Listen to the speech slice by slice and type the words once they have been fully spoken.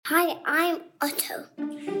Hi, I'm Otto.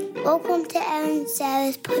 Welcome to Aaron and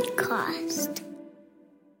Sarah's podcast.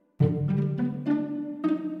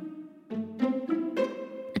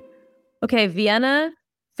 Okay, Vienna,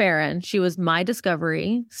 Pharaon. She was my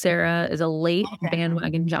discovery. Sarah is a late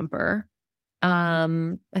bandwagon jumper.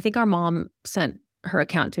 I think our mom sent her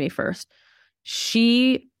account to me first.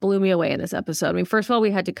 She blew me away in this episode. I mean, first of all,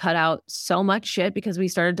 we had to cut out so much shit because we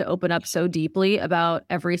started to open up so deeply about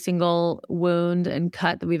every single wound and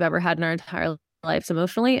cut that we've ever had in our entire lives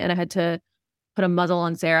emotionally. And I had to put a muzzle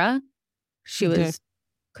on Sarah. She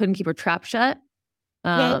couldn't keep her trap shut.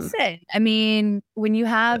 Listen, I mean, when you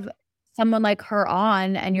have someone like her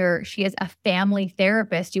on and she is a family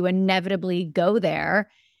therapist, you inevitably go there.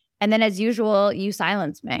 And then as usual, you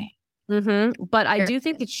silence me. Mm-hmm. But I do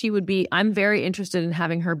think that she would be, I'm very interested in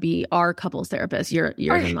having her be our couples therapist. Yours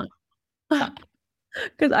and mine.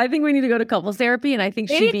 Because I think we need to go to couples therapy. And I think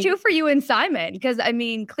she'd be too for you and Simon. Because I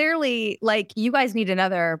mean, clearly, like, you guys need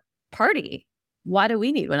another party. Why do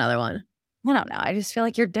we need another one? I don't know. I just feel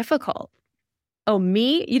like you're difficult. Oh,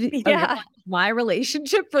 me? My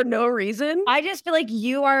relationship for no reason? I just feel like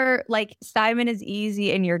you are like, Simon is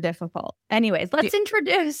easy and you're difficult. Anyways, let's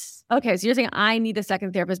introduce. Okay, so you're saying I need a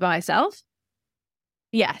second therapist by myself?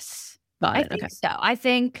 Yes. I think so. I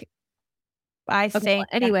think.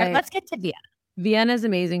 Anyway, let's get to Vienna. Vienna is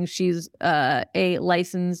amazing. She's a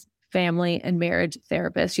licensed family and marriage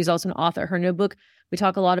therapist. She's also an author. Her new book, we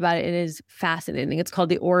talk a lot about it. It is fascinating. It's called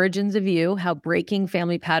The Origins of You, How Breaking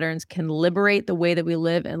Family Patterns Can Liberate the Way That We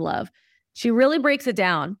Live and Love. She really breaks it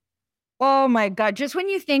down. Oh my God. Just when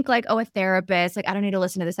you think like, oh, a therapist, like, I don't need to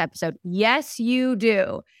listen to this episode. Yes, you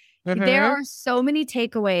do. Mm-hmm. There are so many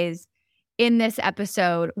takeaways in this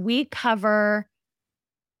episode. We cover.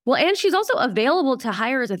 Well, and she's also available to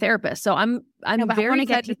hire as a therapist. So I'm very I want to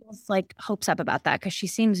get people's like hopes up about that because she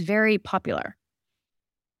seems very popular.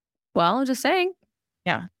 Well, I'm just saying.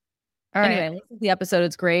 Yeah. All right. Anyway, listen to the episode.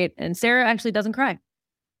 It's great. And Sarah actually doesn't cry.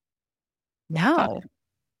 No.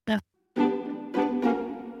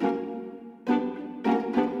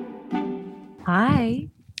 Hi.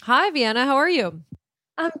 Hi, Vienna. How are you?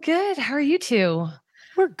 I'm good. How are you two?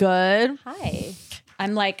 We're good. Hi.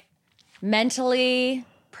 I'm like mentally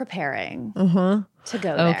preparing to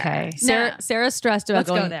go there. Okay. Sarah's stressed about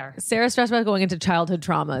Let's go there. Sarah's stressed about going into childhood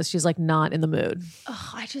traumas. She's like not in the mood.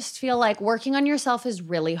 Oh, I just feel like working on yourself is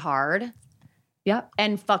really hard. Yep.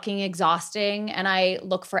 And fucking exhausting. And I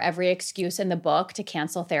look for every excuse in the book to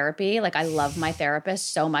cancel therapy. Like, I love my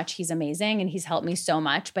therapist so much. He's amazing and he's helped me so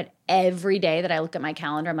much. But every day that I look at my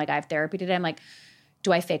calendar, I'm like, I have therapy today. I'm like,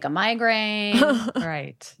 do I fake a migraine?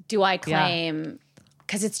 Right. Do I claim?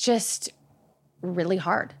 Because it's just really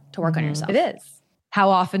hard to work on yourself. It is. How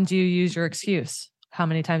often do you use your excuse? How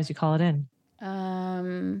many times do you call it in?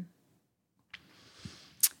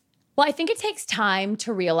 Well, I think it takes time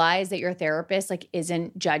to realize that your therapist like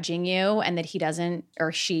isn't judging you and that he doesn't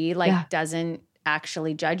or she like doesn't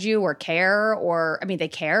actually judge you or care or, I mean, they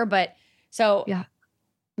care, but so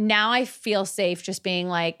now I feel safe just being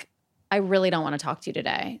like, I really don't want to talk to you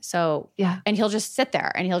today. So, and he'll just sit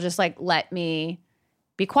there and he'll just like, let me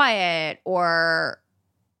be quiet or,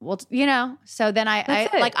 well, you know, so then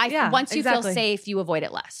once you feel safe, you avoid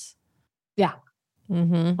it less. Yeah.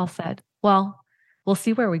 Mm-hmm. Well said. Well, we'll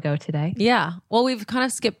see where we go today. Yeah. Well, we've kind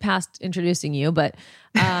of skipped past introducing you, but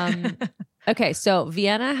okay. So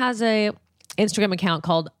Vienna has a Instagram account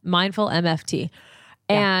called Mindful MFT.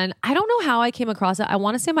 And I don't know how I came across it. I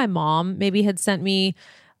want to say my mom maybe had sent me,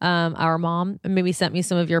 our mom maybe sent me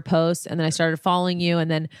some of your posts, and then I started following you.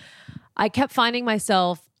 And then I kept finding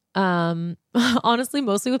myself, honestly,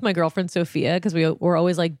 mostly with my girlfriend, Sophia, because we were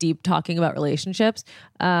always like deep talking about relationships.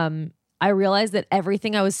 I realized that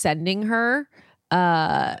everything I was sending her,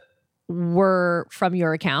 were from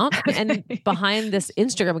your account, and behind this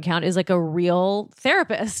Instagram account is like a real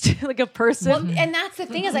therapist, like a person. Well, and that's the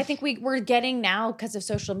thing is I think we're getting now because of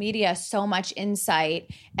social media, so much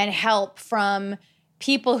insight and help from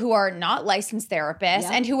people who are not licensed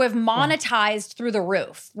therapists and who have monetized through the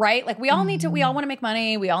roof, right? Like we all need to, we all want to make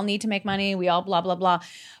money. We all need to make money. We all blah, blah, blah.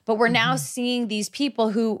 But we're now seeing these people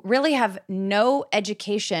who really have no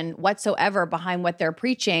education whatsoever behind what they're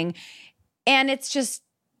preaching. And it's just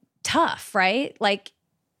tough, right? Like,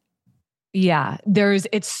 yeah,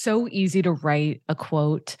 it's so easy to write a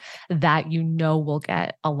quote that you know will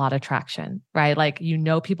get a lot of traction, right? Like, you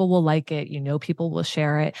know, people will like it, you know, people will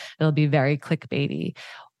share it. It'll be very clickbaity.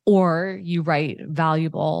 Or you write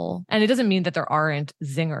valuable, and it doesn't mean that there aren't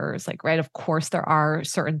zingers, like, right? Of course, there are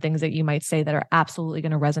certain things that you might say that are absolutely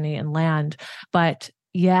going to resonate and land. But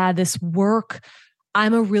yeah, this work,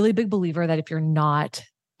 I'm a really big believer that if you're not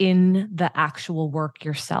in the actual work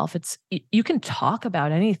yourself. You can talk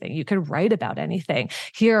about anything. You could write about anything.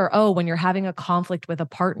 Here, when you're having a conflict with a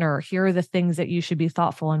partner, here are the things that you should be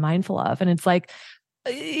thoughtful and mindful of. And it's like,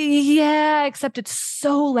 yeah, except it's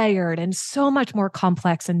so layered and so much more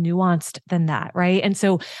complex and nuanced than that, right? And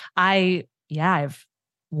so I've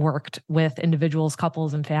worked with individuals,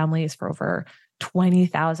 couples, and families for over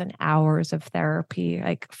 20,000 hours of therapy,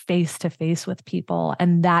 like face to face with people.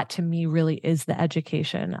 And that to me really is the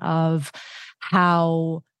education of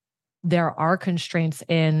how there are constraints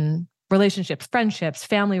in relationships, friendships,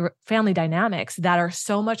 family dynamics that are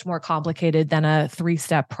so much more complicated than a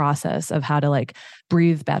 3-step process of how to like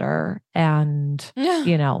breathe better and,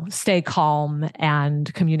 stay calm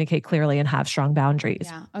and communicate clearly and have strong boundaries.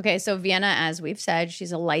 Yeah. Okay. So Vienna, as we've said,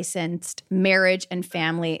 she's a licensed marriage and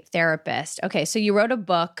family therapist. Okay. So you wrote a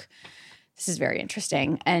book. This is very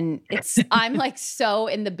interesting. And I'm like so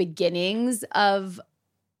in the beginnings of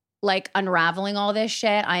like unraveling all this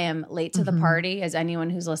shit. I am late to the party, as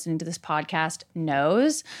anyone who's listening to this podcast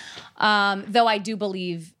knows. Though I do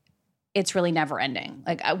believe it's really never ending.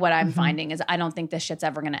 Like what I'm finding is I don't think this shit's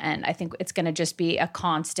ever going to end. I think it's going to just be a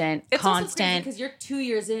constant. It's also crazy because you're 2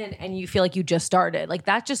 years in and you feel like you just started. Like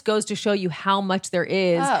that just goes to show you how much there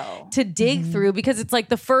is to dig through, because it's like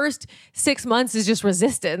the first 6 months is just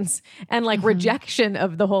resistance and like rejection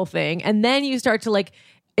of the whole thing. And then you start to like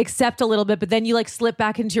accept a little bit, but then you like slip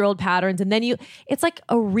back into your old patterns, and then it's like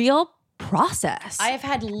a real process. I have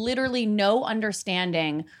had literally no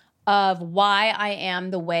understanding of why I am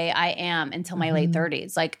the way I am until my late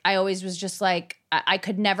 30s. Like I always was just like, I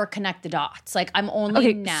could never connect the dots. Like I'm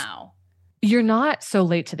only now. You're not so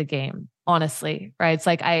late to the game, honestly, right? It's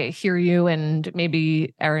like I hear you, and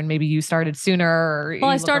maybe Erin, maybe you started sooner. Or well,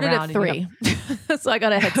 I started at 3, so I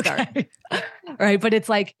got a head start. Okay. Right, but it's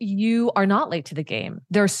like you are not late to the game.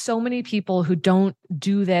 There are so many people who don't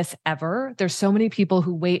do this ever. There's so many people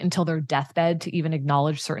who wait until their deathbed to even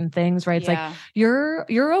acknowledge certain things, right? It's like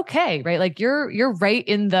you're okay, right? Like you're right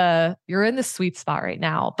in the sweet spot right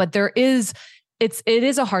now. But it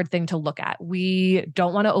is a hard thing to look at. We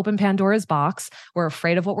don't want to open Pandora's box. We're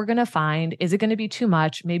afraid of what we're going to find. Is it going to be too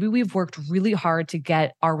much? Maybe we've worked really hard to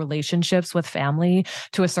get our relationships with family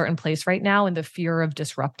to a certain place right now, and the fear of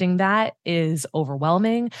disrupting that is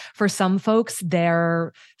overwhelming. For some folks,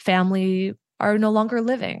 their family are no longer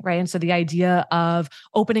living, right? And so the idea of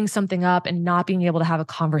opening something up and not being able to have a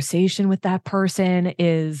conversation with that person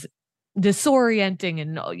is disorienting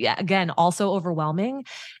and again, also overwhelming.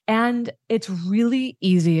 And it's really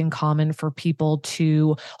easy and common for people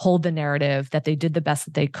to hold the narrative that they did the best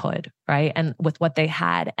that they could, right? And with what they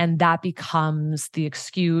had. And that becomes the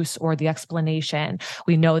excuse or the explanation.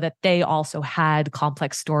 We know that they also had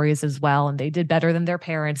complex stories as well, and they did better than their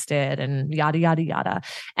parents did, and yada, yada, yada.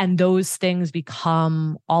 And those things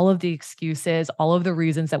become all of the excuses, all of the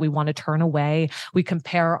reasons that we want to turn away. We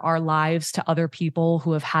compare our lives to other people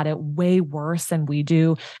who have had it way worse than we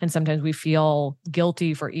do. And sometimes we feel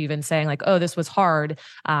guilty for even saying like, oh, this was hard.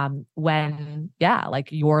 When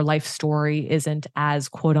like your life story isn't as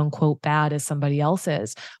quote unquote bad as somebody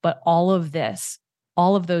else's. But all of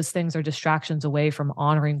those things are distractions away from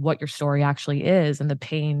honoring what your story actually is and the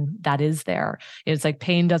pain that is there. It's like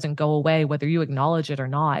pain doesn't go away whether you acknowledge it or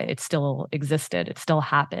not. It still existed. It still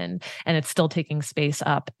happened. And it's still taking space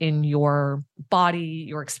up in your body,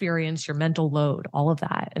 your experience, your mental load, all of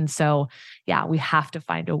that. And so, we have to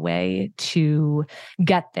find a way to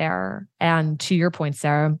get there. And to your point,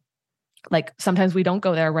 Sarah, like sometimes we don't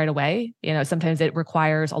go there right away. Sometimes it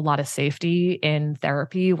requires a lot of safety in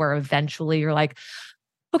therapy where eventually you're like,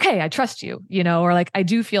 okay, I trust you, or like, I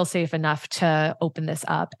do feel safe enough to open this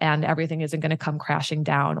up and everything isn't going to come crashing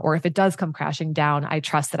down. Or if it does come crashing down, I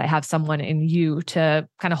trust that I have someone in you to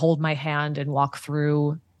kind of hold my hand and walk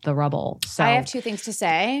through the rubble. So I have 2 things to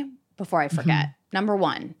say before I forget. Number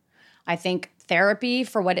 1, I think therapy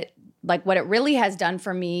for what it really has done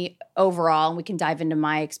for me overall, and we can dive into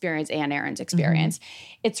my experience and Erin's experience,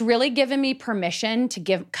 it's really given me permission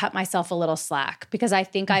to cut myself a little slack, because I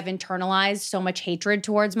think I've internalized so much hatred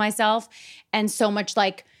towards myself and so much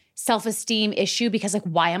like self-esteem issue, because like,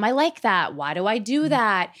 why am I like that? Why do I do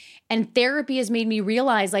that? And therapy has made me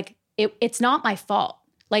realize like, it's not my fault.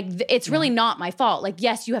 Like, it's really not my fault. Like,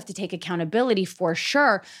 yes, you have to take accountability for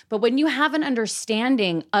sure. But when you have an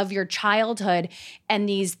understanding of your childhood and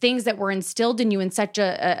these things that were instilled in you in such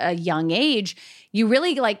a young age, you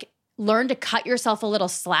really like learn to cut yourself a little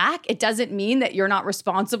slack. It doesn't mean that you're not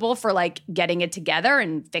responsible for like getting it together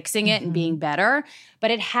and fixing it and being better.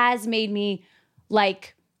 But it has made me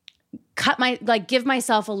like give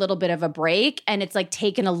myself a little bit of a break, and it's like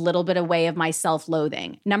taken a little bit away of my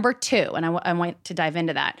self-loathing. Number two, and I want to dive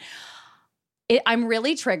into that. I'm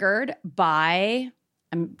triggered by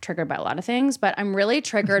a lot of things, but I'm really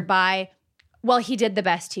triggered by, well, he did the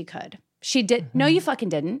best he could. She did. No, you fucking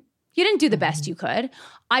didn't. You didn't do the best you could.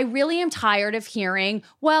 I really am tired of hearing,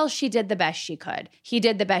 well, she did the best she could. He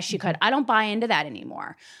did the best she could. I don't buy into that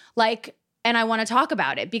anymore. And I want to talk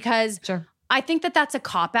about it because I think that that's a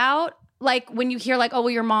cop-out. Like when you hear like, oh,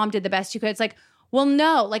 well, your mom did the best you could. It's like, well,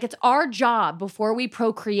 no, like it's our job before we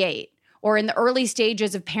procreate or in the early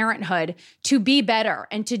stages of parenthood to be better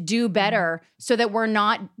and to do better so that we're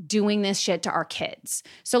not doing this shit to our kids.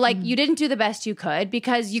 So like you didn't do the best you could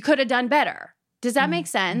because you could have done better. Does that make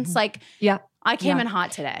sense? Like, yeah, I came in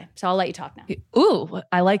hot today, so I'll let you talk now. Ooh,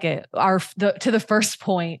 I like it. To the first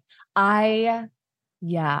point, so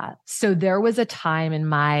there was a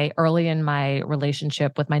time early in my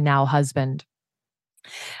relationship with my now husband.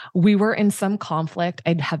 We were in some conflict.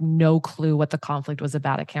 I have no clue what the conflict was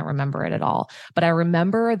about. I can't remember it at all. But I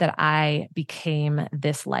remember that I became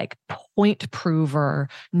this like point prover,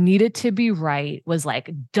 needed to be right, was like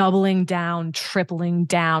doubling down, tripling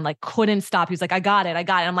down, like couldn't stop. He was like, I got it.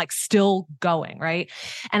 I'm like still going, right?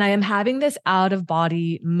 And I am having this out of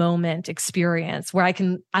body moment experience where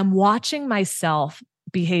I'm watching myself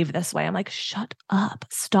behave this way. I'm like, shut up,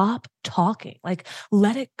 stop talking, like,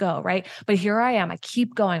 let it go. Right. But here I am, I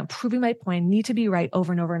keep going, I'm proving my point, I need to be right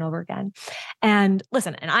over and over and over again. And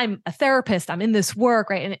listen, and I'm a therapist, I'm in this work,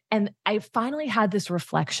 right? And I finally had this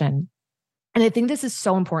reflection. And I think this is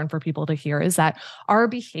so important for people to hear is that our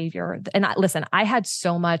behavior, and I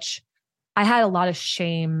had a lot of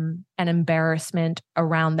shame and embarrassment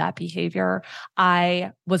around that behavior.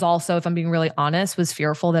 I was also, if I'm being really honest, was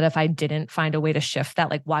fearful that if I didn't find a way to shift that,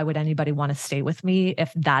 like, why would anybody want to stay with me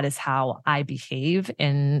if that is how I behave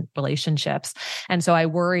in relationships? And so I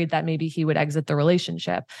worried that maybe he would exit the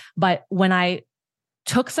relationship. But when I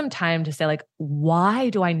took some time to say, like, why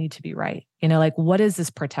do I need to be right? You know, like, what is this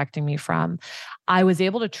protecting me from? I was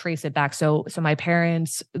able to trace it back. So my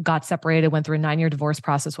parents got separated, went through a 9-year divorce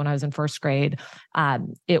process when I was in first grade.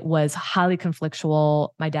 It was highly conflictual.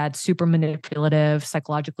 My dad's super manipulative,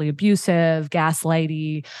 psychologically abusive,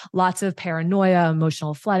 gaslighty, lots of paranoia,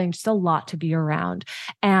 emotional flooding, just a lot to be around.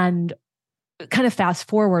 And kind of fast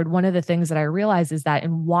forward, one of the things that I realized is that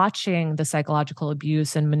in watching the psychological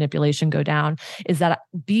abuse and manipulation go down is that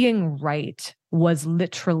being right was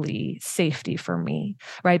literally safety for me,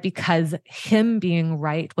 right? Because him being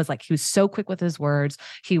right was like, he was so quick with his words.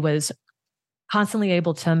 He was constantly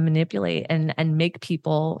able to manipulate and make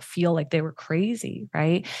people feel like they were crazy,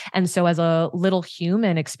 right? And so as a little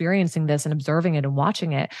human experiencing this and observing it and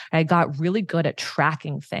watching it, I got really good at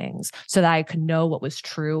tracking things so that I could know what was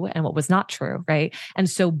true and what was not true, right? And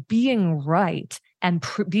so being right and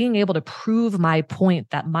being able to prove my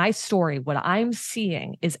point that my story, what I'm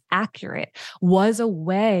seeing is accurate, was a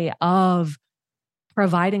way of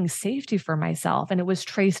providing safety for myself. And it was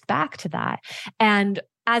traced back to that. And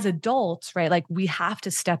as adults, right, like we have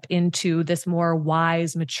to step into this more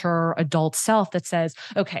wise, mature adult self that says,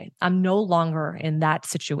 okay, I'm no longer in that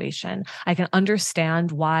situation. I can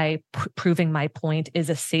understand why proving my point is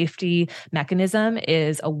a safety mechanism,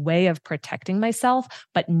 is a way of protecting myself.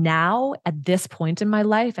 But now at this point in my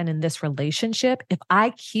life and in this relationship, if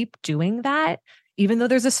I keep doing that, even though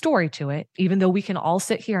there's a story to it, even though we can all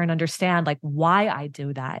sit here and understand like why I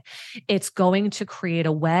do that, it's going to create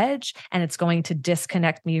a wedge and it's going to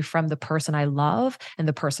disconnect me from the person I love and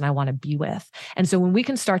the person I want to be with. And so when we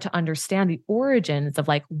can start to understand the origins of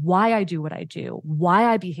like why I do what I do, why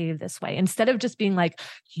I behave this way, instead of just being like,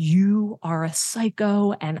 you are a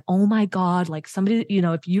psycho and oh my God, like somebody, you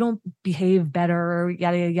know, if you don't behave better,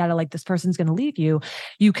 yada, yada, yada, like this person's going to leave you,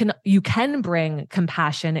 you can bring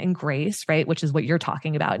compassion and grace, right? Which is what you're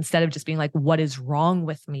talking about, instead of just being like, what is wrong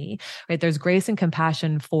with me, right? There's grace and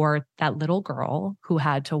compassion for that little girl who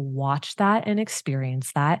had to watch that and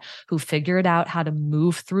experience that, who figured out how to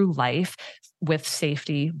move through life with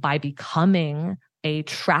safety by becoming a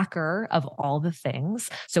tracker of all the things.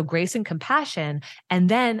 So grace and compassion, and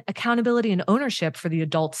then accountability and ownership for the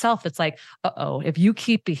adult self. That's like, if you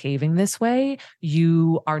keep behaving this way,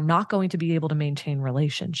 you are not going to be able to maintain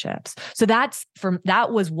relationships. So that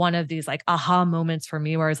was one of these like aha moments for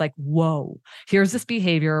me where I was like, whoa, here's this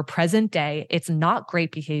behavior, present day. It's not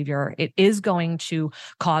great behavior. It is going to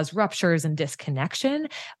cause ruptures and disconnection,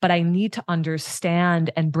 but I need to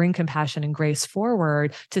understand and bring compassion and grace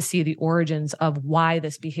forward to see the origins of why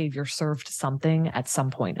this behavior served something at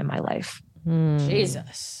some point in my life.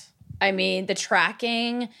 Jesus. I mean, the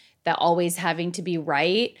tracking, the always having to be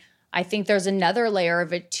right. I think there's another layer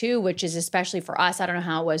of it too, which is especially for us. I don't know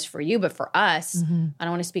how it was for you, but for us, I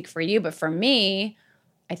don't want to speak for you, but for me,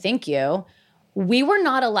 I think we were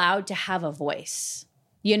not allowed to have a voice,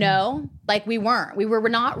 you know? Like we weren't. We were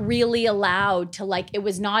not really allowed to, like, it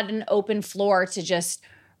was not an open floor to just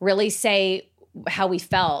really say how we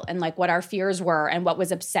felt and like what our fears were and what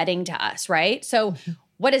was upsetting to us, right? So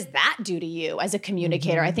what does that do to you as a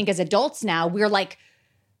communicator? I think as adults now, we're like,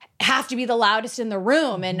 have to be the loudest in the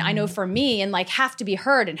room. And I know for me, and like have to be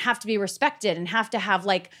heard and have to be respected and have to have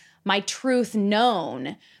like my truth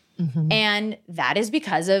known. And that is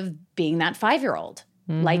because of being that 5-year-old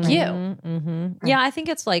like you. Yeah, I think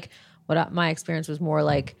it's like what my experience was more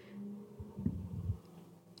like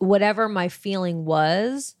whatever my feeling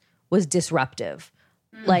was disruptive.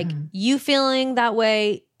 Like you feeling that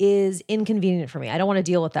way is inconvenient for me. I don't want to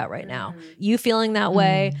deal with that right now. You feeling that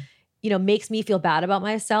way, you know, makes me feel bad about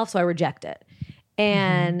myself. So I reject it.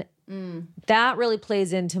 And that really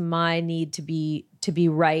plays into my need to be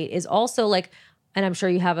right is also like, and I'm sure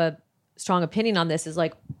you have a strong opinion on this, is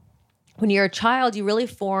like when you're a child, you really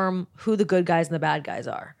form who the good guys and the bad guys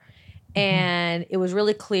are. And it was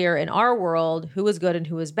really clear in our world who was good and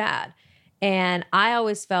who was bad. And I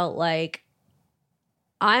always felt like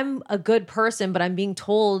I'm a good person, but I'm being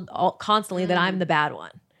told constantly that I'm the bad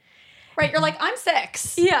one. Right. You're like, I'm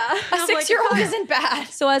 6. Yeah. A 6-year-old isn't bad.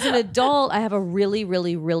 So as an adult, I have a really,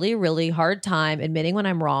 really, really, really hard time admitting when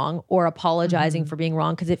I'm wrong or apologizing for being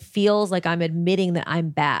wrong because it feels like I'm admitting that I'm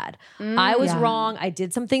bad. I was wrong. I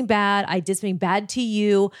did something bad. I did something bad to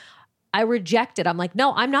you. I reject it. I'm like,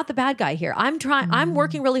 no, I'm not the bad guy here. I'm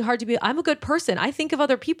working really hard I'm a good person. I think of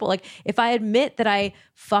other people. Like if I admit that I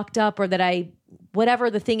fucked up or that whatever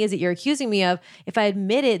the thing is that you're accusing me of, if I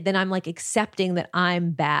admit it, then I'm like accepting that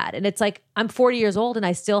I'm bad. And it's like, I'm 40 years old and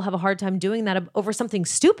I still have a hard time doing that over something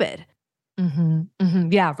stupid.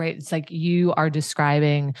 Yeah, right. It's like you are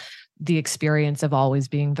describing the experience of always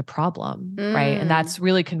being the problem, right? And that's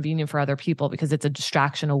really convenient for other people because it's a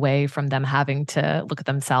distraction away from them having to look at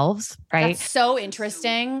themselves, right? That's so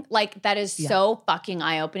interesting. Like that is so fucking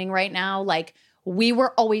eye-opening right now. Like we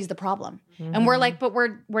were always the problem. And we're like, but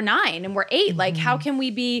we're 9 and we're 8. Like how can we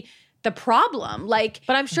be the problem? Like,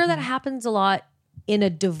 but I'm sure that happens a lot in a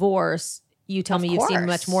divorce. You tell me you've seen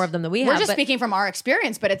much more of them than we have. We're just speaking from our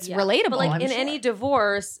experience, but it's relatable. But like in any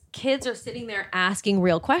divorce, kids are sitting there asking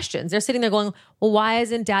real questions. They're sitting there going, well, why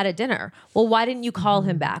isn't dad at dinner? Well, why didn't you call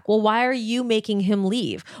him back? Well, why are you making him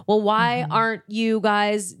leave? Well, why aren't you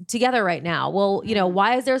guys together right now? Well, you know,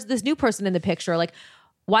 why is there this new person in the picture? Like,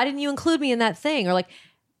 why didn't you include me in that thing? Or like,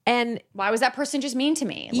 and why was that person just mean to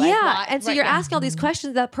me? Like, and so you're asking all these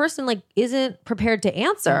questions that person like isn't prepared to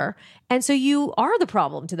answer. And so you are the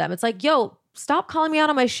problem to them. It's like, yo, stop calling me out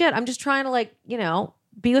on my shit. I'm just trying to like, you know,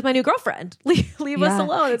 be with my new girlfriend. Leave us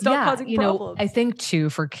alone and stop causing problems. I think too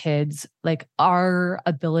for kids, like our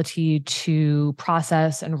ability to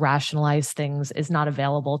process and rationalize things is not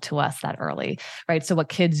available to us that early, right? So what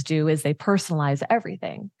kids do is they personalize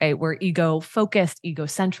everything, right? We're ego focused,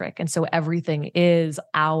 egocentric. And so everything is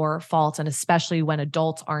our fault. And especially when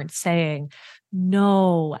adults aren't saying,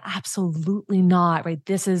 no, absolutely not, right?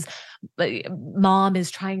 This is, mom is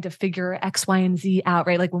trying to figure X, Y, and Z out,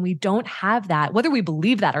 right? Like when we don't have that, whether we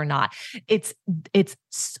believe that or not, it's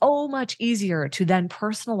so much easier to then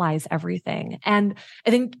personalize everything. And I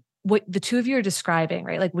think what the two of you are describing,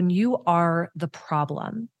 right? Like when you are the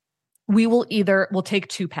problem, we'll take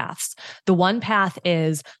 2 paths. The one path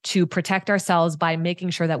is to protect ourselves by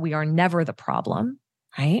making sure that we are never the problem.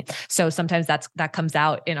 Right. So sometimes that comes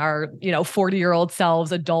out in our, 40-year-old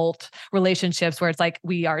selves, adult relationships where it's like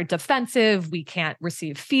we are defensive. We can't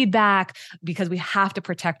receive feedback because we have to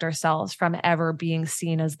protect ourselves from ever being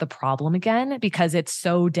seen as the problem again, because it's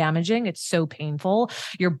so damaging. It's so painful.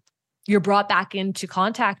 You're brought back into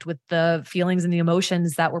contact with the feelings and the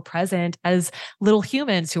emotions that were present as little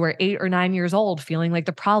humans who are 8 or 9 years old, feeling like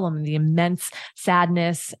the problem, the immense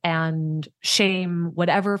sadness and shame,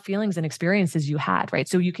 whatever feelings and experiences you had, right?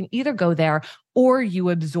 So you can either go there or you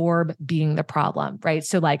absorb being the problem, right?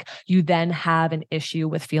 So like you then have an issue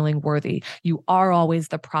with feeling worthy. You are always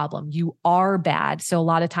the problem. You are bad. So a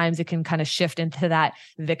lot of times it can kind of shift into that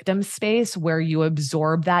victim space where you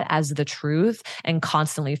absorb that as the truth and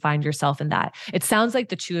constantly find yourself in that. It sounds like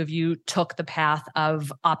the two of you took the path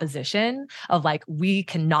of opposition, of like, we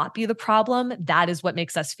cannot be the problem. That is what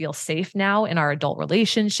makes us feel safe now in our adult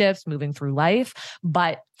relationships, moving through life.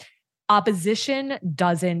 But opposition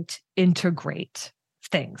doesn't integrate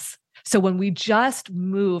things. So when we just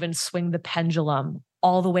move and swing the pendulum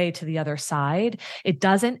all the way to the other side, it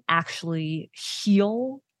doesn't actually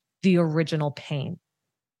heal the original pain.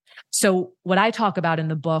 So what I talk about in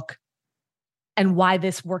the book and why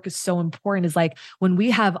this work is so important is like when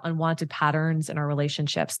we have unwanted patterns in our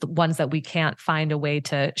relationships, the ones that we can't find a way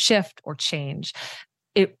to shift or change,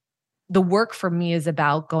 the work for me is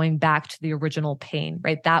about going back to the original pain,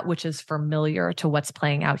 right? That which is familiar to what's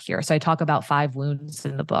playing out here. So I talk about 5 wounds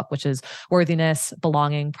in the book, which is worthiness,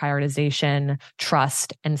 belonging, prioritization,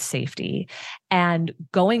 trust, and safety. And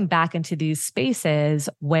going back into these spaces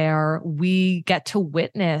where we get to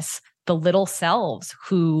witness the little selves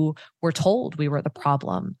who were told we were the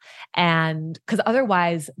problem. And because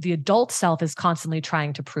otherwise the adult self is constantly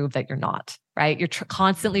trying to prove that you're not, right? You're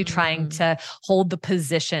constantly trying to hold the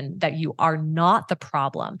position that you are not the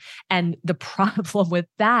problem. And the problem with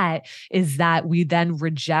that is that we then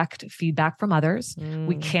reject feedback from others.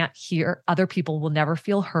 We can't hear, other people will never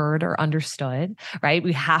feel heard or understood, right?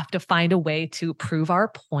 We have to find a way to prove our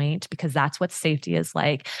point because that's what safety is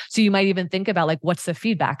like. So you might even think about like, what's the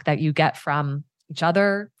feedback that you get from each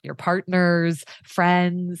other, your partners,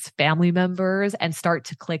 friends, family members, and start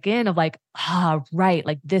to click in of like, right,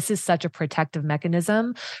 like this is such a protective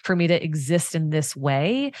mechanism for me to exist in this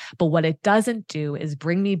way. But what it doesn't do is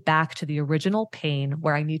bring me back to the original pain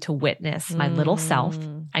where I need to witness my little self.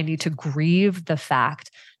 I need to grieve the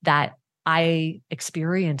fact that I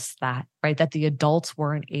experienced that, right? That the adults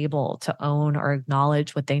weren't able to own or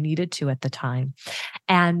acknowledge what they needed to at the time.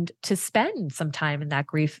 And to spend some time in that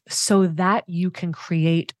grief so that you can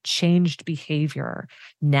create changed behavior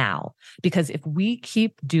now. Because if we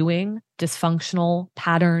keep doing dysfunctional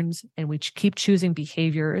patterns and we keep choosing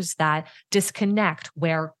behaviors that disconnect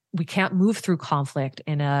where we can't move through conflict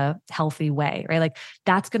in a healthy way, right? Like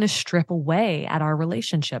that's going to strip away at our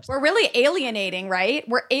relationships. We're really alienating, right?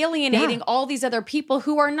 We're alienating all these other people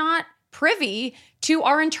who are not privy to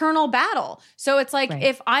our internal battle. So it's like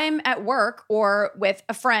if I'm at work or with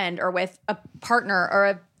a friend or with a partner or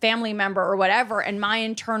a family member or whatever, and my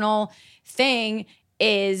internal thing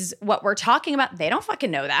is what we're talking about, they don't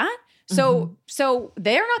fucking know that. So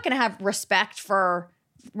they're not going to have respect for,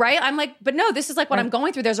 right? I'm like, but no, this is like what I'm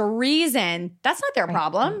going through. There's a reason. That's not their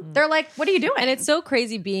problem. They're like, what are you doing? And it's so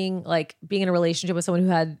crazy being in a relationship with someone who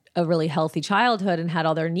had a really healthy childhood and had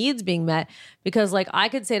all their needs being met. Because like I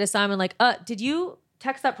could say to Simon, like, did you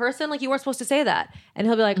text that person? Like you weren't supposed to say that. And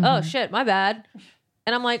he'll be like, oh shit, my bad.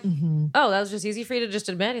 And I'm like, oh, that was just easy for you to just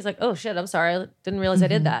admit. He's like, oh shit, I'm sorry. I didn't realize I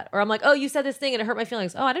did that. Or I'm like, oh, you said this thing and it hurt my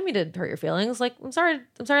feelings. Oh, I didn't mean to hurt your feelings. Like, I'm sorry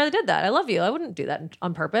I did that. I love you. I wouldn't do that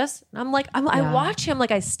on purpose. And I'm like, I watch him, like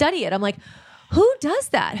I study it. I'm like, who does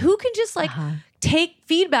that? Who can just like take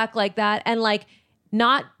feedback like that and like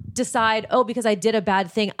not decide, oh, because I did a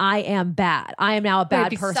bad thing, I am bad. I am now a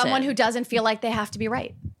bad person. Someone who doesn't feel like they have to be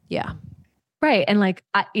right. Yeah. Right. And like,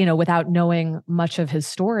 without knowing much of his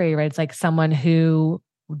story, right? It's like someone who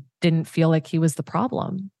didn't feel like he was the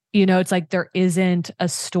problem. It's like there isn't a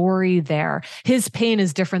story there. His pain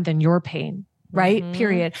is different than your pain, right?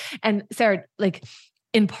 Period. And Sarah, like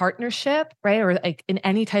in partnership, right? Or like in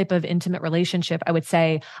any type of intimate relationship, I would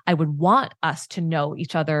say I would want us to know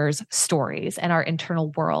each other's stories and our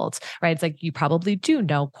internal worlds, right? It's like you probably do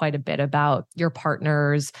know quite a bit about your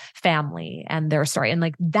partner's family and their story. And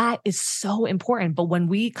like that is so important. But when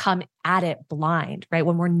we come at it blind, right?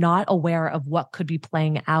 When we're not aware of what could be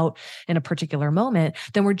playing out in a particular moment,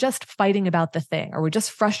 then we're just fighting about the thing or we're just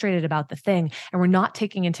frustrated about the thing. And we're not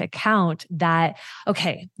taking into account that,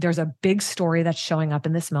 okay, there's a big story that's showing up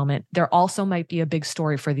in this moment. There also might be a big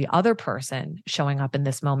story for the other person showing up in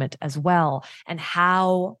this moment as well. And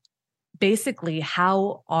how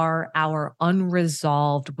are our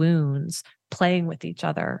unresolved wounds playing with each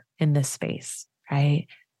other in this space, right?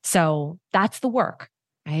 So that's the work.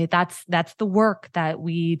 Right. That's the work that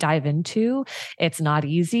we dive into. It's not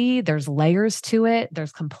easy. There's layers to it.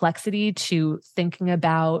 There's complexity to thinking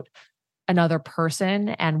about another person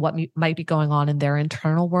and what might be going on in their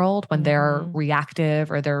internal world when they're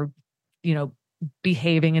reactive or they're,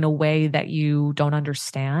 behaving in a way that you don't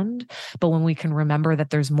understand. But when we can remember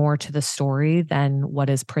that there's more to the story than what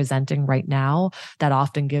is presenting right now, that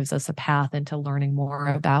often gives us a path into learning more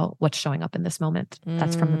about what's showing up in this moment.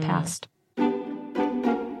 That's from the past.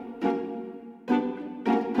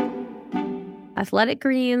 Athletic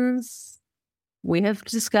Greens, we have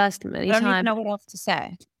discussed many times. I don't even know what else to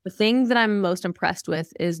say. The thing that I'm most impressed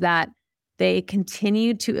with is that they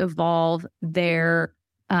continue to evolve their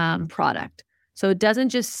product. So it doesn't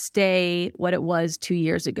just stay what it was 2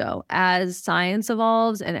 years ago. As science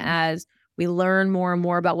evolves and as we learn more and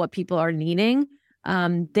more about what people are needing,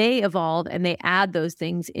 they evolve and they add those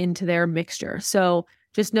things into their mixture. So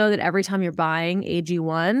just know that every time you're buying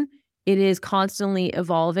AG1, it is constantly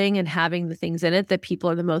evolving and having the things in it that people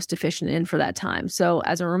are the most deficient in for that time. So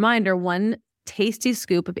as a reminder, one tasty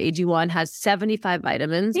scoop of AG1 has 75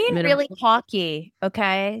 vitamins. Being really cocky,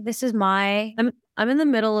 okay? This is my... I'm in the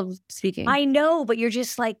middle of speaking. I know, but you're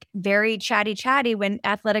just like very chatty when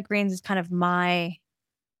Athletic Greens is kind of my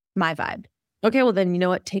vibe. Okay, well then, you know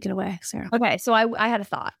what? Take it away, Sarah. Okay, so I had a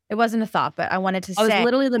thought. It wasn't a thought, but I wanted to say... I was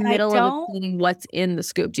literally in the middle of explaining what's in the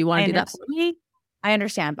scoop. Do you want to do that for me? I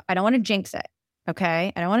understand, but I don't want to jinx it,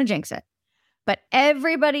 okay? I don't want to jinx it. But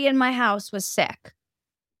everybody in my house was sick a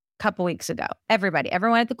couple weeks ago. Everybody.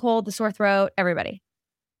 Everyone had the cold, the sore throat, everybody.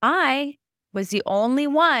 I was the only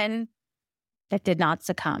one that did not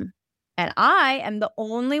succumb. And I am the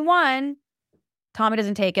only one, Tommy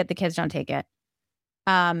doesn't take it, the kids don't take it,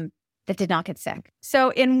 that did not get sick.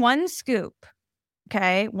 So in one scoop,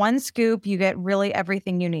 okay, one scoop, you get really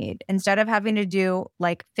everything you need. Instead of having to do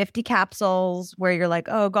like 50 capsules where you're like,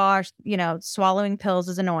 oh gosh, swallowing pills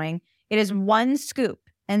is annoying. It is one scoop.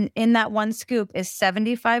 And in that one scoop is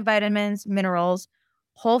 75 vitamins, minerals,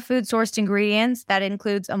 whole food sourced ingredients. That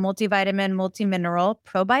includes a multivitamin, multimineral,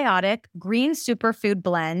 probiotic, green superfood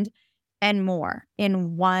blend, and more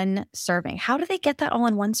in one serving. How do they get that all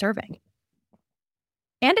in one serving?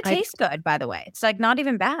 And it tastes good, by the way. It's like not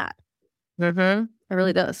even bad. Mm-hmm. It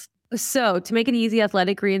really does. So to make it easy,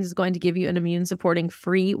 Athletic Greens is going to give you an immune-supporting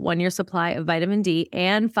free 1-year supply of vitamin D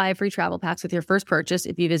and 5 free travel packs with your first purchase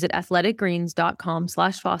if you visit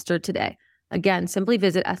athleticgreens.com/foster today. Again, simply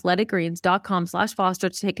visit athleticgreens.com/foster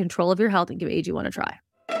to take control of your health and give AG1 a try.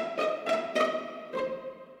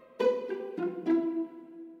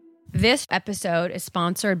 This episode is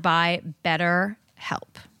sponsored by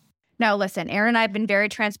BetterHelp. No, listen, Erin and I have been very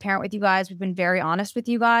transparent with you guys. We've been very honest with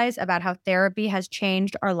you guys about how therapy has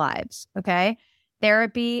changed our lives, okay?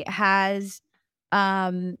 Therapy has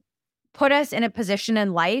put us in a position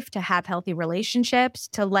in life to have healthy relationships,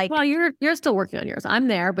 to like... Well, you're still working on yours. I'm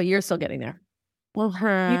there, but you're still getting there. Well,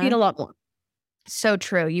 you need a lot more. So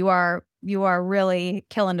true. You are really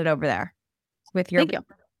killing it over there with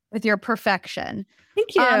your perfection.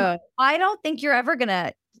 Thank you. I don't think you're ever going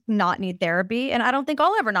to not need therapy. And I don't think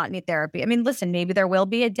I'll ever not need therapy. I mean, listen, maybe there will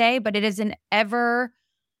be a day, but it is an ever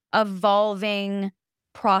evolving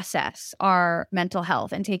process, our mental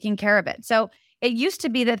health and taking care of it. So it used to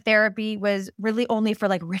be that therapy was really only for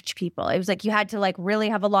like rich people. It was like you had to like really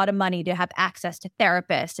have a lot of money to have access to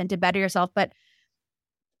therapists and to better yourself. But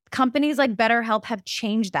companies like BetterHelp have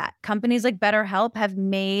changed that. Companies like BetterHelp have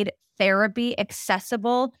made therapy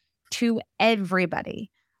accessible to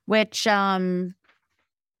everybody, which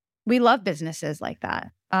we love businesses like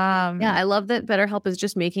that. Yeah, I love that BetterHelp is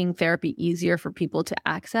just making therapy easier for people to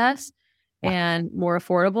access and more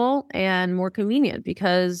affordable and more convenient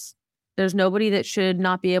because there's nobody that should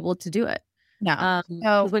not be able to do it. No.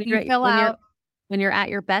 So when you're at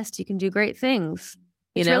your best, you can do great things.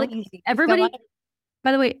 It's really easy. Everybody,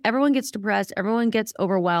 by the way, everyone gets depressed. Everyone gets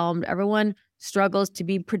overwhelmed. Everyone struggles to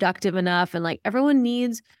be productive enough. And like everyone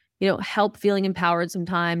needs, help feeling empowered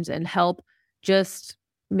sometimes and help just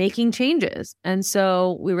making changes. And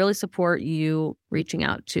so we really support you reaching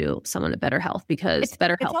out to someone at BetterHelp because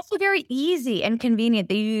BetterHelp. It's also very easy and convenient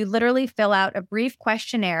that you literally fill out a brief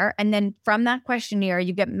questionnaire. And then from that questionnaire,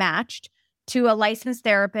 you get matched to a licensed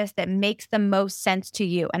therapist that makes the most sense to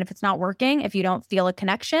you. And if it's not working, if you don't feel a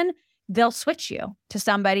connection, they'll switch you to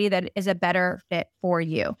somebody that is a better fit for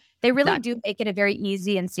you. They really do make it a very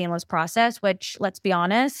easy and seamless process, which, let's be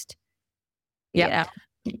honest. Yeah.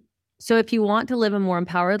 So if you want to live a more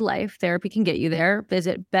empowered life, therapy can get you there.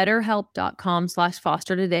 Visit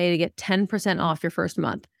betterhelp.com/foster today to get 10% off your first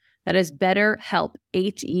month. That is BetterHelp,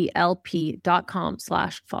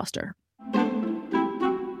 HELP.com/foster.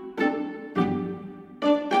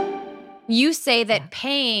 You say that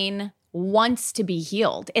pain wants to be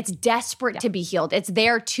healed. It's desperate to be healed. It's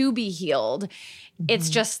there to be healed. Mm-hmm. It's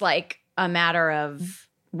just like a matter of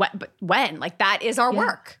when. Like that is our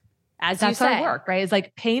work. That's our work, right? It's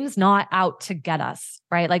like pain's not out to get us,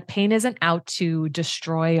 right? Like pain isn't out to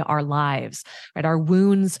destroy our lives, right? Our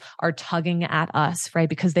wounds are tugging at us, right?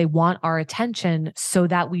 Because they want our attention so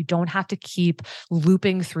that we don't have to keep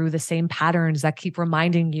looping through the same patterns that keep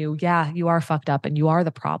reminding you, yeah, you are fucked up and you are the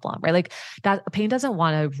problem, right? Like that pain doesn't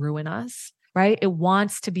want to ruin us. Right? It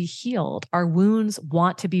wants to be healed. Our wounds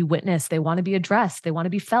want to be witnessed. They want to be addressed. They want to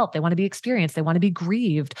be felt. They want to be experienced. They want to be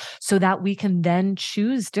grieved so that we can then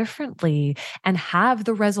choose differently and have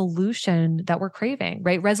the resolution that we're craving,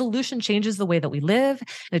 right? Resolution changes the way that we live.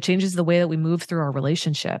 And it changes the way that we move through our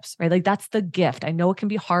relationships, right? Like that's the gift. I know it can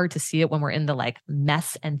be hard to see it when we're in the like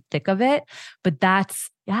mess and thick of it, but that's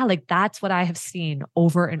Yeah, like that's what I have seen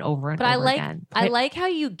over and over and over again. I like how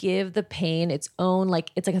you give the pain its own,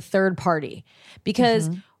 like it's like a third party, because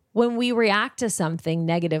when we react to something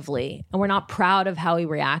negatively and we're not proud of how we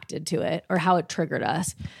reacted to it or how it triggered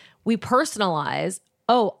us, we personalize,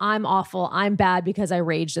 oh, I'm awful. I'm bad because I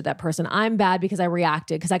raged at that person. I'm bad because I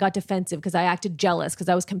reacted, because I got defensive, because I acted jealous, because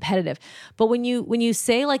I was competitive. But when you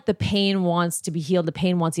say like the pain wants to be healed, the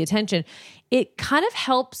pain wants the attention, it kind of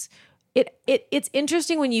helps. It's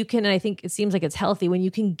interesting when you can, and I think it seems like it's healthy, when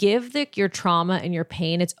you can give your trauma and your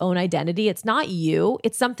pain its own identity. It's not you.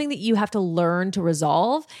 It's something that you have to learn to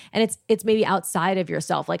resolve. And it's maybe outside of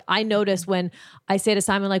yourself. Like I notice when I say to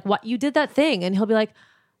Simon, like, what, you did that thing. And he'll be like,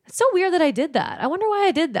 it's so weird that I did that. I wonder why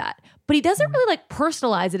I did that. But he doesn't really like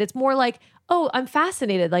personalize it. It's more like, oh, I'm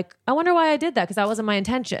fascinated. Like, I wonder why I did that because that wasn't my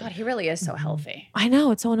intention. God, he really is so healthy. I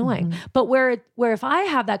know, it's so annoying. But where if I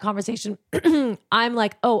have that conversation, I'm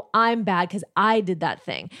like, oh, I'm bad because I did that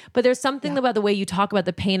thing. But there's something about the way you talk about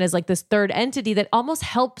the pain as like this third entity that almost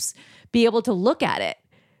helps be able to look at it.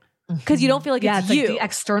 Because you don't feel like it's you. Like the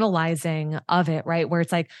externalizing of it, right? Where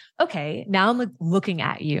it's like, okay, now I'm like looking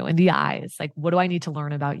at you in the eyes. Like, what do I need to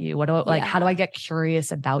learn about you? How do I get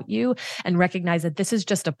curious about you and recognize that this is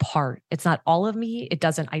just a part. It's not all of me. It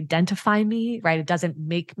doesn't identify me, right? It doesn't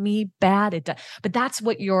make me bad. But that's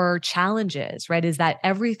what your challenge is, right? Is that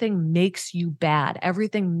everything makes you bad.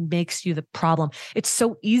 Everything makes you the problem. It's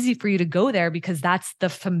so easy for you to go there because that's the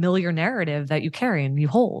familiar narrative that you carry and you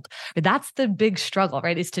hold. But that's the big struggle,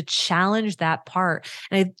 right? Is to challenge that part.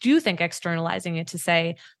 And I do think externalizing it to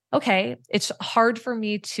say, okay, it's hard for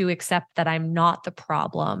me to accept that I'm not the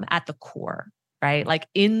problem at the core, right? Like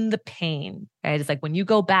in the pain, right? It's like when you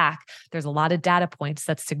go back, there's a lot of data points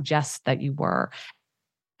that suggest that you were.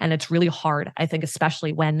 And it's really hard, I think,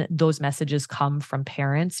 especially when those messages come from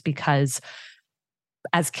parents, because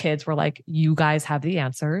as kids, we're like, you guys have the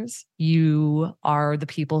answers. You are the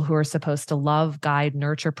people who are supposed to love, guide,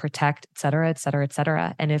 nurture, protect, et cetera, et cetera, et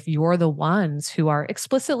cetera. And if you're the ones who are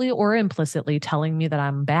explicitly or implicitly telling me that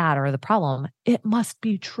I'm bad or the problem, it must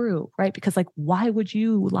be true, right? Because like, why would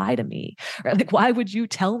you lie to me? Or like, why would you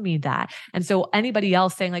tell me that? And so anybody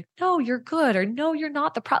else saying like, no, you're good, or no, you're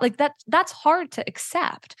not the problem, like that's hard to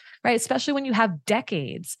accept, right? Especially when you have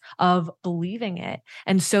decades of believing it.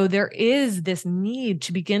 And so there is this need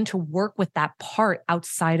to begin to work with that part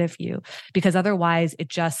outside of you, because otherwise it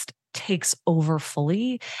just takes over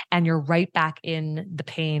fully and you're right back in the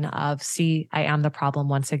pain of, see, I am the problem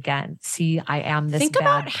once again. See, I am this Think bad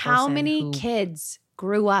about how person many kids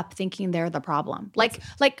grew up thinking they're the problem. Like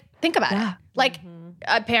think about it. Like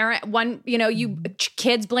a parent,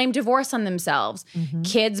 kids blame divorce on themselves.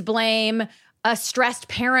 Kids blame a stressed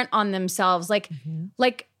parent on themselves. Like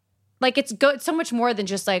it's so much more than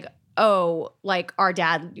just like, oh, like our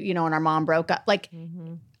dad, and our mom broke up. Like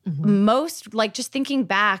most, like just thinking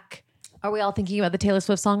back. Are we all thinking about the Taylor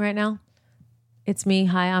Swift song right now? It's me.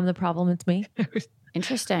 Hi, I'm the problem. It's me.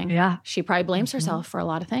 Interesting. Yeah. She probably blames herself for a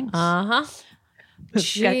lot of things.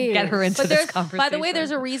 Get her into this conversation. By the way,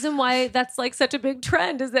 there's a reason why that's like such a big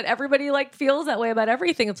trend, is that everybody like feels that way about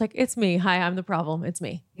everything. It's like, it's me. Hi, I'm the problem. It's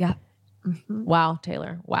me. Yeah. Wow,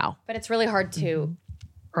 Taylor. Wow. But it's really hard to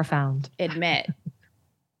profound admit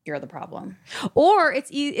you're the problem. Or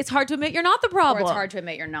it's hard to admit you're not the problem. Or it's hard to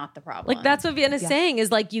admit you're not the problem. Like that's what Vienna's saying,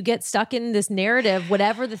 is like you get stuck in this narrative,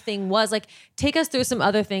 whatever the thing was. Like take us through some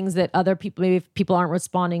other things that other people, maybe if people aren't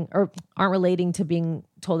responding or aren't relating to being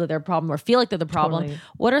told that they're a problem or feel like they're the problem. Totally.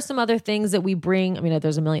 What are some other things that we bring? I mean,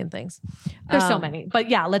 there's a million things. There's so many,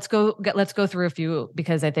 but yeah, let's go through a few,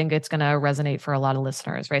 because I think it's going to resonate for a lot of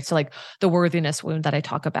listeners, right? So like the worthiness wound that I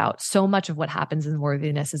talk about, so much of what happens in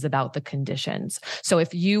worthiness is about the conditions. So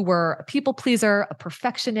if you were a people pleaser, a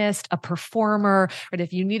perfectionist, a performer, right?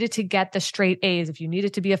 If you needed to get the straight A's, if you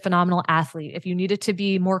needed to be a phenomenal athlete, if you needed to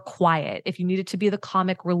be more quiet, if you needed to be the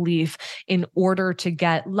comic relief in order to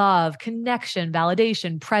get love, connection,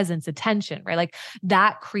 validation, presence, attention, right? Like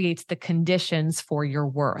that creates the conditions for your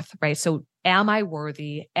worth, right? So am I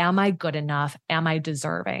worthy? Am I good enough? Am I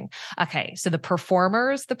deserving? Okay. So the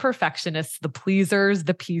performers, the perfectionists, the pleasers,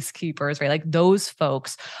 the peacekeepers, right? Like those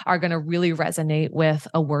folks are going to really resonate with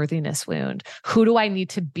a worthiness wound. Who do I need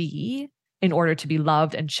to be in order to be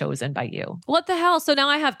loved and chosen by you? What the hell? So now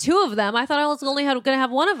I have two of them. I thought I was only going to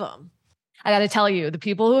have one of them. I got to tell you, the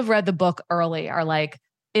people who have read the book early are like,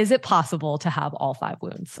 is it possible to have all 5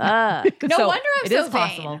 wounds? No wonder I'm so vain.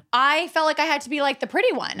 Possible. I felt like I had to be like the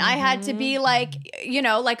pretty one. I had to be like,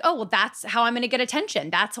 oh, well, that's how I'm going to get attention.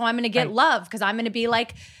 That's how I'm going to get love, because I'm going to be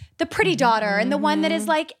like the pretty daughter and the one that is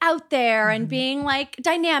like out there and being like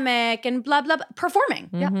dynamic and blah, blah, blah,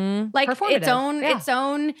 performing. Like its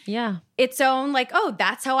own, like, oh,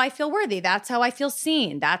 that's how I feel worthy. That's how I feel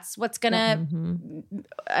seen. That's what's gonna.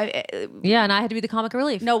 And I had to be the comic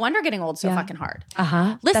relief. No wonder getting old so fucking hard.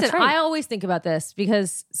 Listen, I always think about this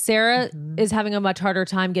because Sarah is having a much harder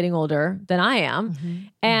time getting older than I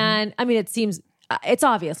am. And I mean, it's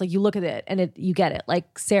obvious. Like you look at it and you get it.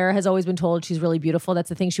 Like Sarah has always been told she's really beautiful. That's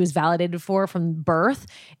the thing she was validated for from birth.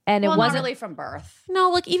 And it wasn't not really from birth. No,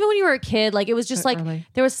 like even when you were a kid, like it was just like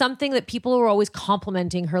there was something that people were always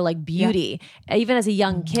complimenting her like beauty, even as a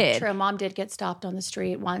young kid. True. Mom did get stopped on the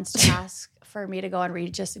street once to ask for me to go on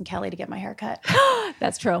Regis and Kelly to get my hair cut.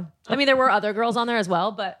 That's true. I mean, there were other girls on there as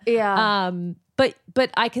well, but but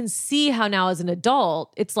I can see how now as an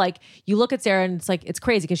adult, it's like you look at Sarah and it's like, it's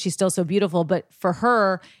crazy because she's still so beautiful. But for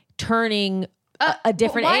her turning a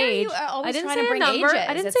different age, I didn't say a number. Ages?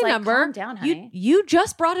 I didn't say a number. Calm down, honey. You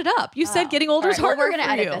just brought it up. You said getting older is harder. We're going to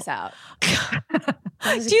for edit you. this out.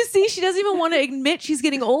 Do you see? She doesn't even want to admit she's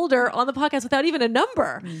getting older on the podcast without even a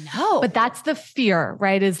number. No. But that's the fear,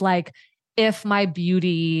 right? Is like, if my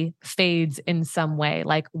beauty fades in some way,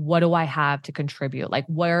 like what do I have to contribute? Like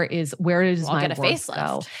where does my get a worth facelift.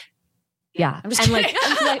 go? Yeah. I'm just kidding.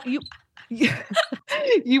 Like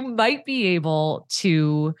you might be able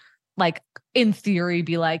to like in theory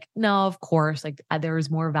be like, no, of course, like there's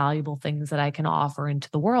more valuable things that I can offer into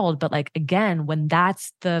the world. But like, again, when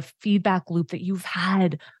that's the feedback loop that you've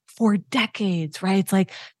had for decades, right? It's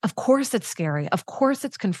like, of course it's scary. Of course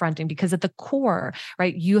it's confronting because at the core,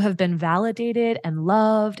 right, you have been validated and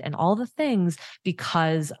loved and all the things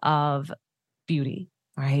because of beauty,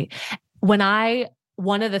 right?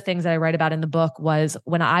 One of the things that I write about in the book was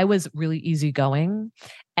when I was really easygoing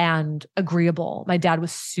and agreeable. My dad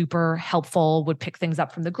was super helpful, would pick things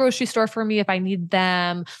up from the grocery store for me if I need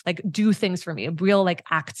them, like do things for me, a real like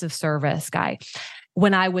acts of service guy.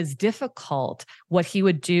 When I was difficult, what he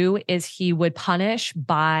would do is he would punish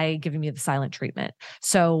by giving me the silent treatment.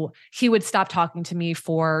 So he would stop talking to me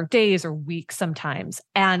for days or weeks sometimes.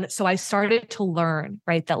 And so I started to learn,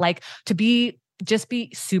 right, that like just be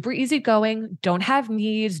super easygoing, don't have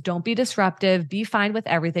needs, don't be disruptive, be fine with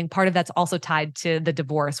everything. Part of that's also tied to the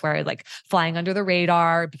divorce where I like flying under the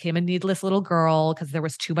radar, became a needless little girl because there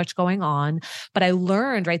was too much going on. But I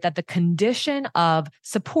learned, right, that the condition of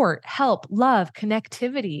support, help, love,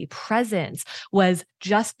 connectivity, presence was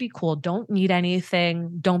just be cool. Don't need anything.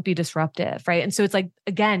 Don't be disruptive, right? And so it's like,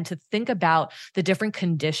 again, to think about the different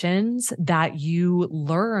conditions that you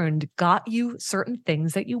learned got you certain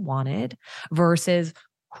things that you wanted versus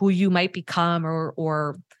who you might become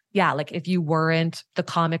or like if you weren't the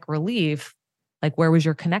comic relief, like where was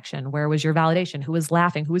your connection? Where was your validation? Who was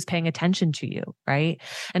laughing? Who was paying attention to you, right?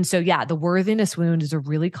 And so the worthiness wound is a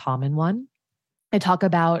really common one. I talk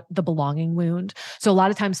about the belonging wound. So a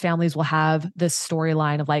lot of times families will have this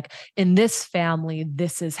storyline of like, in this family,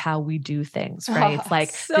 this is how we do things, right? It's like,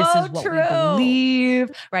 so this is what true. we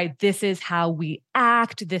believe, right? This is how we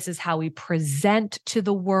act. This is how we present to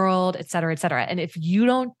the world, et cetera, et cetera. And if you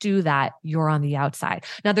don't do that, you're on the outside.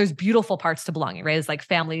 Now there's beautiful parts to belonging, right? It's like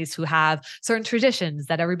families who have certain traditions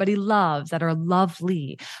that everybody loves, that are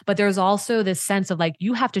lovely. But there's also this sense of like,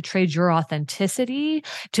 you have to trade your authenticity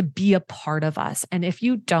to be a part of us. And if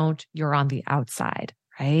you don't, you're on the outside,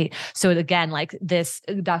 right? So again, like this,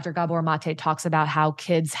 Dr. Gabor Mate talks about how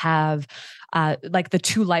kids have like the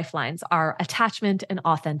two lifelines are attachment and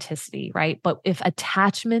authenticity, right? But if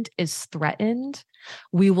attachment is threatened,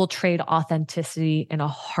 we will trade authenticity in a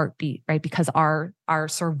heartbeat, right? Because our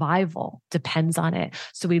survival depends on it.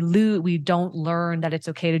 So we don't learn that it's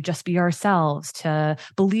okay to just be ourselves, to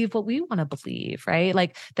believe what we want to believe, right?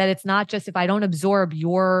 Like that it's not just if I don't absorb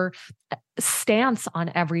your stance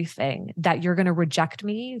on everything that you're going to reject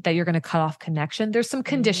me, that you're going to cut off connection. There's some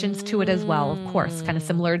conditions to it as well, of course, kind of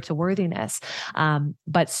similar to worthiness.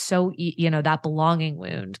 But so, that belonging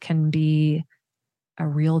wound can be a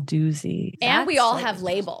real doozy. And we all have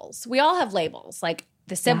labels. We all have labels. Like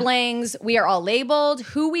the siblings, we are all labeled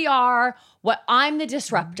who we are. I'm the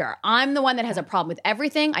disruptor. I'm the one that has a problem with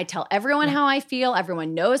everything. I tell everyone how I feel.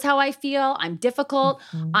 Everyone knows how I feel. I'm difficult.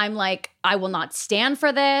 I'm like, I will not stand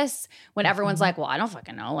for this. When everyone's like, well, I don't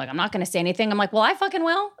fucking know. Like, I'm not going to say anything. I'm like, well, I fucking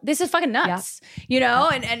will. This is fucking nuts.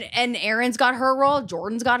 And Erin's got her role.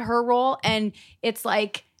 Jordan's got her role. And it's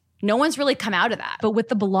like, no one's really come out of that. But with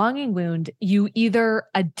the belonging wound, you either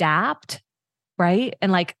adapt, right?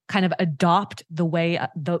 And like kind of adopt the way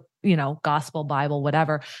gospel, Bible,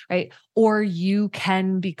 whatever, right? Or you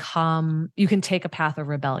can take a path of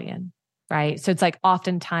rebellion, right? So it's like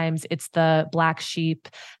oftentimes it's the black sheep,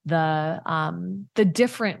 the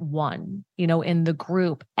different one, in the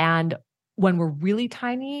group. And when we're really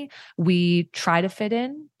tiny, we try to fit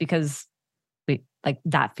in because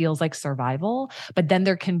that feels like survival. But then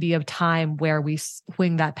there can be a time where we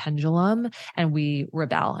swing that pendulum and we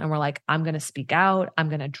rebel and we're like, I'm going to speak out. I'm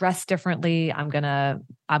going to dress differently. I'm going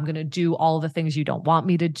to do all the things you don't want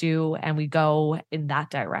me to do. And we go in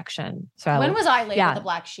that direction. So when was I labeled the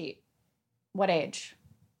black sheep? What age?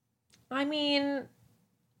 I mean,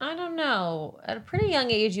 I don't know. At a pretty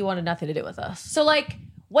young age, you wanted nothing to do with us. So like,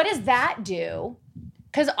 what does that do?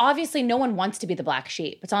 Because obviously no one wants to be the black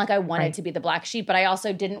sheep. It's not like I wanted to be the black sheep, but I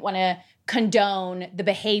also didn't want to condone the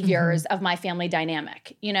behaviors of my family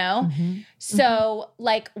dynamic, So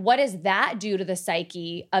like, what does that do to the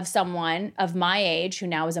psyche of someone of my age who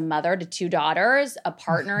now is a mother to 2 daughters, a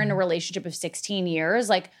partner in a relationship of 16 years?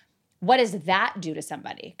 Like, what does that do to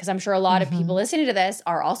somebody? Because I'm sure a lot of people listening to this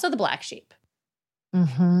are also the black sheep.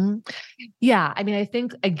 Yeah. I mean, I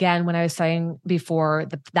think, again, when I was saying before,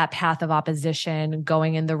 that path of opposition,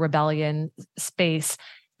 going in the rebellion space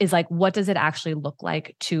is like, what does it actually look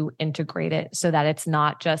like to integrate it so that it's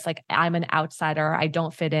not just like, I'm an outsider, I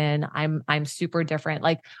don't fit in, I'm super different.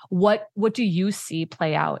 Like, what do you see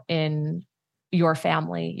play out in your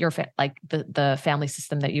family, like the family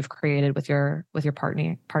system that you've created with your partner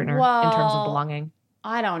in terms of belonging?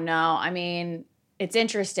 I don't know. I mean, it's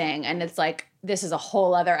interesting. And it's like, this is a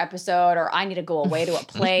whole other episode, or I need to go away to a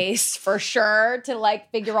place for sure to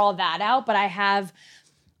like figure all that out. But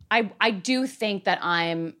I do think that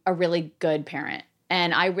I'm a really good parent.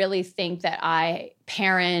 And I really think that I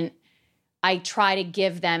try to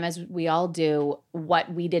give them, as we all do,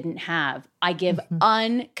 what we didn't have. I give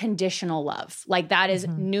unconditional love. Like that is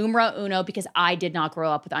numero uno, because I did not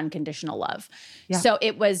grow up with unconditional love. Yeah. So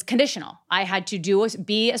it was conditional. I had to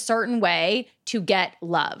be a certain way to get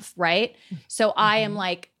love, right? So I am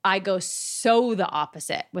like, I go so the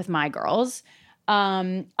opposite with my girls.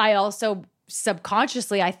 I also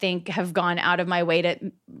subconsciously, I think, have gone out of my way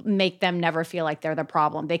to make them never feel like they're the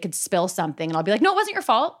problem. They could spill something and I'll be like, no, it wasn't your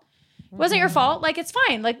fault. It wasn't your fault. Like, it's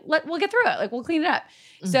fine. Like, we'll get through it. Like, we'll clean it up.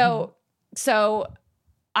 So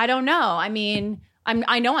I don't know. I mean,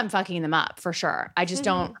 I know I'm fucking them up for sure. I just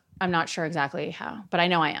don't, I'm not sure exactly how, but I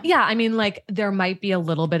know I am. Yeah. I mean, like there might be a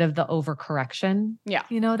little bit of the overcorrection,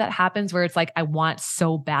 that happens where it's like, I want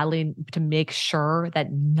so badly to make sure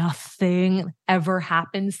that nothing ever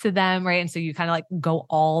happens to them. Right. And so you kind of like go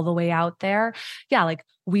all the way out there. Yeah. Like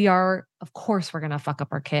of course we're going to fuck up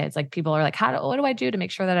our kids. Like people are like, what do I do to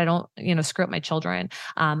make sure that I don't, screw up my children?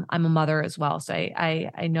 I'm a mother as well. So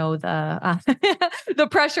I know the, the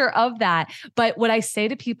pressure of that. But what I say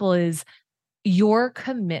to people is, your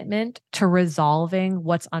commitment to resolving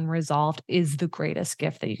what's unresolved is the greatest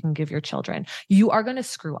gift that you can give your children. You are going to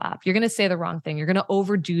screw up. You're going to say the wrong thing. You're going to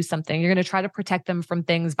overdo something. You're going to try to protect them from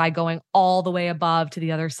things by going all the way above to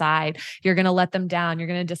the other side. You're going to let them down. You're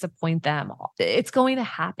going to disappoint them. It's going to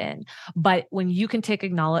happen. But when you can take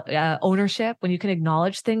ownership, when you can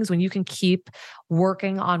acknowledge things, when you can keep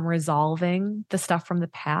working on resolving the stuff from the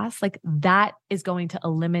past, like that is going to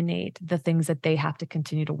eliminate the things that they have to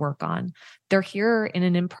continue to work on. They're here in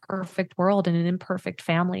an imperfect world, in an imperfect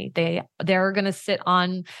family. They're going to sit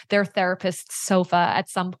on their therapist's sofa at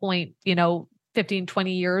some point, 15,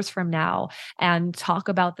 20 years from now and talk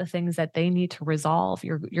about the things that they need to resolve.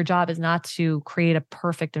 Your job is not to create a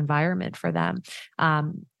perfect environment for them.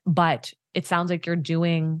 But it sounds like you're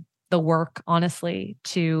doing the work, honestly,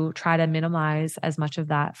 to try to minimize as much of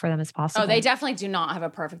that for them as possible. Oh, they definitely do not have a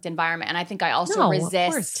perfect environment. And I think I also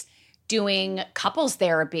resist doing couples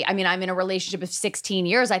therapy. I mean, I'm in a relationship of 16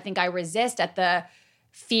 years. I think I resist at the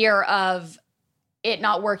fear of it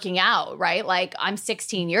not working out, right? Like I'm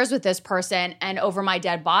 16 years with this person and over my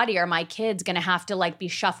dead body are my kids going to have to like be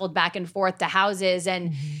shuffled back and forth to houses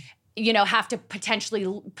and have to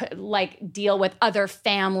potentially like deal with other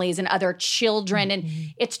families and other children. And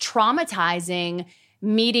it's traumatizing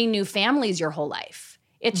meeting new families your whole life.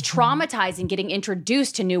 It's traumatizing getting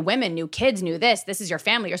introduced to new women, new kids, new this is your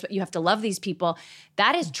family. You have to love these people.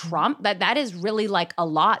 That is that is really like a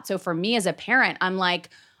lot. So for me as a parent, I'm like,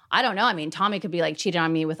 I don't know. I mean, Tommy could be like cheating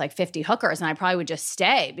on me with like 50 hookers and I probably would just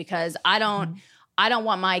stay because I don't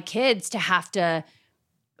want my kids to have to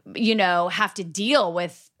deal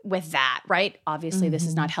with that, right? Obviously this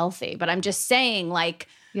is not healthy, but I'm just saying like,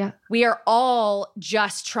 we are all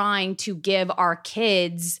just trying to give our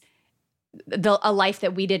kids a life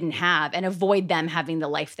that we didn't have and avoid them having the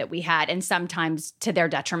life that we had, and sometimes to their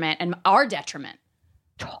detriment and our detriment.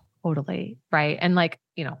 Totally. Right. And like,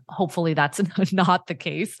 hopefully that's not the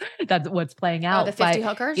case. That's what's playing out. The 50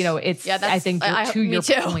 hookers? It's, I think to your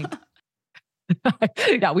point.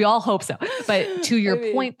 Yeah, we all hope so. But to your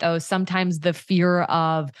point though, sometimes the fear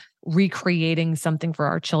of recreating something for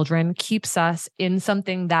our children keeps us in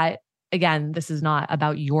something that, again, this is not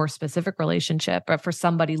about your specific relationship, but for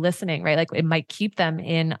somebody listening, right? Like it might keep them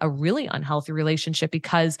in a really unhealthy relationship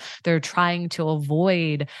because they're trying to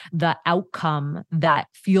avoid the outcome that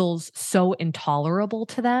feels so intolerable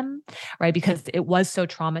to them, right? Because it was so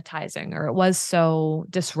traumatizing or it was so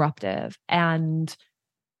disruptive. And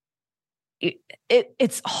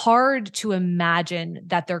it's hard to imagine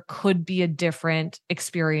that there could be a different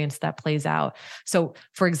experience that plays out. So,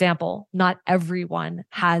 for example, not everyone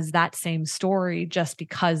has that same story just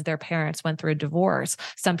because their parents went through a divorce.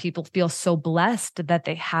 Some people feel so blessed that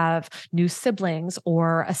they have new siblings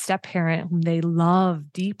or a step parent whom they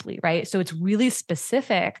love deeply, right? So it's really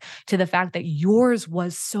specific to the fact that yours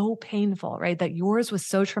was so painful, right? That yours was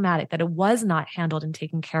so traumatic, that it was not handled and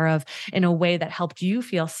taken care of in a way that helped you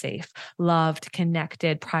feel safe, loved,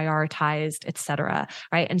 connected, prioritized, et cetera.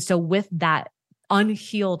 Right. And so with that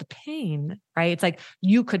unhealed pain, right, it's like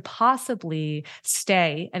you could possibly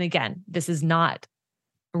stay. And again, this is not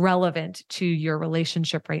relevant to your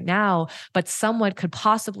relationship right now, but someone could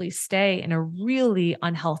possibly stay in a really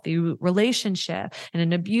unhealthy relationship, in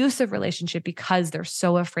an abusive relationship, because they're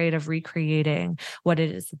so afraid of recreating what it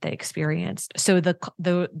is that they experienced. So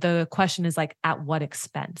the question is like, at what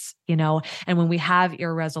expense, And when we have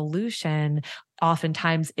irresolution,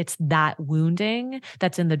 oftentimes it's that wounding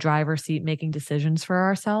that's in the driver's seat, making decisions for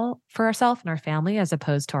ourselves and our family, as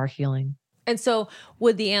opposed to our healing. And so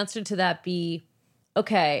would the answer to that be,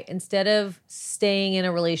 okay, instead of staying in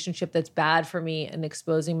a relationship that's bad for me and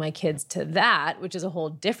exposing my kids to that, which is a whole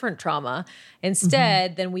different trauma,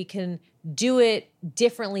 instead, then we can do it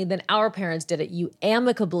differently than our parents did it. You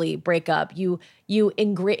amicably break up. You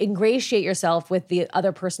ingratiate yourself with the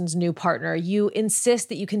other person's new partner. You insist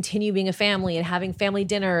that you continue being a family and having family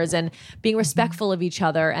dinners and being respectful of each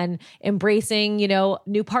other and embracing,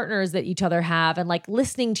 new partners that each other have, and like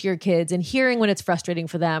listening to your kids and hearing when it's frustrating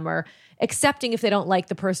for them, or accepting if they don't like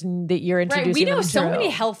the person that you're introducing. Right. We know them so to. many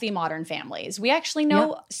healthy modern families. We actually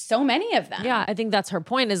know so many of them. Yeah, I think that's her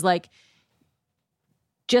point, is like,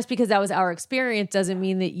 just because that was our experience doesn't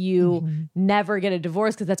mean that you never get a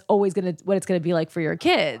divorce, because that's always what it's going to be like for your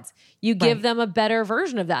kids. You give them a better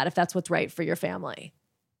version of that if that's what's right for your family.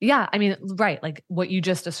 Yeah. I mean, right. Like what you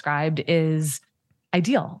just described is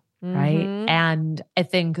ideal. Right. And I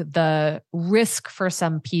think the risk for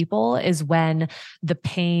some people is when the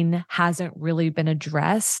pain hasn't really been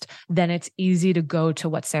addressed, then it's easy to go to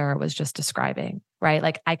what Sarah was just describing, right?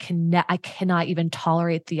 Like I cannot even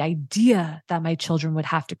tolerate the idea that my children would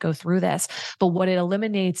have to go through this. But what it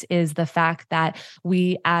eliminates is the fact that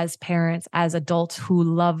we as parents, as adults who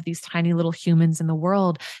love these tiny little humans in the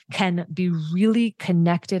world, can be really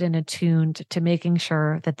connected and attuned to making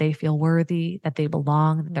sure that they feel worthy, that they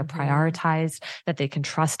belong, that they're prioritized, that they can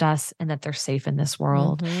trust us, and that they're safe in this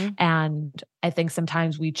world. And I think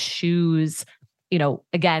sometimes we choose,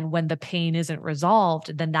 again, when the pain isn't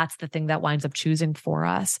resolved, then that's the thing that winds up choosing for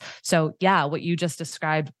us. So yeah, what you just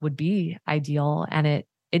described would be ideal, and it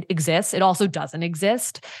exists. It also doesn't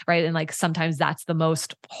exist, right? And like sometimes that's the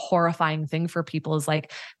most horrifying thing for people, is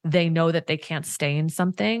like they know that they can't stay in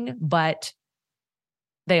something, but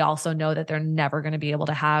they also know that they're never going to be able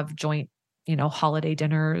to have joint, holiday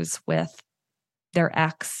dinners with their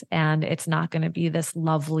ex, and it's not going to be this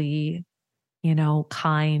lovely,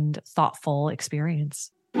 kind, thoughtful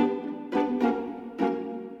experience.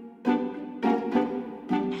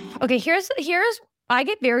 Okay, here's I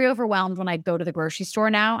get very overwhelmed when I go to the grocery store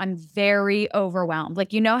now. I'm very overwhelmed.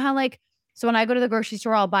 Like, how so when I go to the grocery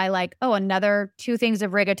store, I'll buy another 2 things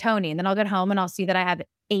of rigatoni, and then I'll get home and I'll see that I have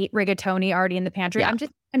 8 rigatoni already in the pantry. Yeah.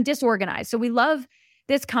 I'm disorganized. So we love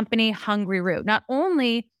this company, Hungry Root. Not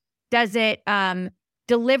only does it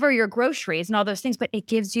deliver your groceries and all those things, but it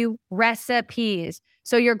gives you recipes.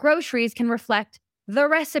 So your groceries can reflect the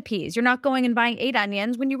recipes. You're not going and buying 8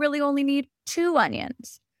 onions when you really only need 2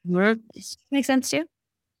 onions. Make sense to you?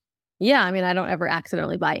 Yeah. I mean, I don't ever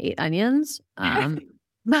accidentally buy 8 onions.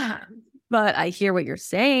 But I hear what you're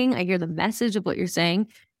saying. I hear the message of what you're saying.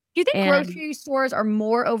 Do you think grocery stores are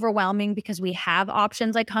more overwhelming because we have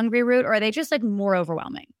options like Hungry Root, or are they just more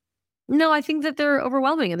overwhelming? No, I think that they're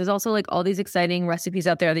overwhelming. And there's also all these exciting recipes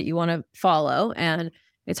out there that you want to follow. And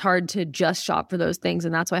it's hard to just shop for those things.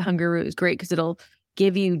 And that's why Hungry Root is great, because it'll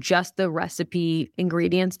give you just the recipe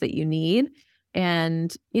ingredients that you need.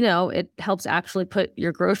 And, it helps actually put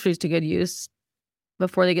your groceries to good use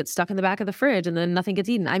before they get stuck in the back of the fridge and then nothing gets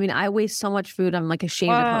eaten. I mean, I waste so much food. I'm like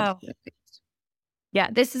ashamed of how much food I waste. Yeah,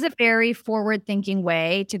 this is a very forward-thinking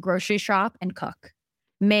way to grocery shop and cook.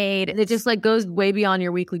 It just like goes way beyond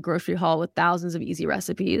your weekly grocery haul with thousands of easy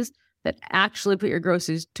recipes that actually put your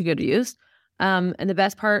groceries to good use. And the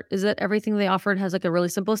best part is that everything they offered has like a really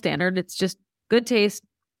simple standard. It's just good taste,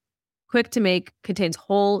 quick to make, contains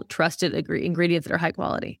whole, trusted ingredients that are high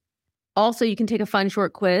quality. Also, you can take a fun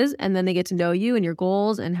short quiz and then they get to know you and your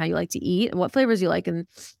goals and how you like to eat and what flavors you like and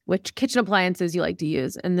which kitchen appliances you like to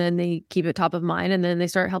use. And then they keep it top of mind and then they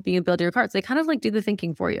start helping you build your carts. They kind of like do the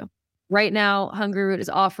thinking for you. Right now, Hungry Root is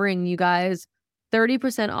offering you guys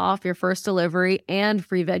 30% off your first delivery and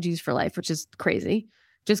free veggies for life, which is crazy.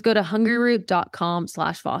 Just go to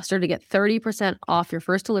hungryroot.com/Foster to get 30% off your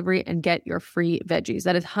first delivery and get your free veggies.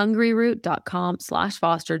 That is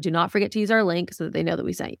hungryroot.com/Foster. Do not forget to use our link so that they know that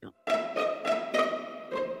we sent you.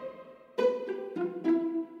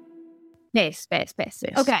 Base.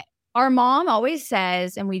 Okay. Our mom always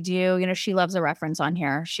says, and we do, she loves a reference on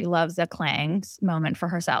here. She loves a clangs moment for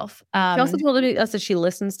herself. She also told us that she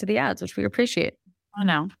listens to the ads, which we appreciate. I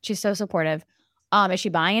know. She's so supportive. Is she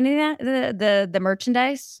buying any of that, the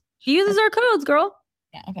merchandise? She uses our codes, girl.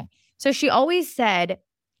 Yeah. Okay. So she always said,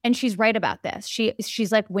 and she's right about this.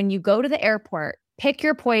 She's like, when you go to the airport, pick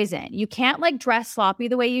your poison. You can't like dress sloppy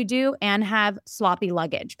the way you do and have sloppy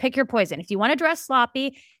luggage. Pick your poison. If you want to dress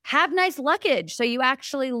sloppy, have nice luggage so you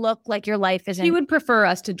actually look like your life isn't. She would prefer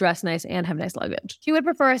us to dress nice and have nice luggage. She would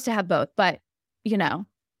prefer us to have both. But, I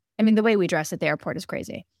mean, the way we dress at the airport is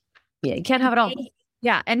crazy. Yeah, you can't have it all.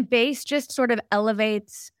 Yeah. And base just sort of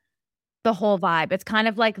elevates the whole vibe. It's kind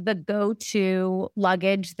of like the go-to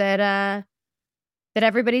luggage that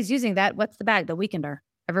everybody's using. What's the bag? The Weekender.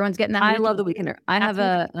 Everyone's getting that. I love the Weekender. I have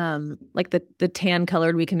the tan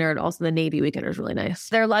colored Weekender and also the navy Weekender is really nice.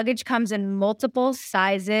 Their luggage comes in multiple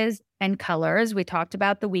sizes and colors. We talked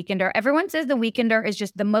about the Weekender. Everyone says the Weekender is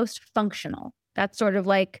just the most functional. That's sort of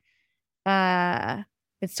like,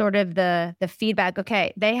 it's sort of the feedback.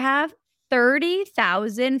 Okay. They have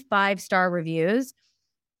 30,000 5-star reviews.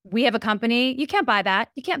 We have a company. You can't buy that.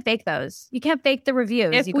 You can't fake those. You can't fake the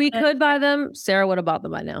reviews. If we could buy them, Sarah would have bought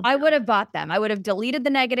them by now. I would have bought them. I would have deleted the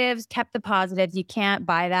negatives, kept the positives. You can't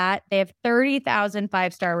buy that. They have 30,000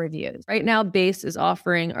 5-star reviews. Right now, Base is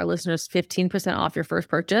offering our listeners 15% off your first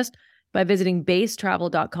purchase by visiting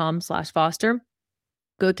basetravel.com/Foster.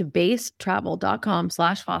 Go to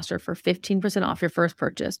basetravel.com/Foster for 15% off your first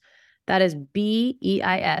purchase. That is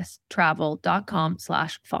BEIS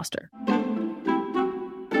travel.com/Foster.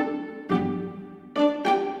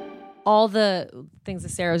 All the things that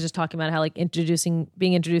Sarah was just talking about, how like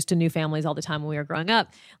being introduced to new families all the time when we were growing up.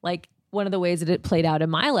 Like one of the ways that it played out in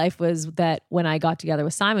my life was that when I got together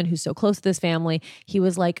with Simon, who's so close to this family, he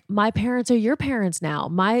was like, my parents are your parents now.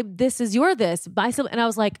 This is your this. And I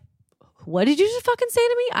was like, what did you just fucking say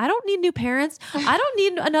to me? I don't need new parents. I don't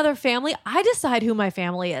need another family. I decide who my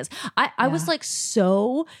family is. I was like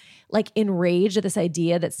so like enraged at this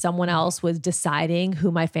idea that someone else was deciding who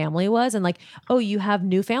my family was. And like, oh, you have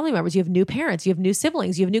new family members, you have new parents, you have new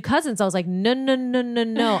siblings, you have new cousins. I was like,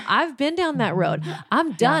 no. I've been down that road.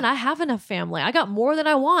 I'm done. I have enough family. I got more than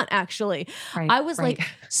I want, actually. I was like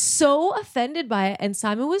so offended by it. And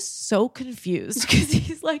Simon was so confused because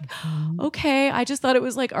he's like, okay, I just thought it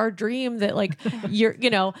was like our dream that like your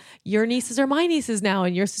nieces are my nieces now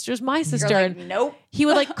and your sister's my sister. Like, nope. He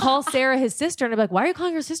would like call Sarah his sister and I'd be like, why are you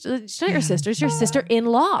calling her sister? She's not your sister. It's your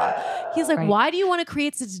sister-in-law. He's like, why do you want to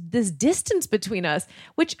create this distance between us?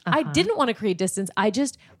 Which I didn't want to create distance. I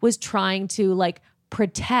just was trying to like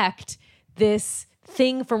protect this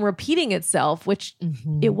thing from repeating itself, which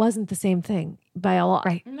it wasn't the same thing by a lot.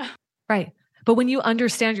 Right. But when you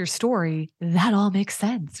understand your story, that all makes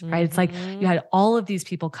sense, right? It's like you had all of these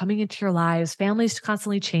people coming into your lives, families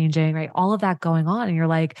constantly changing, right? All of that going on. And you're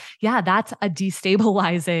like, yeah, that's a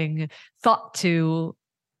destabilizing thought to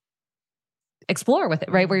explore with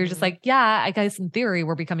it, right? Where you're just like, yeah, I guess in theory,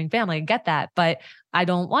 we're becoming family. I get that, but I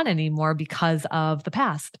don't want any more because of the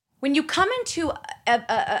past. When you come into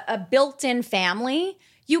a built-in family,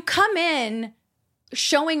 you come in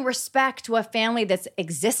showing respect to a family that's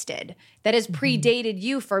existed, that has predated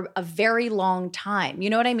you for a very long time. You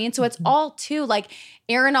know what I mean? So it's all too like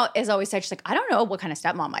Erin has always said, she's like, I don't know what kind of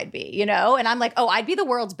stepmom I'd be, you know? And I'm like, oh, I'd be the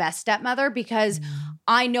world's best stepmother because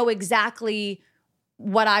I know exactly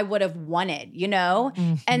what I would have wanted, you know?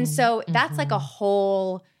 And so that's like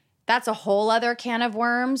that's a whole other can of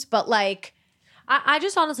worms. But like, I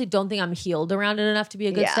just honestly don't think I'm healed around it enough to be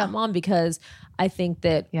a good stepmom because I think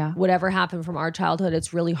that whatever happened from our childhood,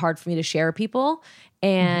 it's really hard for me to share people.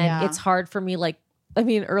 And it's hard for me like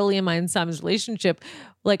early in my and Sam's relationship,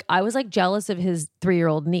 like I was like jealous of his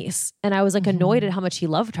 3-year-old niece. And I was like annoyed at how much he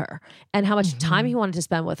loved her and how much time he wanted to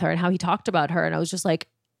spend with her and how he talked about her. And I was just like,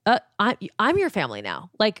 I'm your family now.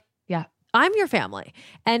 Like, yeah, I'm your family.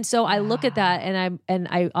 And so I look at that and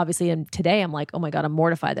I obviously, and today I'm like, oh my God, I'm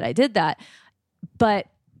mortified that I did that. But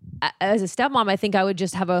as a stepmom, I think I would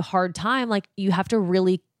just have a hard time. Like you have to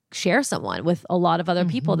really share someone with a lot of other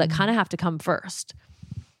people that kind of have to come first.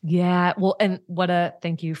 Yeah. Well, and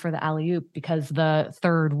thank you for the alley-oop, because the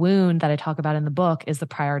third wound that I talk about in the book is the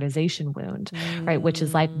prioritization wound, right? Which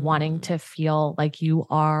is like wanting to feel like you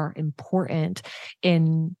are important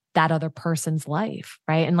in that other person's life,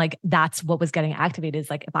 right? And like, that's what was getting activated is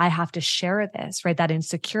like, if I have to share this, right? That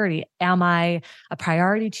insecurity, am I a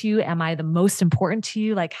priority to you? Am I the most important to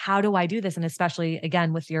you? Like, how do I do this? And especially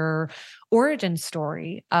again, with your origin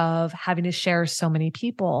story of having to share so many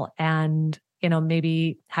people and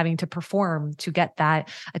maybe having to perform to get that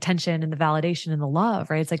attention and the validation and the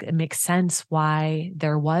love, right? It's like, it makes sense why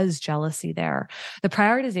there was jealousy there. The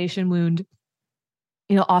prioritization wound,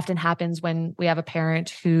 often happens when we have a parent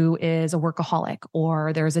who is a workaholic,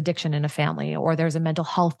 or there's addiction in a family, or there's a mental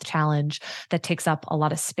health challenge that takes up a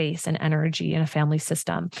lot of space and energy in a family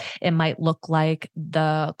system. It might look like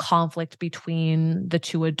the conflict between the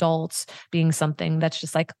two adults being something that's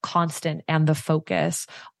just like constant and the focus,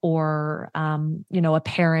 or, a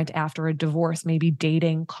parent after a divorce, maybe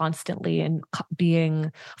dating constantly and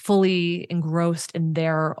being fully engrossed in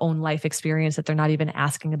their own life experience that they're not even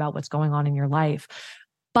asking about what's going on in your life.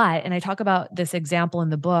 But, and I talk about this example in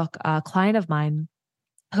the book, a client of mine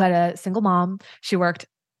who had a single mom. She worked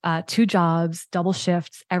 2 jobs, double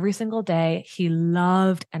shifts every single day. He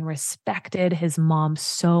loved and respected his mom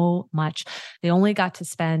so much. They only got to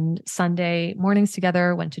spend Sunday mornings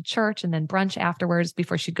together, went to church and then brunch afterwards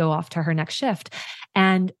before she'd go off to her next shift.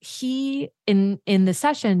 And he, in the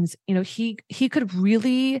sessions, he could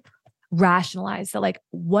really rationalize that like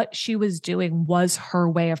what she was doing was her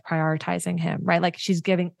way of prioritizing him, right? Like she's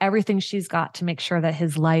giving everything she's got to make sure that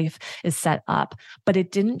his life is set up, but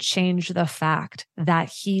it didn't change the fact that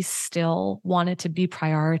he still wanted to be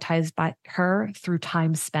prioritized by her through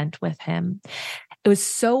time spent with him. It was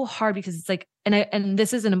so hard because it's like, and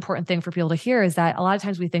this is an important thing for people to hear, is that a lot of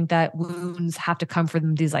times we think that wounds have to come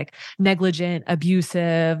from these like negligent,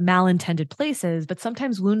 abusive, malintended places, but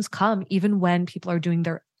sometimes wounds come even when people are doing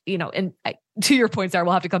their to your point, Sarah,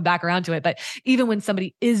 we'll have to come back around to it. But even when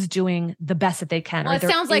somebody is doing the best that they can, well, it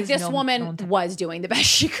sounds like this woman was doing the best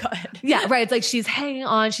she could. Yeah, right. It's like she's hanging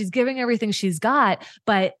on, she's giving everything she's got,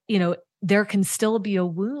 but there can still be a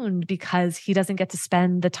wound because he doesn't get to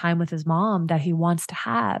spend the time with his mom that he wants to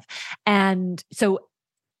have. And so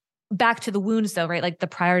back to the wounds though, right? Like the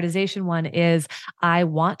prioritization one is, I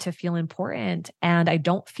want to feel important and I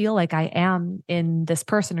don't feel like I am in this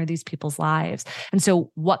person or these people's lives. And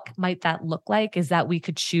so what might that look like is that we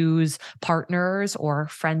could choose partners or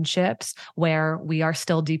friendships where we are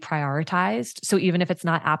still deprioritized. So even if it's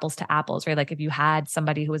not apples to apples, right? Like if you had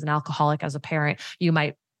somebody who was an alcoholic as a parent, you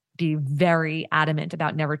might be very adamant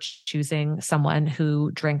about never choosing someone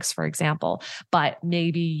who drinks, for example, but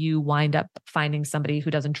maybe you wind up finding somebody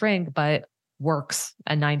who doesn't drink, but works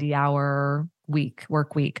a 90-hour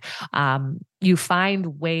work week. You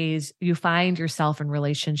find yourself in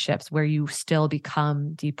relationships where you still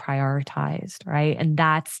become deprioritized, right? And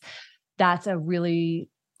that's a really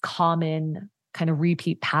common kind of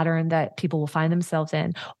repeat pattern that people will find themselves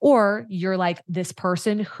in. Or you're like this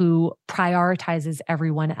person who prioritizes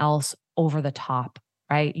everyone else over the top,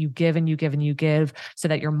 right? You give and you give and you give so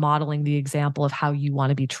that you're modeling the example of how you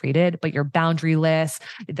want to be treated, but you're boundaryless.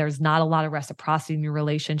 There's not a lot of reciprocity in your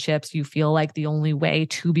relationships. You feel like the only way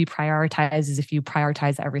to be prioritized is if you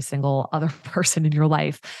prioritize every single other person in your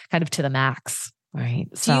life kind of to the max, right?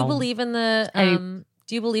 Do you believe in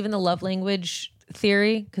the love language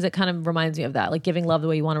theory? Because it kind of reminds me of that, like giving love the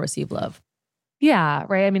way you want to receive love. Yeah,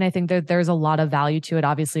 right. I mean, I think that there's a lot of value to it.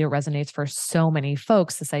 Obviously, it resonates for so many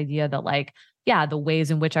folks, this idea that like, yeah, the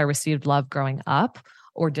ways in which I received love growing up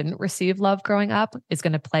or didn't receive love growing up is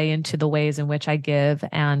going to play into the ways in which I give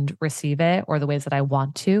and receive it, or the ways that I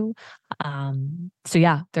want to. So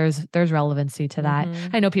yeah, there's relevancy to that.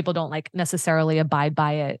 I know people don't like necessarily abide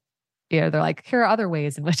by it. They're like, here are other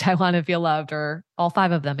ways in which I want to feel loved, or all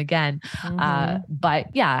 5 of them again. But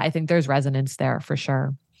yeah, I think there's resonance there for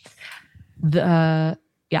sure. Yeah,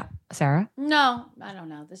 Sarah? No, I don't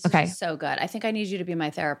know. This is just so good. I think I need you to be my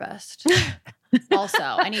therapist. Also,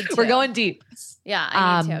 I need to. We're going deep. Yeah,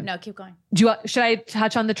 I need to. No, keep going. Should I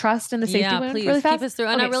touch on the trust and the safety wound please really fast? keep us through.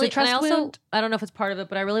 And Okay, I also I don't know if it's part of it,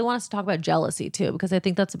 but I really want us to talk about jealousy too, because I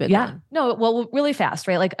think that's a big one. No, well, really fast,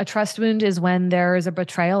 right? Like a trust wound is when there is a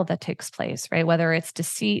betrayal that takes place, right? Whether it's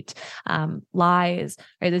deceit, lies,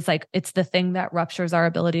 right? It's the thing that ruptures our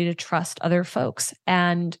ability to trust other folks.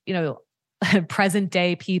 And, present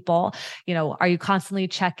day people, are you constantly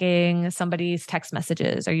checking somebody's text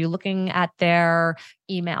messages? Are you looking at their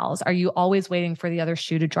emails? Are you always waiting for the other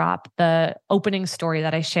shoe to drop? The opening story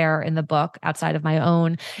that I share in the book outside of my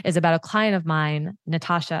own is about a client of mine,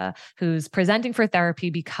 Natasha, who's presenting for therapy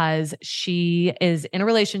because she is in a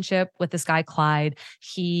relationship with this guy, Clyde.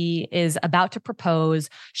 He is about to propose.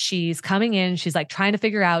 She's coming in. She's like trying to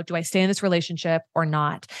figure out, do I stay in this relationship or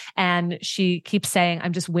not? And she keeps saying,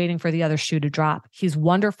 I'm just waiting for the other shoe to drop. He's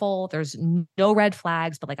wonderful. There's no red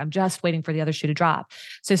flags, but I'm just waiting for the other shoe to drop.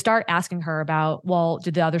 So start asking her about, well,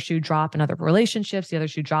 did the other shoe drop in other relationships? The other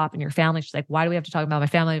shoe drop in your family? She's like, why do we have to talk about my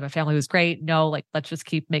family? My family was great. No, let's just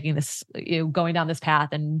keep making this, going down this path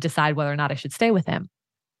and decide whether or not I should stay with him.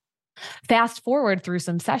 Fast forward through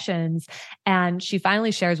some sessions, and she finally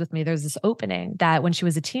shares with me there's this opening that when she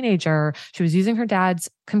was a teenager, she was using her dad's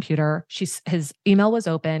computer. His email was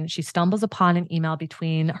open. She stumbles upon an email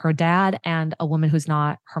between her dad and a woman who's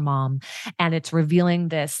not her mom. And it's revealing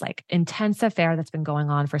this intense affair that's been going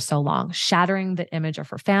on for so long, shattering the image of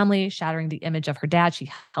her family, shattering the image of her dad. She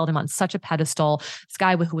held him on such a pedestal. This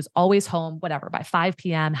guy who was always home, whatever, by 5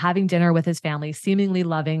 p.m., having dinner with his family, seemingly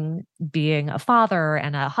loving being a father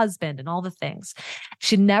and a husband and all the things.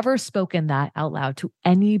 She'd never spoken that out loud to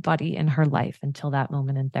anybody in her life until that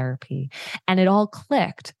moment in therapy. And it all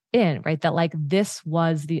clicked in, right? That this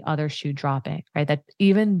was the other shoe dropping, right? That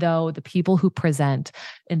even though the people who present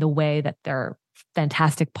in the way that they're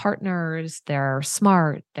fantastic partners, they're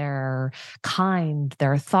smart, they're kind,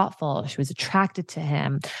 they're thoughtful, she was attracted to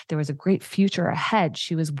him, there was a great future ahead.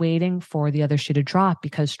 She was waiting for the other shoe to drop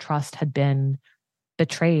because trust had been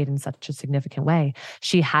betrayed in such a significant way.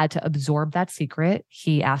 She had to absorb that secret.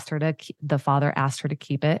 The father asked her to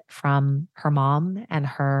keep it from her mom and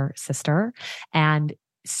her sister. And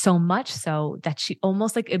so much so that she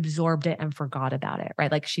almost absorbed it and forgot about it,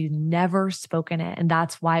 right? She'd never spoken it. And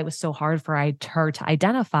that's why it was so hard for her to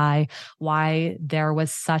identify why there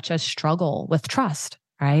was such a struggle with trust.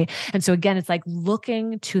 Right. And so again, it's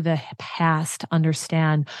looking to the past to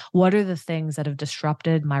understand what are the things that have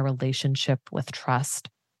disrupted my relationship with trust.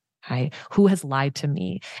 Right? Who has lied to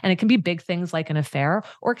me? And it can be big things like an affair,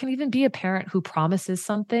 or it can even be a parent who promises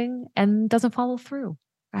something and doesn't follow through.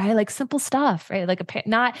 Right? Simple stuff, right?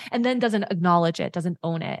 And then doesn't acknowledge it, doesn't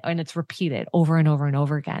own it. And it's repeated over and over and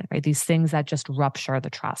over again, right? These things that just rupture the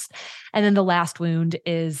trust. And then the last wound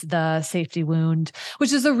is the safety wound,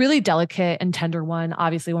 which is a really delicate and tender one.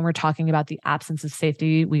 Obviously, when we're talking about the absence of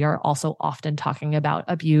safety, we are also often talking about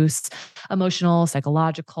abuse, emotional,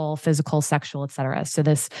 psychological, physical, sexual, et cetera. So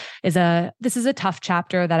this is a tough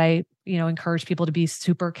chapter that I, encourage people to be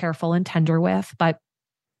super careful and tender with, but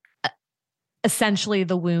essentially,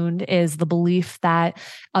 the wound is the belief that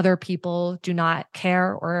other people do not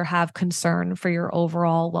care or have concern for your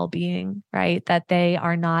overall well-being, right? That they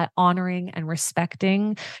are not honoring and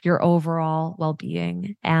respecting your overall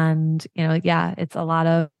well-being. And, it's a lot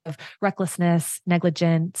of recklessness,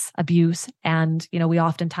 negligence, abuse. And, we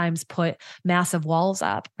oftentimes put massive walls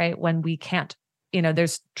up, right? When we can't,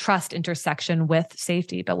 there's trust intersection with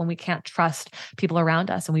safety, but when we can't trust people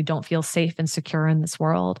around us and we don't feel safe and secure in this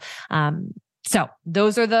world, so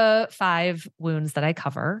those are the 5 wounds that I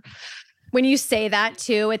cover. When you say that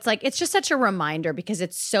too, it's just such a reminder because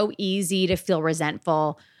it's so easy to feel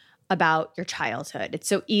resentful about your childhood. It's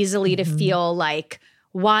so easily to feel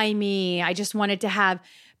why me? I just wanted to have,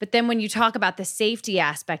 but then when you talk about the safety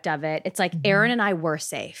aspect of it, it's Aaron and I were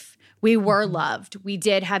safe. We were loved. We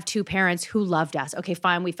did have 2 parents who loved us. Okay,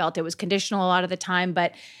 fine. We felt it was conditional a lot of the time,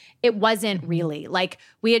 but it wasn't really.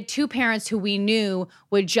 We had 2 parents who we knew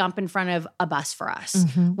would jump in front of a bus for us.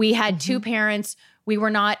 We had 2 parents. We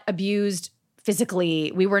were not abused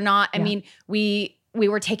physically. We were not, I mean, we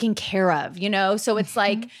were taken care of, So it's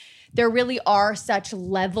there really are such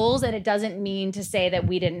levels, and it doesn't mean to say that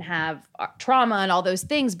we didn't have trauma and all those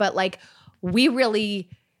things, but we really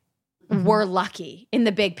we're lucky in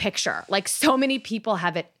the big picture. So many people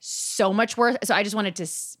have it so much worse. So I just wanted to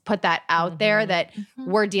put that out there that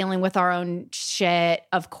we're dealing with our own shit,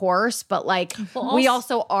 of course, but we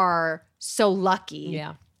also are so lucky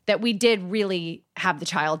that we did really have the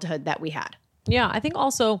childhood that we had. Yeah. I think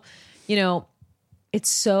also, it's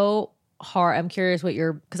so hard. I'm curious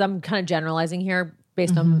because I'm kind of generalizing here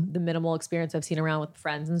based on the minimal experience I've seen around with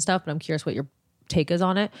friends and stuff, but I'm curious what your take is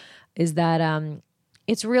on it is that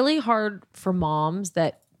it's really hard for moms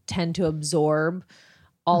that tend to absorb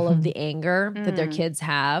all of the anger that their kids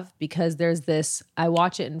have, because there's this, I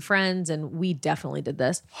watch it in Friends, and we definitely did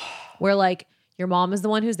this, where like your mom is the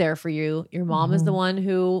one who's there for you. Your mom is the one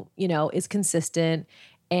who, you know, is consistent,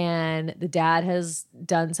 and the dad has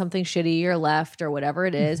done something shitty or left or whatever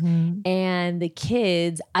it is. And the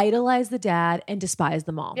kids idolize the dad and despise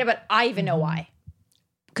the mom. Yeah, but I even know why.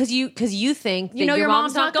 Because you think that You know your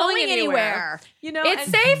mom's not going anywhere. You know, it's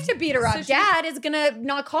safe to beat her up. Dad is gonna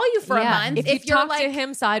not call you for a month. If you you're talk like, to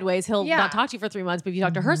him sideways, he'll not talk to you for 3 months. But if you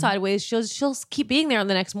talk to her sideways, she'll keep being there on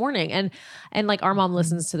the next morning. And like our mom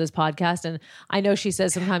listens to this podcast, and I know she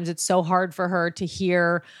says sometimes it's so hard for her to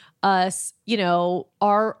hear us, you know,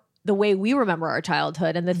 the way we remember our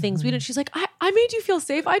childhood and the things we did. She's like, I made you feel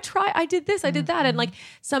safe. I did this, I did that. And like,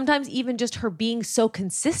 sometimes even just her being so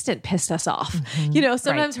consistent pissed us off. You know,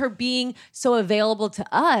 sometimes her being so available to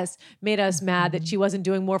us made us mad that she wasn't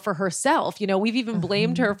doing more for herself. You know, we've even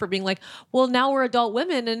blamed her for being like, well, now we're adult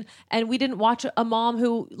women and we didn't watch a mom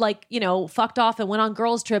who like, you know, fucked off and went on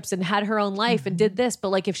girls trips and had her own life and did this. But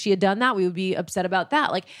like, if she had done that, we would be upset about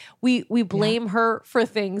that. Like we blame her for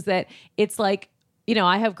things that it's like, you know,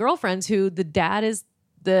 I have girlfriends who the dad is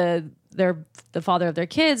the father of their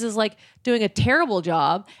kids is like doing a terrible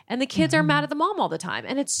job, and the kids are mad at the mom all the time.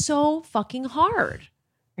 And it's so fucking hard.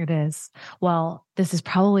 It is. Well, this is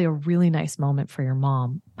probably a really nice moment for your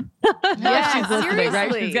mom. Yeah, she's listening,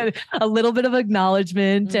 right? She's got a little bit of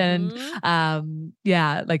acknowledgement and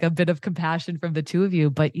like a bit of compassion from the two of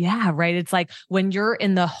you. But yeah, right. It's like when you're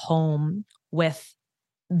in the home with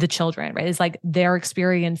the children, right? It's like they're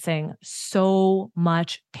experiencing so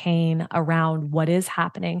much pain around what is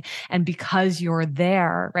happening. And because you're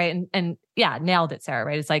there, right? And yeah, nailed it, Sarah,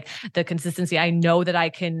 right? It's like the consistency. I know that I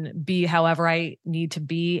can be however I need to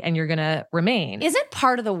be, and you're going to remain. Isn't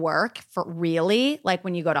part of the work for really, like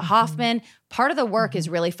when you go to Hoffman, part of the work is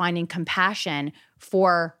really finding compassion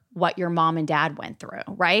for what your mom and dad went through,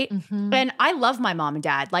 right? And I love my mom and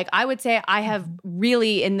dad. Like I would say I have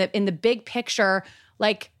really in the big picture,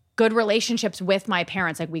 like good relationships with my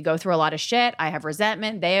parents. Like we go through a lot of shit. I have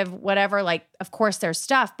resentment. They have whatever. Like, of course there's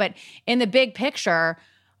stuff, but in the big picture,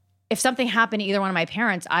 if something happened to either one of my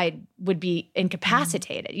parents, I would be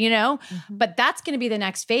incapacitated, you know? But that's going to be the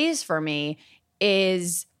next phase for me,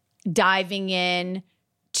 is diving in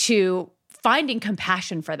to finding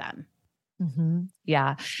compassion for them.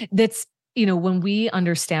 Yeah. That's, you know, when we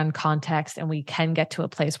understand context and we can get to a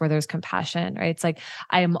place where there's compassion, right? It's like,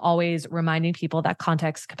 I am always reminding people that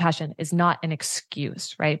context, compassion is not an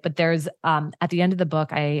excuse, right? But there's, at the end of the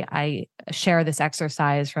book, I share this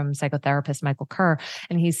exercise from psychotherapist Michael Kerr,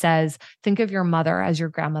 and he says, think of your mother as your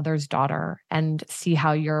grandmother's daughter and see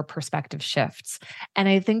how your perspective shifts. And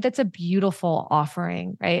I think that's a beautiful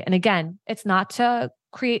offering, right? And again, it's not to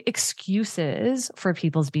create excuses for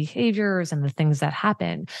people's behaviors and the things that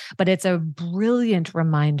happen, but it's a brilliant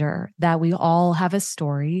reminder that we all have a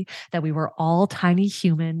story, that we were all tiny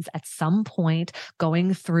humans at some point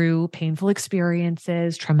going through painful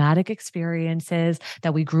experiences, traumatic experiences,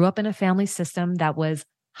 that we grew up in a family system that was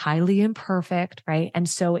highly imperfect, right? And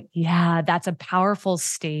so, yeah, that's a powerful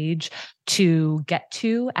stage to get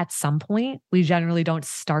to at some point. We generally don't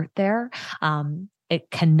start there. It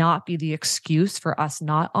cannot be the excuse for us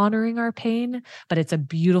not honoring our pain, but it's a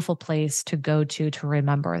beautiful place to go to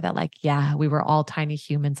remember that, like, yeah, we were all tiny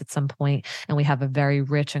humans at some point, and we have a very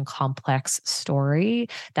rich and complex story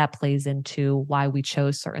that plays into why we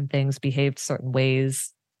chose certain things, behaved certain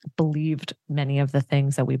ways, believed many of the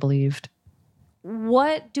things that we believed.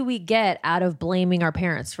 What do we get out of blaming our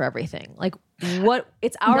parents for everything? Like, what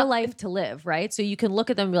it's our life to live, right? So you can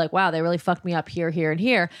look at them and be like, wow, they really fucked me up here, here, and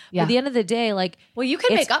here. But at the end of the day, like, well, you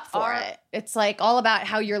can make up for it. It's like all about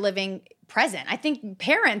how you're living present. I think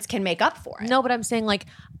parents can make up for it. No, but I'm saying like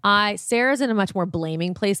Sarah's in a much more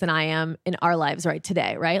blaming place than I am in our lives right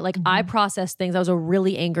today, right? Like I processed things. I was a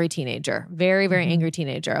really angry teenager, very, very angry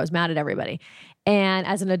teenager. I was mad at everybody. And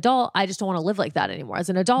as an adult, I just don't want to live like that anymore. As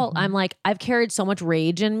an adult, I'm like, I've carried so much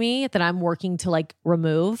rage in me that I'm working to like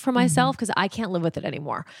remove from myself because I can't live with it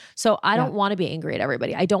anymore. So I don't want to be angry at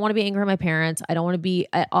everybody. I don't want to be angry at my parents. I don't want to be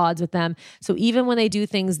at odds with them. So even when they do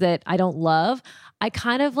things that I don't love, I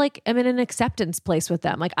kind of like am in an acceptance place with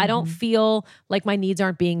them. Like I don't feel like my needs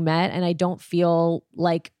aren't being met, and I don't feel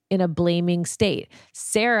like in a blaming state.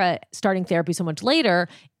 Sarah, starting therapy so much later,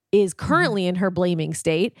 is currently in her blaming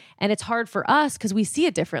state. And it's hard for us because we see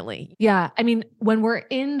it differently. Yeah. I mean, when we're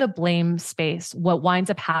in the blame space, what winds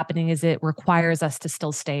up happening is it requires us to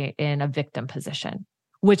still stay in a victim position,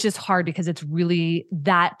 which is hard because it's really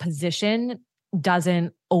that position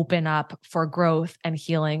doesn't open up for growth and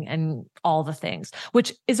healing and all the things,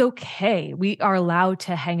 which is okay. We are allowed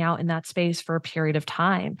to hang out in that space for a period of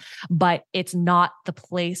time, but it's not the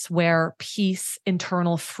place where peace,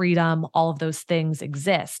 internal freedom, all of those things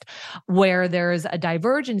exist. Where there's a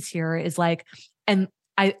divergence here is like, and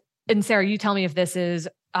Sarah, you tell me if this is,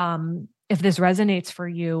 if this resonates for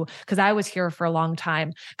you, because I was here for a long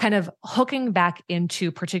time, kind of hooking back into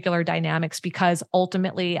particular dynamics, because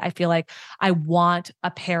ultimately I feel like I want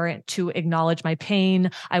a parent to acknowledge my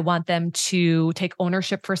pain. I want them to take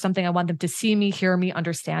ownership for something. I want them to see me, hear me,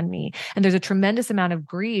 understand me. And there's a tremendous amount of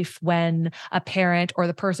grief when a parent or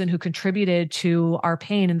the person who contributed to our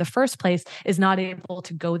pain in the first place is not able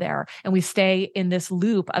to go there. And we stay in this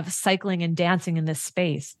loop of cycling and dancing in this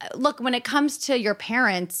space. Look, when it comes to your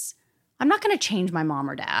parents, I'm not going to change my mom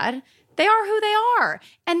or dad. They are who they are.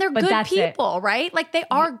 And they're good people, right? Like they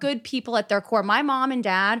are good people at their core. My mom and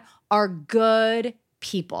dad are good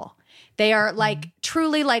people. They are like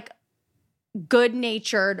truly like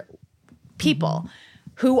good-natured people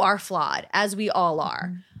who are flawed, as we all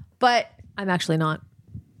are. But I'm actually not.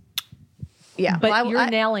 Yeah. But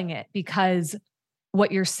you're nailing it, because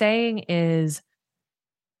what you're saying is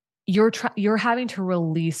you're having to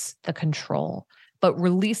release the control. But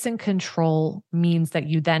releasing control means that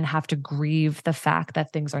you then have to grieve the fact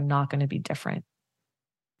that things are not going to be different.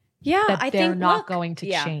 Yeah, that I they're think not going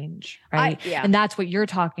to change, right? Yeah. And that's what you're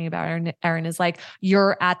talking about, Erin, is like,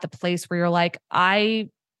 you're at the place where you're like,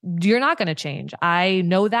 you're not going to change. I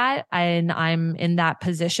know that, and I'm in that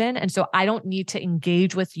position. And so I don't need to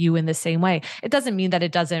engage with you in the same way. It doesn't mean that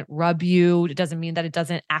it doesn't rub you. It doesn't mean that it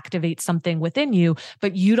doesn't activate something within you,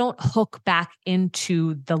 but you don't hook back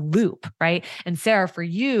into the loop, right? And Sarah, for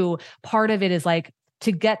you, part of it is like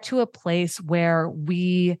to get to a place where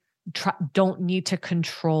we don't need to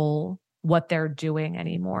control what they're doing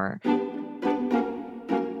anymore.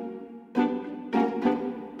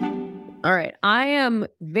 All right. I am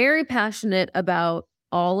very passionate about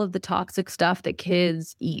all of the toxic stuff that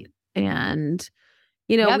kids eat. And,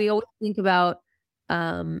 we always think about,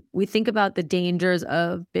 the dangers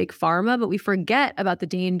of big pharma, but we forget about the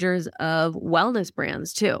dangers of wellness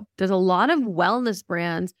brands too. There's a lot of wellness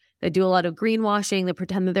brands that do a lot of greenwashing, that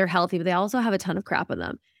pretend that they're healthy, but they also have a ton of crap in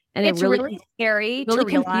them. And it's really scary to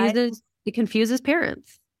realize. It confuses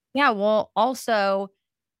parents. Yeah. Well, also,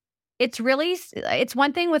 it's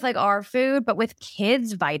one thing with like our food, but with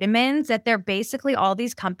kids' vitamins, that they're basically, all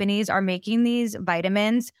these companies are making these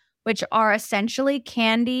vitamins, which are essentially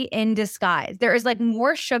candy in disguise. There is like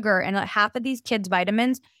more sugar in half of these kids'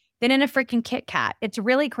 vitamins than in a freaking Kit Kat. It's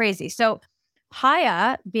really crazy. So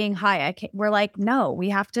Haya, being Haya, we're like, no, we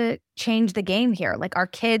have to change the game here. Like our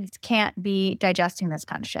kids can't be digesting this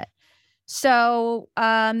kind of shit. So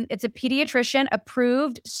it's a pediatrician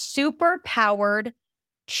approved, super powered,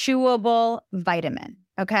 chewable vitamin.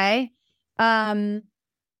 Okay. Haya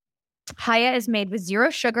is made with zero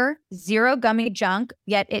sugar, zero gummy junk,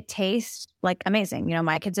 yet it tastes like amazing.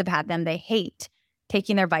 My kids have had them. They hate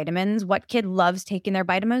taking their vitamins. What kid loves taking their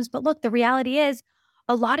vitamins? But look, the reality is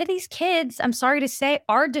a lot of these kids, I'm sorry to say,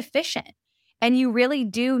 are deficient. And you really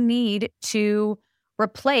do need to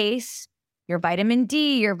replace your vitamin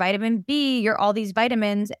D, your vitamin B, your all these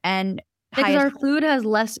vitamins. And because our food has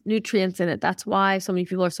less nutrients in it. That's why so many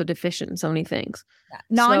people are so deficient in so many things.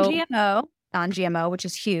 Non-GMO, which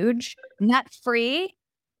is huge, nut-free,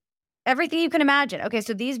 everything you can imagine. Okay,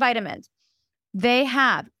 so these vitamins, they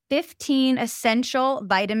have 15 essential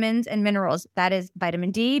vitamins and minerals. That is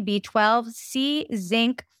vitamin D, B12, C,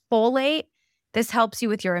 zinc, folate. This helps you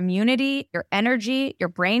with your immunity, your energy, your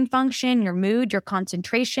brain function, your mood, your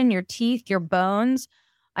concentration, your teeth, your bones.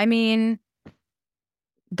 I mean,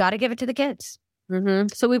 got to give it to the kids.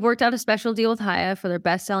 So we've worked out a special deal with Haya for their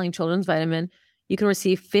best-selling children's vitamin. You can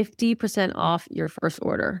receive 50% off your first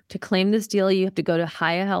order. To claim this deal, you have to go to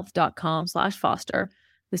hayahealth.com/Foster.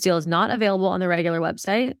 This deal is not available on the regular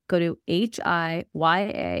website. Go to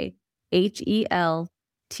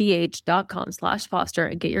HIYAHELTH.com/Foster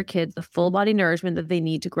and get your kids the full body nourishment that they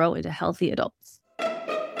need to grow into healthy adults.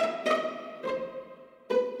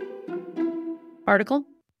 Article.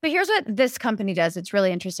 But here's what this company does. It's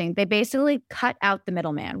really interesting. They basically cut out the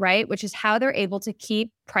middleman, right? Which is how they're able to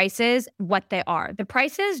keep prices what they are. The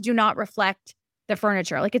prices do not reflect the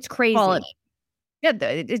furniture. Like, it's crazy. Quality. Yeah,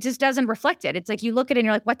 it just doesn't reflect it. It's like you look at it and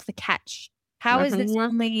you're like, what's the catch? How is this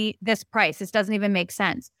only this price? This doesn't even make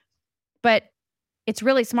sense. But it's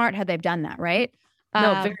really smart how they've done that, right?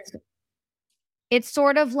 It's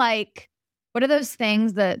sort of like, what are those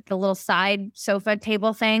things, the little side sofa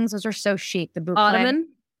table things? Those are so chic. The boucle. Ottoman?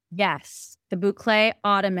 Yes. The boucle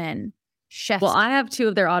ottoman. Chef's Well, I have 2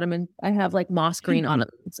 of their ottomans. I have like moss green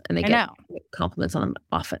ottomans, and they get compliments on them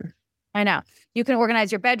often. I know. You can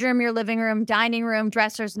organize your bedroom, your living room, dining room,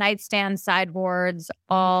 dressers, nightstands, sideboards,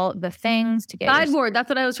 all the things to get Sideboard. That's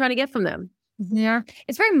what I was trying to get from them. Yeah.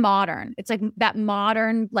 It's very modern. It's like that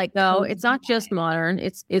modern, like No, it's not just modern.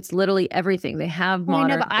 It's literally everything. They have I modern.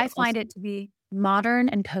 know, but I find it to be modern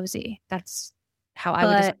and cozy. That's how I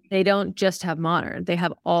would But they don't just have modern. They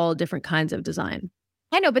have all different kinds of design.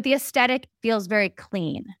 I know, but the aesthetic feels very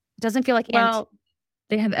clean. It doesn't feel like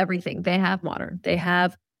they have everything. They have modern. They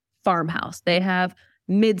have farmhouse. They have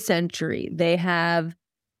mid-century. They have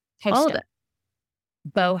all of it.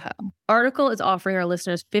 Boho. Article is offering our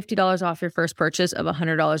listeners $50 off your first purchase of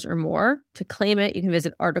 $100 or more. To claim it, you can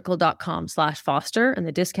visit article.com/Foster, and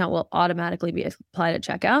the discount will automatically be applied at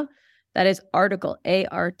checkout. That is Article,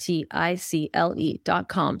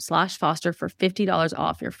 ARTICLE.com/Foster for $50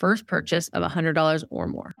 off your first purchase of $100 or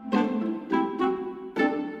more.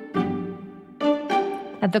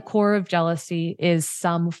 At the core of jealousy is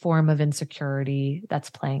some form of insecurity that's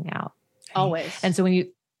playing out. Right? Always. And so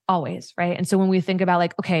always, right? And so when we think about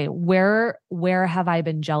like, okay, where have I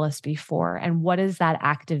been jealous before? And what is that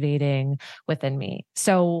activating within me?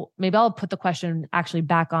 So maybe I'll put the question actually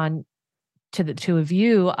back on to the 2 of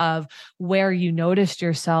you of where you noticed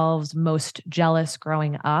yourselves most jealous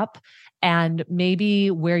growing up, and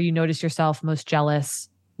maybe where you notice yourself most jealous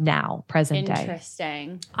now, present day.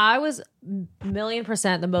 Interesting. I was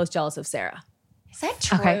 1,000,000% the most jealous of Sarah. Is that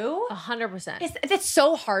true? Okay. 100%. It's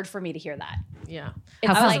so hard for me to hear that. Yeah. It's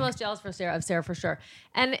I was like- the most jealous of Sarah for sure.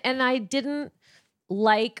 And I didn't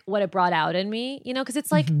like what it brought out in me, because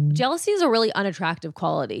it's like jealousy is a really unattractive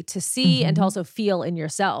quality to see and to also feel in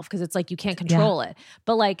yourself, because it's like you can't control it.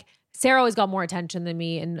 But like Sarah always got more attention than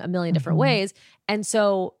me in a million different ways. And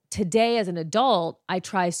so today as an adult, I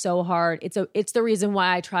try so hard. It's the reason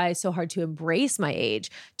why I try so hard to embrace my age,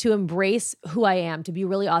 to embrace who I am, to be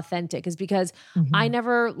really authentic, is because I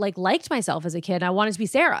never liked myself as a kid. And I wanted to be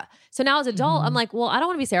Sarah. So now as an adult, I'm like, well, I don't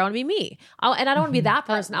want to be Sarah. I want to be me. And I don't want to be that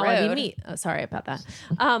person. I want to be me. Oh, sorry about that.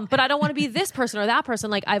 But I don't want to be this person or that person.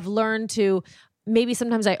 Like I've learned to, maybe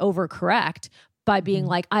sometimes I overcorrect by being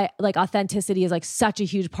like authenticity is like such a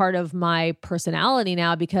huge part of my personality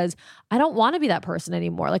now, because I don't want to be that person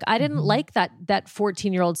anymore. Like I didn't like that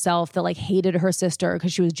 14-year-old self that like hated her sister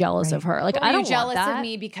because she was jealous of her. Like But I were don't you jealous want that. of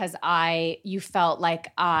me because you felt like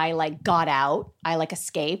I like got out, I like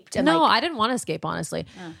escaped, and No, like, I didn't want to escape, honestly.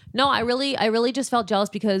 No, I really just felt jealous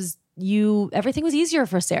because everything was easier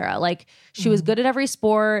for Sarah. Like she was good at every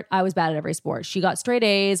sport. I was bad at every sport. She got straight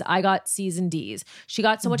A's. I got C's and D's. She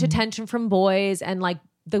got so much attention from boys, and like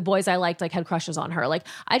the boys I liked like had crushes on her. Like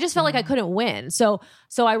I just felt like I couldn't win. So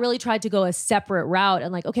I really tried to go a separate route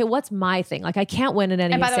and like, okay, what's my thing? Like I can't win in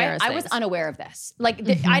any and by of the way, Sarah's I was things. unaware of this. Like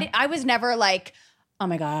I was never like, oh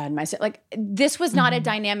my God, like this was not a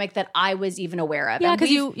dynamic that I was even aware of. Yeah, And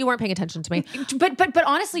because you weren't paying attention to me. But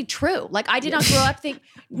honestly, true. Like I did not grow up think.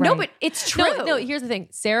 No, but it's true. No, here's the thing.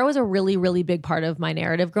 Sarah was a really, really big part of my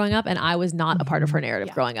narrative growing up, and I was not a part of her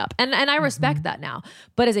narrative growing up. And I respect that now.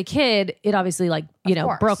 But as a kid, it obviously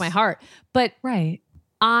course. broke my heart. But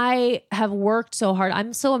I have worked so hard.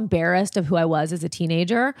 I'm so embarrassed of who I was as a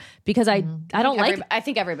teenager because I don't like. I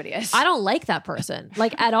think everybody is. I don't like that person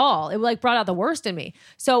like at all. It like brought out the worst in me.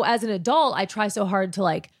 So as an adult, I try so hard to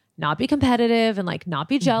like not be competitive and like not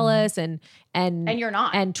be jealous and you're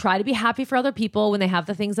not, and try to be happy for other people when they have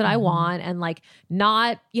the things that I want, and like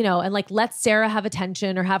not, and like let Sarah have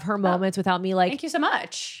attention or have her moments without me like, thank you so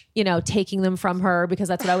much, taking them from her, because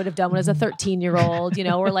that's what I would have done when I was a 13-year-old,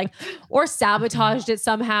 or sabotaged it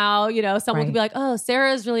somehow. Someone could be like, oh,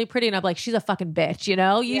 Sarah's really pretty, and I'm like, she's a fucking bitch,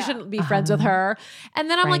 you shouldn't be friends with her.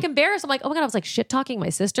 And then I'm like embarrassed. I'm like, oh my God, I was like shit talking my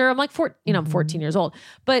sister. I'm like, I'm 14 years old,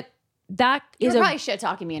 but that is probably shit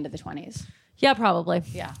talking me into the 20s. Yeah, probably.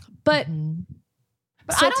 Yeah. But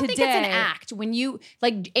I don't think it's an act when you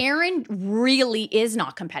like Erin really is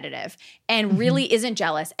not competitive and really isn't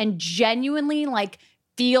jealous and genuinely like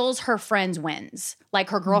feels her friends' wins, like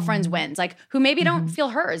her girlfriend's wins, like who maybe don't feel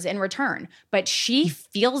hers in return, but she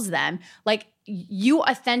feels them. Like you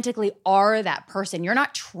authentically are that person. You're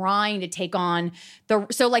not trying to take on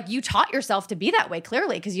so like you taught yourself to be that way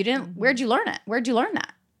clearly because you didn't, where'd you learn it? Where'd you learn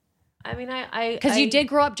that? I mean, because you did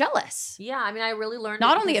grow up jealous. Yeah, I mean, I really learned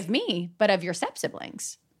not only of me, but of your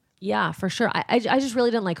step-siblings. Yeah, for sure. I just really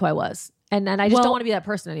didn't like who I was. And I just don't want to be that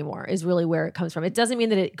person anymore is really where it comes from. It doesn't mean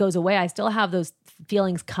that it goes away. I still have those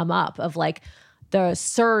feelings come up of like the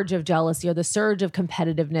surge of jealousy or the surge of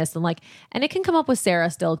competitiveness and it can come up with Sarah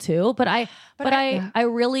still too. But I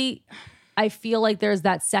really feel like there's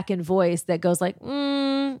that second voice that goes like,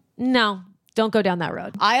 no. don't go down that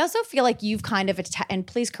road. I also feel like you've kind of, and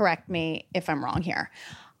please correct me if I'm wrong here.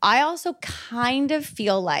 I also kind of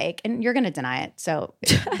feel like, and you're going to deny it, so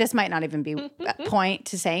this might not even be a point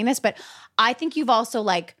to saying this, but I think you've also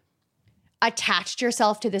like attached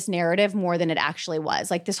yourself to this narrative more than it actually was.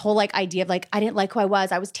 Like this whole like idea of like, I didn't like who I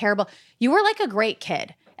was terrible. You were like a great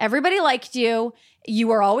kid. Everybody liked you. You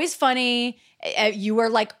were always funny. You were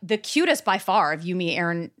like the cutest by far of you, me,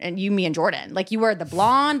 Aaron, and you, me, and Jordan. Like you were the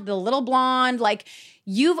blonde, the little blonde. Like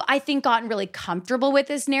you've, I think, gotten really comfortable with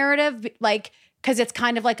this narrative, like, because it's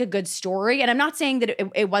kind of like a good story. And I'm not saying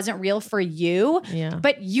that it wasn't real for you,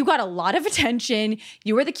 but you got a lot of attention.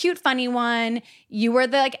 You were the cute, funny one. You were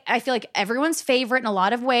the, like, I feel like everyone's favorite in a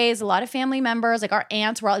lot of ways. A lot of family members, like our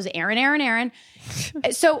aunts were always Aaron, Aaron, Aaron.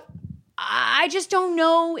 So I just don't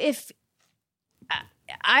know if,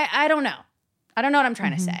 I don't know. I don't know what I'm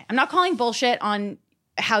trying to say. I'm not calling bullshit on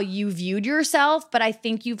how you viewed yourself, but I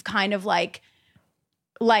think you've kind of like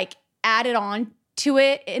added on to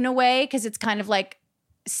it in a way because it's kind of like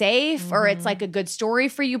safe or it's like a good story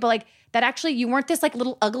for you, but like that actually you weren't this like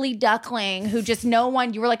little ugly duckling who just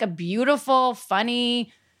you were like a beautiful,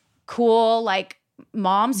 funny, cool, like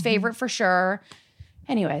mom's favorite for sure.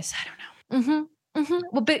 Anyways, I don't know.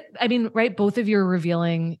 Well, but I mean, right, both of you are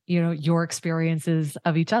revealing, your experiences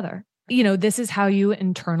of each other. This is how you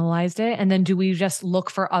internalized it. And then do we just look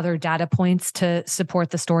for other data points to support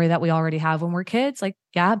the story that we already have when we're kids? Like,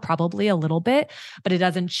 yeah, probably a little bit, but it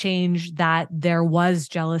doesn't change that there was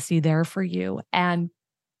jealousy there for you. And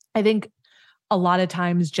I think a lot of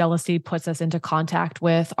times jealousy puts us into contact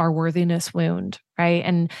with our worthiness wound, right?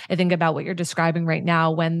 And I think about what you're describing right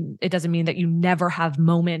now, when it doesn't mean that you never have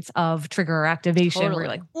moments of trigger or activation where you're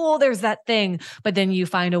like, oh, there's that thing, but then you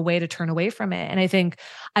find a way to turn away from it. And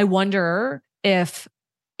I wonder if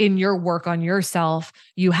in your work on yourself,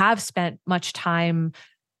 you have spent much time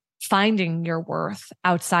finding your worth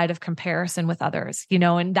outside of comparison with others,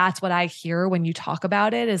 and that's what I hear when you talk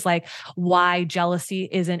about it is like why jealousy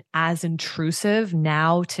isn't as intrusive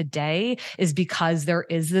now today is because there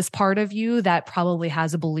is this part of you that probably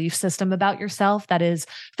has a belief system about yourself that is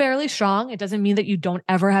fairly strong. It doesn't mean that you don't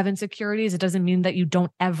ever have insecurities. It doesn't mean that you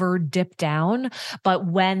don't ever dip down. But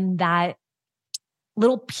when that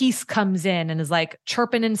little piece comes in and is like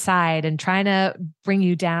chirping inside and trying to bring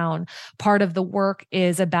you down, part of the work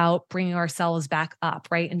is about bringing ourselves back up,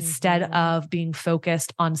 right? Instead of being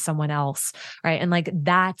focused on someone else, right? And like,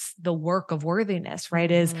 that's the work of worthiness, right?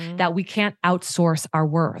 Is that we can't outsource our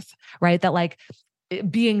worth, right? That like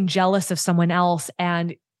being jealous of someone else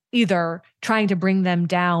and either trying to bring them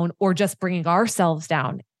down or just bringing ourselves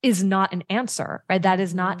down is not an answer, right? That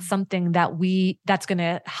is not something that's going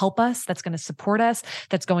to help us, that's going to support us,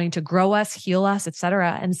 that's going to grow us, heal us, et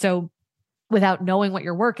cetera. And so without knowing what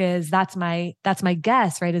your work is, that's my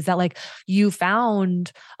guess, right? Is that like you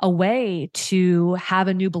found a way to have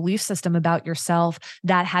a new belief system about yourself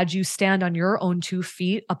that had you stand on your own 2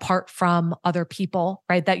 feet apart from other people,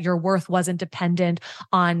 right? That your worth wasn't dependent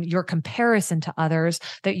on your comparison to others,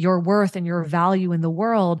 that your worth and your value in the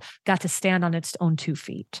world got to stand on its own 2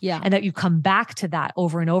 feet. Yeah. And that you come back to that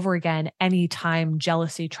over and over again anytime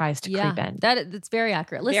jealousy tries to creep in. That's very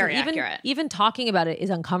accurate. Listen, even talking about it is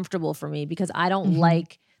uncomfortable for me because I don't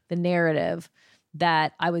like the narrative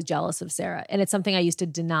that I was jealous of Sarah. And it's something I used to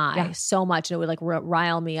deny so much and it would like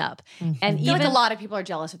rile me up. And I feel even like a lot of people are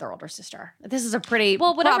jealous of their older sister. This is a pretty,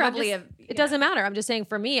 it doesn't matter. I'm just saying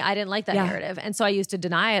for me, I didn't like that narrative. And so I used to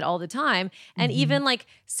deny it all the time. And even like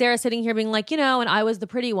Sarah sitting here being like, and I was the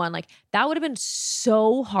pretty one, like that would have been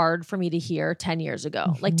so hard for me to hear 10 years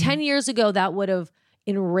ago. Like 10 years ago, that would have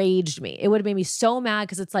enraged me. It would have made me so mad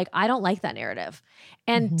because it's like, I don't like that narrative.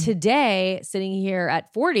 And today, sitting here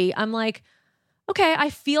at 40, I'm like, okay, I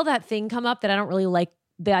feel that thing come up that I don't really like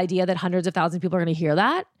the idea that hundreds of thousands of people are going to hear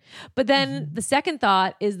that. But then the second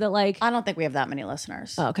thought is that like, I don't think we have that many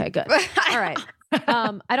listeners. Okay, good. All right.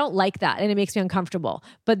 I don't like that and it makes me uncomfortable.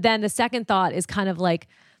 But then the second thought is kind of like,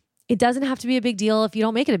 it doesn't have to be a big deal if you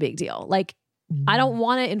don't make it a big deal. Like, I don't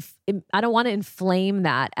want to inflame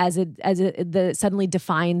that as it suddenly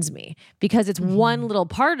defines me because it's one little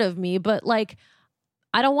part of me, but like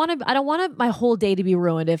I don't want my whole day to be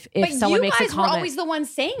ruined if someone makes a comment. You guys were always the ones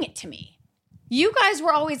saying it to me. You guys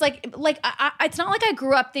were always like it's not like I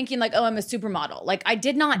grew up thinking like, oh, I'm a supermodel. Like I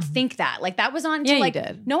did not think that. Like that was on to like, you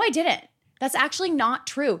did. No, I didn't. That's actually not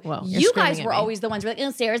true. Well, you guys were always the ones who were like,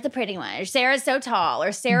 oh, Sarah's the pretty one, or Sarah's so tall,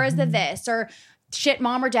 or Sarah's the this, or shit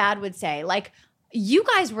mom or dad would say. Like, you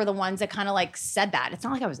guys were the ones that kind of like said that. It's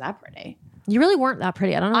not like I was that pretty. You really weren't that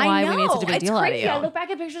pretty. I don't know why we made such a big it's deal crazy. out of you. I look back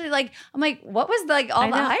at pictures like, I'm like, what was like all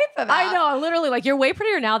the hype about? I know. I'm literally like, you're way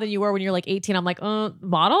prettier now than you were when you're like 18. I'm like,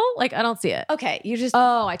 model? Like, I don't see it. Okay, you just.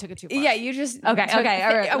 Oh, I took it too far. Yeah, you just. Okay. All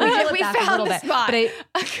right. We found the spot.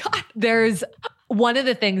 But there's one of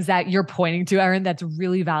the things that you're pointing to, Erin, that's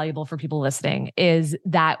really valuable for people listening is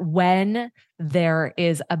that when there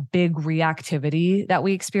is a big reactivity that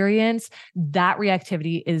we experience, that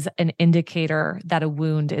reactivity is an indicator that a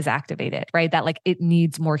wound is activated, right? That like it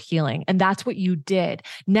needs more healing. And that's what you did.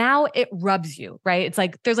 Now it rubs you, right? It's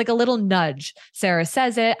like, there's like a little nudge. Sarah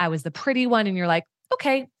says it, I was the pretty one. And you're like,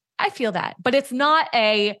 okay, I feel that, but it's not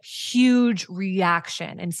a huge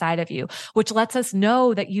reaction inside of you, which lets us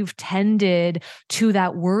know that you've tended to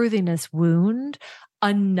that worthiness wound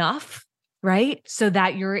enough, right? So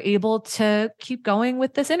that you're able to keep going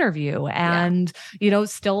with this interview and,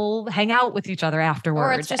 still hang out with each other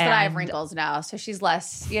afterwards. Or it's just that I have wrinkles now. So she's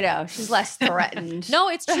less, she's less threatened. No,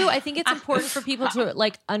 it's true. I think it's important for people to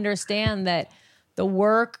like understand that the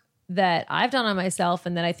work that I've done on myself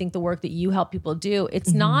and that I think the work that you help people do,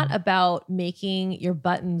 it's not about making your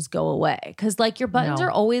buttons go away. Cause like your buttons are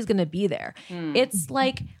always going to be there. It's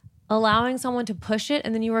like allowing someone to push it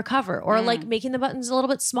and then you recover, or like making the buttons a little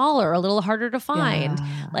bit smaller, a little harder to find.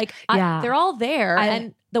 They're all there.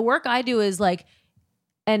 And the work I do is like,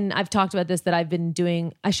 and I've talked about this, that I've been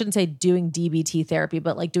doing, I shouldn't say doing DBT therapy,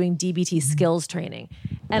 but like doing DBT skills training.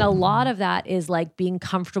 And a lot of that is like being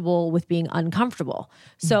comfortable with being uncomfortable.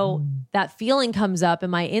 So that feeling comes up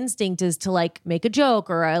and my instinct is to like make a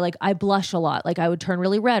joke, or I blush a lot. Like I would turn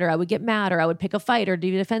really red, or I would get mad, or I would pick a fight or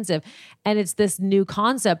be defensive. And it's this new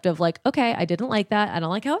concept of like, okay, I didn't like that. I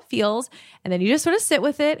don't like how it feels. And then you just sort of sit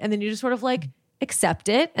with it. And then you just sort of like accept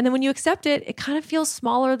it. And then when you accept it, it kind of feels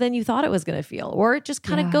smaller than you thought it was going to feel, or it just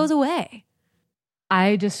kind of goes away.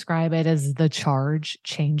 I describe it as the charge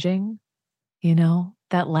changing,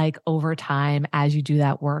 that like over time, as you do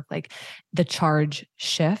that work, like the charge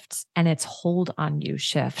shifts and its hold on you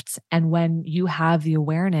shifts. And when you have the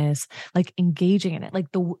awareness, like engaging in it,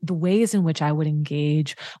 like the ways in which I would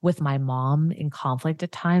engage with my mom in conflict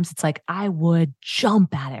at times, it's like I would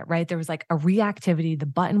jump at it, right? There was like a reactivity, the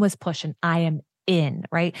button was pushed and I am in,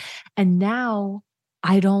 right? And now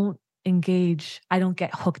I don't engage, I don't get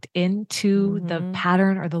hooked into the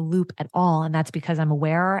pattern or the loop at all. And that's because I'm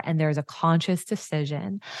aware and there's a conscious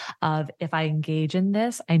decision of, if I engage in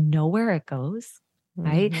this, I know where it goes,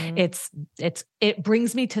 right? It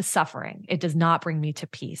brings me to suffering. It does not bring me to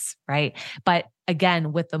peace, right? But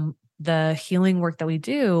again, with the healing work that we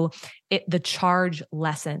do, the charge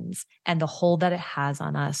lessens and the hold that it has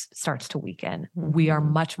on us starts to weaken. We are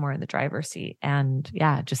much more in the driver's seat. And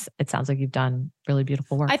it sounds like you've done really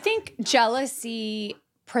beautiful work. I think jealousy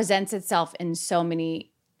presents itself in so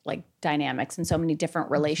many like dynamics and so many different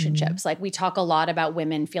relationships. Like we talk a lot about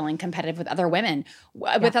women feeling competitive with other women,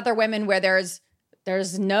 where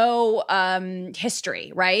there's no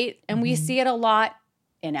history, right? And we see it a lot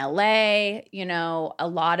in LA, a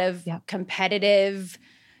lot of competitive,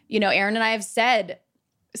 Erin and I have said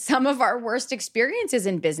some of our worst experiences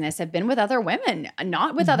in business have been with other women,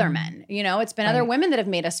 not with other men. It's been other women that have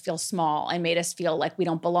made us feel small and made us feel like we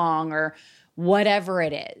don't belong or whatever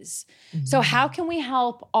it is. So how can we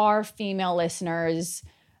help our female listeners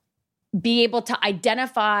be able to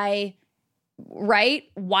identify, right,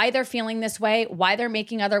 why they're feeling this way, why they're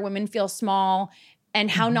making other women feel small, and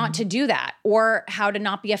how not to do that, or how to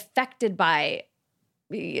not be affected by,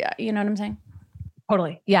 you know what I'm saying?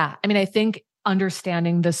 Totally. Yeah. I mean, I think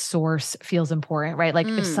understanding the source feels important, right? Like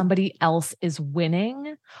if somebody else is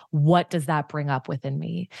winning, what does that bring up within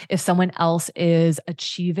me? If someone else is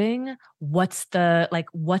achieving, what's the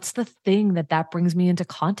thing that brings me into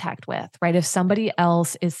contact with, right? If somebody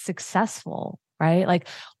else is successful, right? Like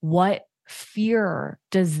what fear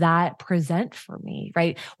does that present for me,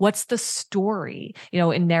 right? What's the story?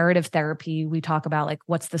 In narrative therapy, we talk about like,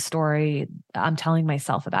 what's the story I'm telling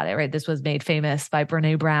myself about it, right? This was made famous by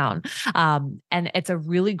Brene Brown. And it's a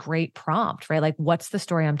really great prompt, right? Like, what's the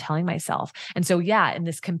story I'm telling myself? And so, in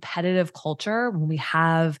this competitive culture, when we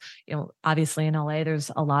have, obviously in LA,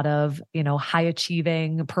 there's a lot of, high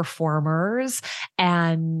achieving performers.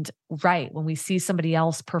 And when we see somebody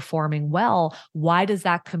else performing well, why does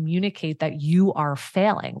that communicate that you are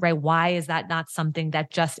failing, right? Why is that not something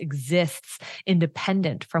that just exists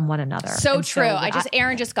independent from one another? So true.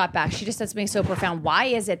 Erin just got back. She just said something so profound. Why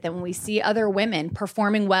is it that when we see other women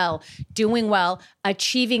performing well, doing well,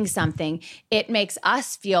 achieving something, it makes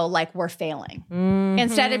us feel like we're failing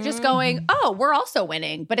instead of just going, oh, we're also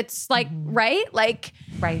winning. But it's like, right? Like,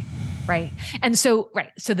 right. And so,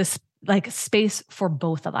 so this like space for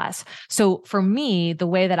both of us. So for me, the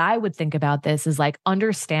way that I would think about this is like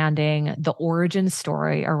understanding the origin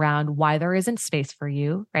story around why there isn't space for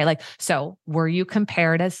you, right? Like, so were you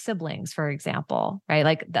compared as siblings, for example, right?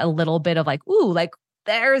 Like a little bit of like, ooh, like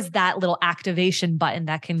there's that little activation button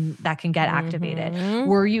that can get activated.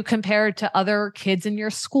 Were you compared to other kids in your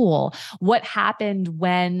school? What happened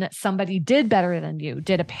when somebody did better than you?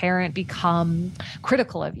 Did a parent become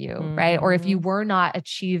critical of you, right? Or if you were not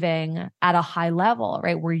achieving at a high level,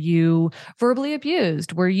 right? Were you verbally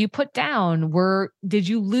abused? Were you put down? Did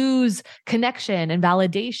you lose connection and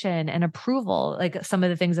validation and approval? Like some of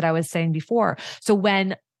the things that I was saying before. So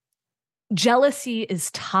when jealousy is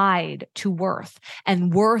tied to worth,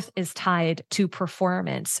 and worth is tied to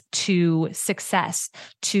performance, to success,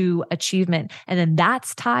 to achievement. And then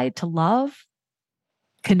that's tied to love,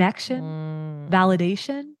 connection,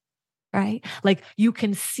 validation, right? Like you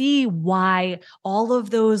can see why all of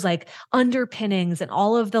those like underpinnings and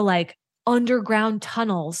all of the like underground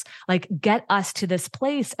tunnels like get us to this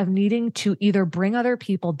place of needing to either bring other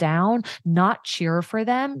people down, not cheer for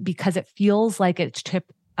them because it feels like it's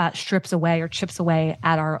strips away or chips away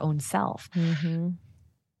at our own self.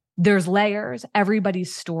 There's layers.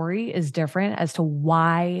 Everybody's story is different as to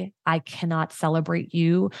why I cannot celebrate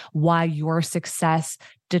you, why your success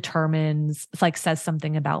says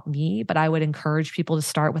something about me. But I would encourage people to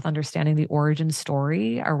start with understanding the origin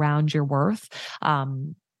story around your worth.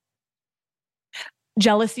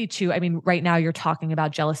 Jealousy too. I mean, right now you're talking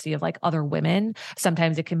about jealousy of like other women.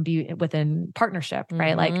 Sometimes it can be within partnership,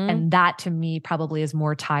 right? Like, and that to me probably is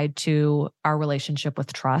more tied to our relationship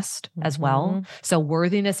with trust as well. So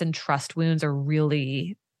worthiness and trust wounds are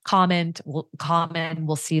really common.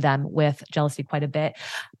 We'll see them with jealousy quite a bit.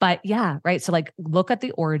 But yeah, right. So like look at the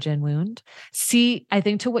origin wound. See, I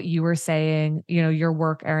think to what you were saying, you know, your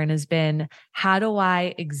work, Erin, has been, how do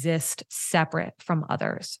I exist separate from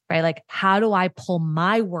others, right? Like how do I pull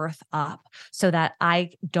my worth up so that I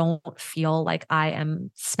don't feel like I am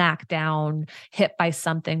smacked down, hit by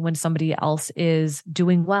something when somebody else is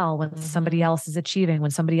doing well, when somebody else is achieving, when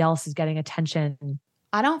somebody else is getting attention.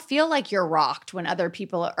 I don't feel like you're rocked when other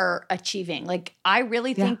people are achieving. Like, I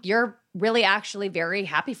really think you're really actually very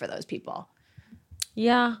happy for those people.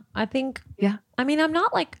 Yeah, I think, I mean,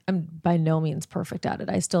 I'm by no means perfect at it.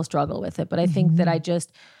 I still struggle with it, but I think that I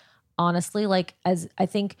just honestly, like, I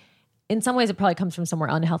think in some ways it probably comes from somewhere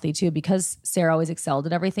unhealthy too, because Sarah always excelled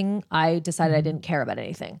at everything. I decided I didn't care about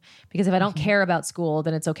anything, because if I don't care about school,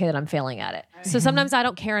 then it's okay that I'm failing at it. So sometimes I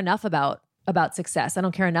don't care enough about success. I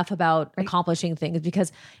don't care enough about accomplishing things,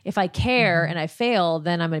 because if I care and I fail,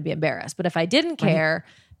 then I'm going to be embarrassed. But if I didn't care,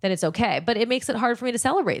 then it's okay. But it makes it hard for me to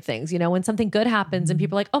celebrate things. You know, when something good happens and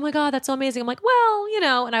people are like, oh my God, that's so amazing. I'm like, well, you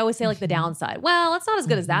know, and I always say like the downside. Well, it's not as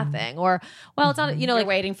good as that thing. Or, well, it's not, you know, You're like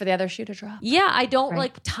waiting for the other shoe to drop. Yeah. I don't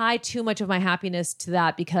like tie too much of my happiness to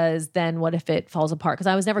that, because then what if it falls apart? Because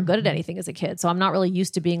I was never good at anything as a kid. So I'm not really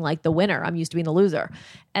used to being like the winner. I'm used to being the loser.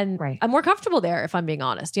 And I'm more comfortable there, if I'm being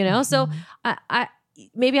honest, you know? So I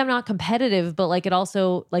maybe I'm not competitive, but like it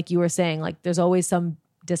also, like you were saying, like there's always some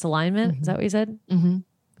disalignment. Is that what you said?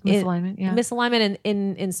 Misalignment, misalignment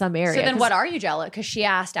in some areas. So then, what are you jealous? Because she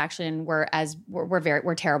asked, actually, and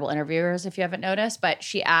we're terrible interviewers if you haven't noticed. But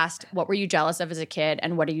she asked, "What were you jealous of as a kid,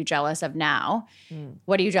 and what are you jealous of now?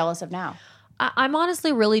 What are you jealous of now?" I'm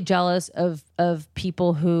honestly really jealous of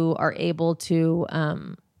people who are able to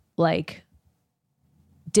like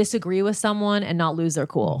disagree with someone and not lose their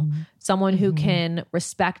cool. Someone who can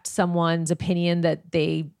respect someone's opinion that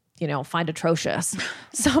they, you know, find atrocious.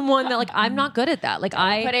 Someone that like, I'm not good at that. Like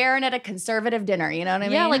I put Erin at a conservative dinner, you know what I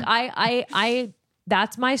mean? Yeah, like I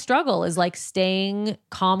that's my struggle, is like staying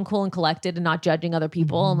calm, cool, and collected and not judging other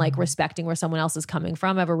people and like respecting where someone else is coming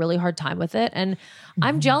from. I have a really hard time with it. And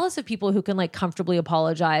I'm jealous of people who can like comfortably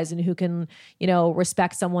apologize and who can, you know,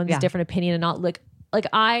 respect someone's different opinion and not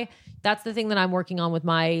that's the thing that I'm working on with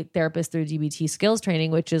my therapist through DBT skills training,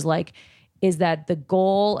 which is like, is that the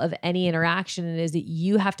goal of any interaction is that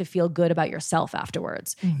you have to feel good about yourself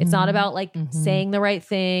afterwards. It's not about like saying the right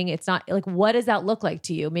thing. It's not like, what does that look like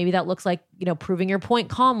to you? Maybe that looks like, you know, proving your point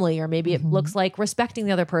calmly, or maybe it looks like respecting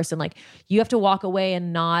the other person. Like you have to walk away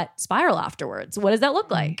and not spiral afterwards. What does that look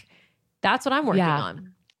like? That's what I'm working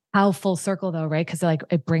on. How full circle though, right? Because like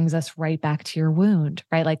it brings us right back to your wound,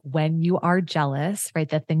 right? Like when you are jealous, right?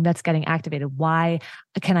 The thing that's getting activated. Why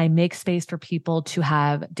can I make space for people to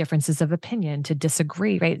have differences of opinion, to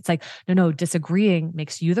disagree, right? It's like, no, disagreeing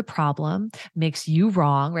makes you the problem, makes you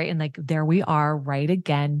wrong, right? And like, there we are right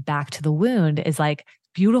again, back to the wound is like,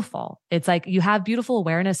 beautiful. It's like you have beautiful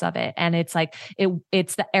awareness of it. And it's like,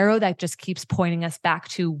 it's the arrow that just keeps pointing us back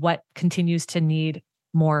to what continues to need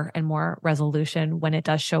more and more resolution when it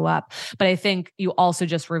does show up. But I think you also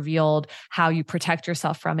just revealed how you protect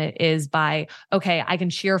yourself from it is by, okay, I can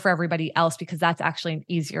cheer for everybody else because that's actually an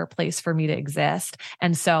easier place for me to exist.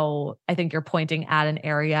 And so I think you're pointing at an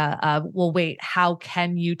area of, well, wait, how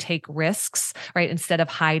can you take risks, right? Instead of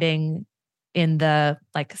hiding in the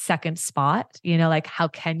like second spot, you know, like how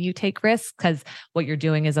can you take risks? Because what you're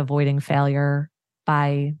doing is avoiding failure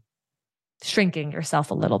by shrinking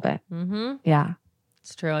yourself a little bit. Mm-hmm. Yeah.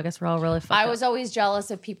 It's true. I guess we're all really fucked I up. was always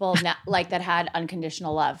jealous of people like that had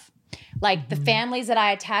unconditional love. Like the families that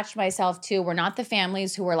I attached myself to were not the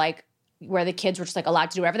families who were like, where the kids were just like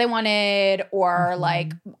allowed to do whatever they wanted, or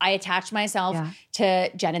like I attached myself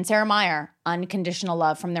to Jen and Sarah Meyer, unconditional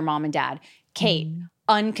love from their mom and dad. Kate,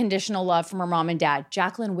 unconditional love from her mom and dad.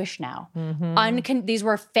 Jacqueline Wishnow. These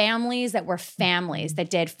were families that were families that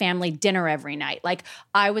did family dinner every night. Like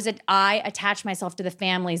I attached myself to the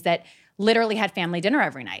families that literally had family dinner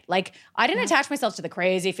every night. Like I didn't attach myself to the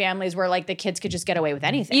crazy families where like the kids could just get away with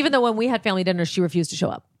anything. Even though when we had family dinner, she refused to show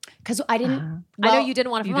up. Because I didn't. I know you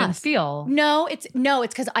didn't want it You from didn't us. feel. No, it's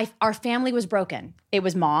because our family was broken. It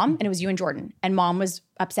was mom and it was you and Jordan. And mom was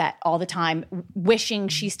upset all the time, wishing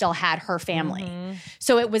she still had her family.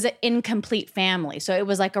 So it was an incomplete family. So it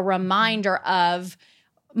was like a reminder of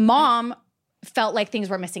mom felt like things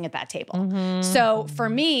were missing at that table. So for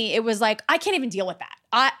me, it was like, I can't even deal with that.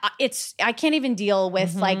 I can't even deal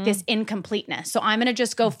with like this incompleteness. So I'm going to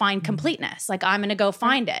just go find completeness. Like I'm going to go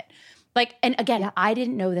find it. Like, and again, I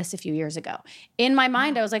didn't know this a few years ago. In my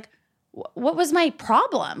mind, I was like, what was my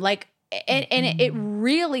problem? Like, and it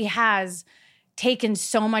really has taken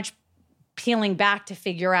so much peeling back to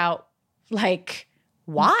figure out like,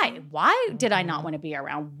 why did I not want to be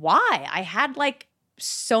around? Why? I had like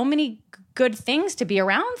so many good things to be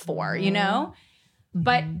around for, you know?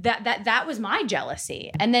 But that was my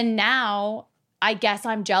jealousy. And then now I guess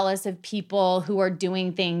I'm jealous of people who are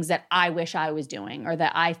doing things that I wish I was doing or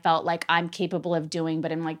that I felt like I'm capable of doing,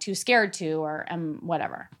 but I'm like too scared to or am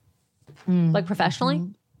whatever. Like professionally?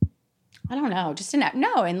 I don't know. Just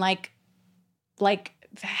and like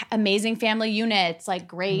amazing family units, like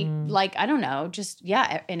great, like, I don't know, just,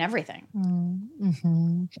 in everything.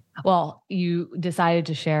 Well, you decided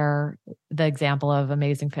to share the example of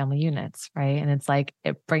amazing family units, right? And it's like,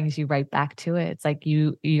 it brings you right back to it. It's like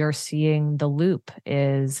you're seeing the loop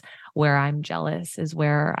is where I'm jealous, is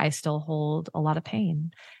where I still hold a lot of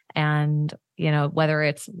pain. And, you know, whether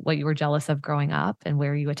it's what you were jealous of growing up and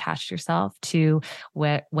where you attached yourself to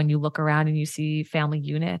when you look around and you see family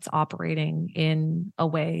units operating in a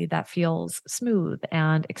way that feels smooth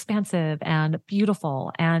and expansive and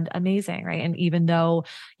beautiful and amazing, right? And even though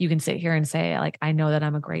you can sit here and say, like, I know that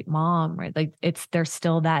I'm a great mom, right? Like there's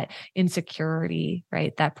still that insecurity,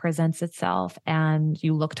 right? That presents itself, and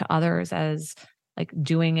you look to others as like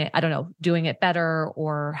doing it better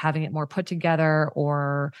or having it more put together,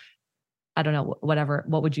 or I don't know, whatever.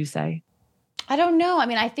 What would you say? I don't know. I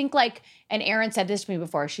mean, I think like, and Erin said this to me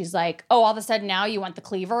before. She's like, oh, all of a sudden now you want the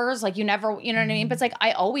cleavers. Like you never, you know what I mean? But it's like,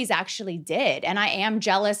 I always actually did. And I am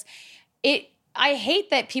jealous. I hate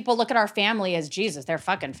that people look at our family as Jesus, their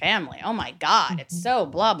fucking family. Oh my God. It's so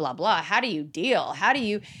blah, blah, blah. How do you deal?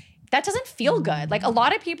 That doesn't feel good. Like a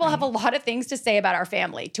lot of people have a lot of things to say about our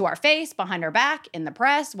family, to our face, behind our back, in the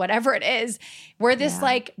press, whatever it is. We're this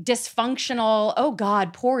like dysfunctional, oh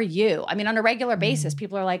God, poor you. I mean, on a regular basis,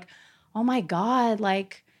 people are like, oh my God,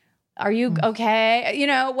 like, are you okay? You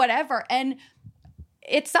know, whatever. And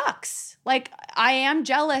it sucks. Like I am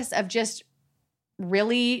jealous of just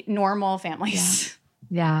really normal families.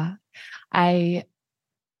 Yeah. I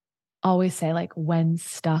always say, like, when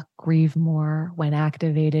stuck, grieve more. When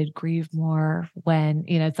activated, grieve more. When,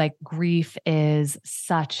 you know, it's like grief is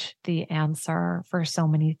such the answer for so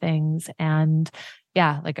many things. And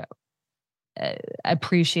like I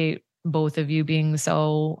appreciate both of you being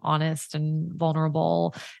so honest and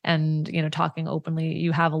vulnerable and, you know, talking openly.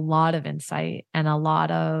 You have a lot of insight and a lot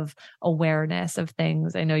of awareness of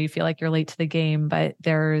things. I know you feel like you're late to the game, but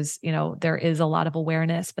there is a lot of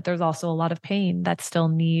awareness, but there's also a lot of pain that still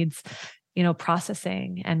needs, you know,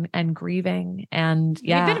 processing and grieving. And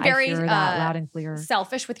You've been very I hear that loud and clear.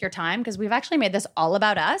 Selfish with your time, because we've actually made this all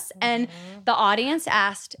about us. And the audience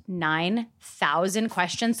asked 9,000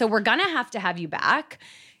 questions. So we're going to have you back.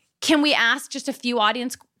 Can we ask just a few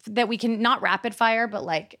audience that we can, not rapid fire, but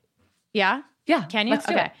like, yeah? Yeah. Can you? Let's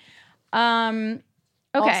do it. Okay.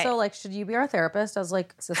 Also, like, should you be our therapist as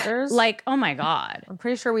like sisters? Like, oh my God. I'm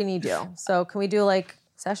pretty sure we need you. So can we do like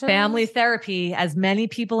sessions? Family therapy, as many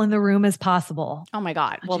people in the room as possible. Oh my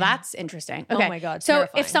God. Well, that's interesting. Oh Okay. my God, So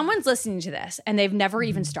terrifying. if someone's listening to this and they've never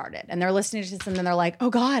even started and they're listening to this and then they're like,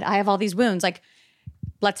 oh God, I have all these wounds. Like,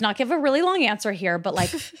 let's not give a really long answer here, but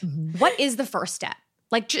like, what is the first step?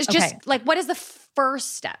 Like, just like, what is the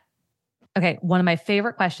first step? Okay. One of my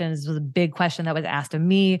favorite questions was a big question that was asked of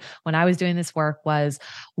me when I was doing this work was,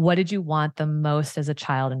 what did you want the most as a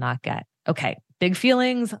child and not get? Okay. Big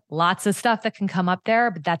feelings, lots of stuff that can come up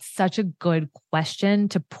there, but that's such a good question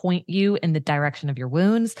to point you in the direction of your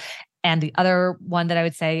wounds. And the other one that I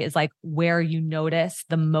would say is like where you notice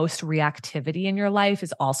the most reactivity in your life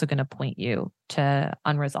is also going to point you to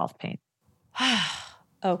unresolved pain.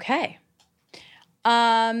 Okay.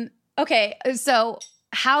 Okay. So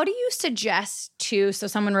how do you suggest so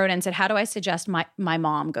someone wrote in and said, how do I suggest my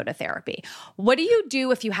mom go to therapy? What do you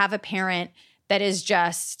do if you have a parent that is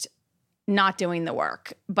just not doing the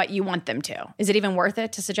work, but you want them to? Is it even worth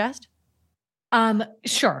it to suggest?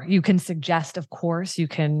 Sure. You can suggest, of course, you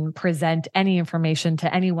can present any information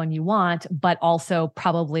to anyone you want, but also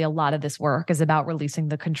probably a lot of this work is about releasing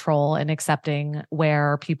the control and accepting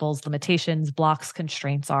where people's limitations, blocks,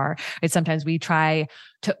 constraints are. Right? Sometimes we try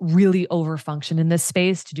to really overfunction in this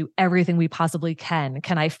space to do everything we possibly can.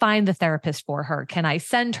 Can I find the therapist for her? Can I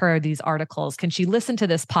send her these articles? Can she listen to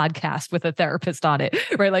this podcast with a therapist on it?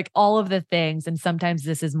 Right? Like all of the things. And sometimes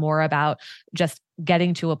this is more about just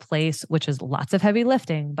getting to a place, which is lots of heavy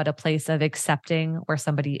lifting, but a place of accepting where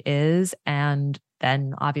somebody is and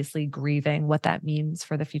then obviously grieving what that means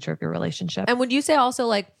for the future of your relationship. And would you say also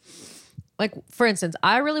like for instance,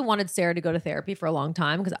 I really wanted Sarah to go to therapy for a long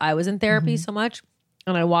time because I was in therapy so much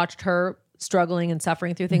and I watched her struggling and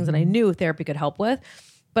suffering through things that I knew therapy could help with.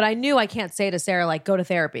 But I knew I can't say to Sarah, like, go to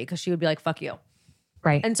therapy because she would be like, fuck you.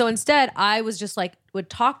 Right. And so instead I was just like, would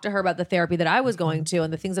talk to her about the therapy that I was going to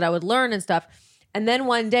and the things that I would learn and stuff. And then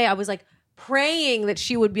one day I was like praying that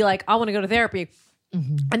she would be like, I want to go to therapy.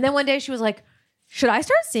 And then one day she was like, should I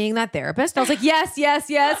start seeing that therapist? I was like, yes. It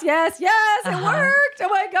worked. Oh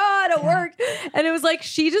my God, it worked. And it was like,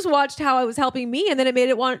 she just watched how it was helping me. And then it made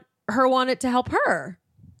it want it to help her.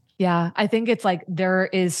 Yeah. I think it's like, there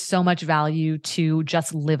is so much value to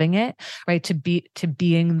just living it, right? To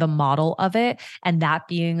being the model of it and that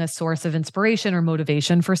being a source of inspiration or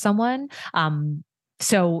motivation for someone.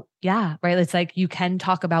 So yeah, right. It's like you can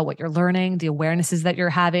talk about what you're learning, the awarenesses that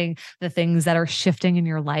you're having, the things that are shifting in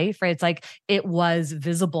your life, right? It's like it was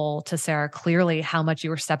visible to Sarah clearly how much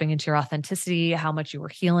you were stepping into your authenticity, how much you were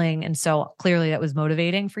healing. And so clearly that was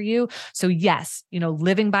motivating for you. So yes,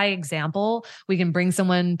 living by example, we can bring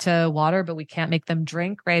someone to water, but we can't make them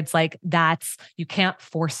drink, right? It's like you can't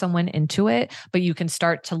force someone into it, but you can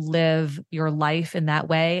start to live your life in that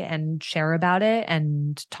way and share about it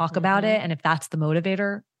and talk about it. And if that's the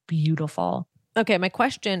motivator, beautiful. Okay. My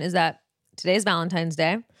question is that today's Valentine's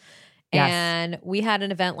Day. Yes. And we had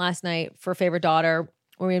an event last night for Favorite Daughter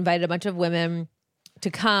where we invited a bunch of women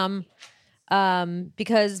to come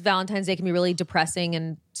because Valentine's Day can be really depressing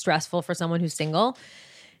and stressful for someone who's single.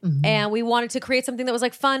 And we wanted to create something that was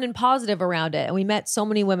like fun and positive around it. And we met so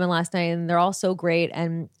many women last night and they're all so great.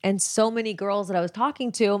 And so many girls that I was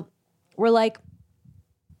talking to were like,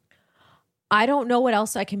 I don't know what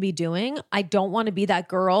else I can be doing. I don't want to be that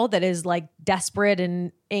girl that is like desperate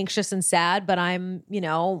and anxious and sad, but I'm,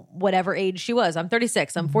 whatever age she was. I'm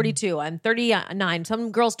 36, I'm 42, I'm 39.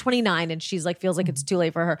 Some girl's 29 and she's like, feels like it's too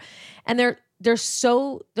late for her. And they're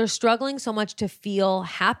struggling so much to feel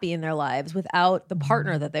happy in their lives without the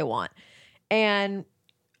partner that they want. And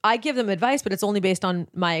I give them advice, but it's only based on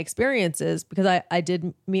my experiences because I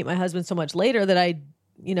did meet my husband so much later that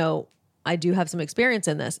I do have some experience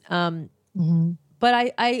in this.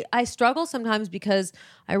 But I struggle sometimes because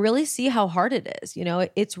I really see how hard it is.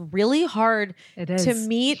 It's really hard to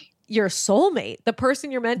meet your soulmate, the person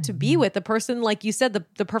you're meant to be with, the person, like you said,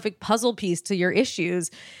 the perfect puzzle piece to your issues.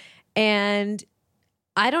 And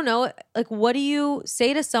I don't know, like, what do you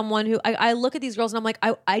say to someone who I look at these girls and I'm like,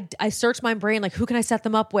 I search my brain, like, who can I set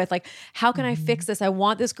them up with? Like, how can I fix this? I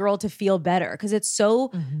want this girl to feel better because it's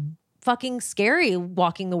so fucking scary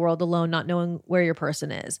walking the world alone, not knowing where your person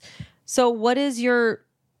is. So what is your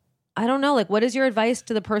advice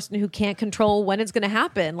to the person who can't control when it's going to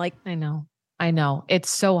happen? Like, I know it's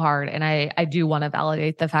so hard. And I do want to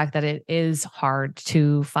validate the fact that it is hard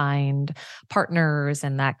to find partners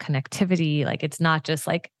and that connectivity. Like, it's not just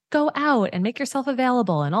like, go out and make yourself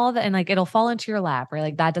available and all that. And like, it'll fall into your lap, right?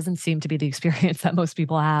 Like that doesn't seem to be the experience that most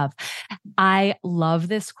people have. I love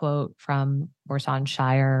this quote from Warsan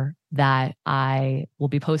Shire that I will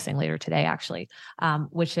be posting later today, actually,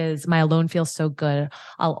 which is, my alone feels so good.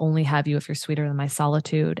 I'll only have you if you're sweeter than my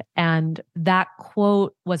solitude. And that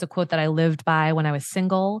quote was a quote that I lived by when I was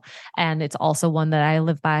single. And it's also one that I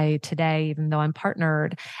live by today, even though I'm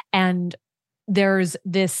partnered. And there's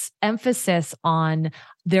this emphasis on,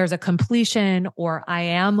 there's a completion or I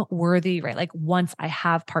am worthy, right? Like once I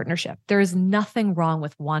have partnership, there is nothing wrong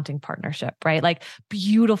with wanting partnership, right? Like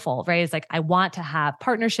beautiful, right? It's like, I want to have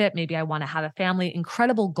partnership. Maybe I want to have a family,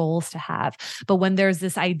 incredible goals to have. But when there's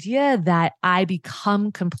this idea that I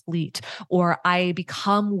become complete or I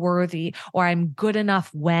become worthy or I'm good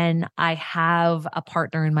enough when I have a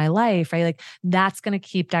partner in my life, right? Like that's going to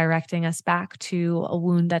keep directing us back to a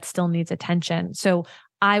wound that still needs attention. So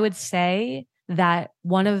I would say that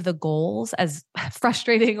one of the goals, as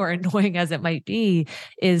frustrating or annoying as it might be,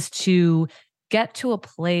 is to get to a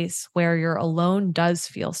place where your alone does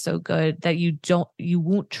feel so good that you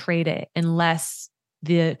won't trade it unless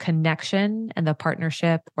the connection and the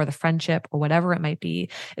partnership or the friendship or whatever it might be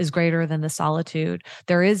is greater than the solitude.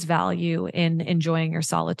 There is value in enjoying your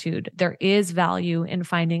solitude. There is value in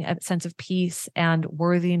finding a sense of peace and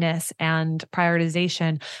worthiness and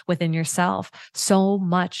prioritization within yourself. So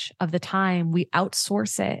much of the time we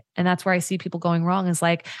outsource it. And that's where I see people going wrong is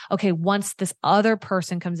like, okay, once this other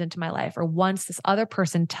person comes into my life, or once this other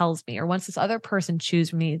person tells me, or once this other person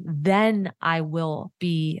chooses me, then I will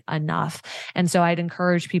be enough. And so I'd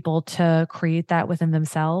encourage people to create that within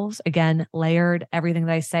themselves. Again, layered. Everything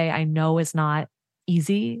that I say, I know is not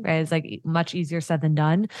easy, right? It's like much easier said than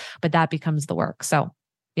done, but that becomes the work. So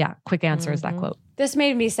yeah, quick answer is that quote. This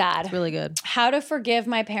made me sad. It's really good. How to forgive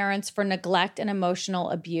my parents for neglect and emotional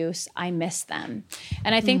abuse. I miss them.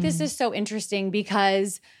 And I think this is so interesting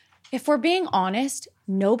because if we're being honest,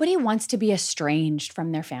 nobody wants to be estranged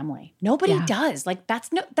from their family. Nobody does. Like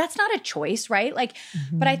that's not a choice, right? Like,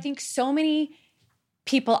 but I think so many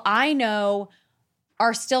people I know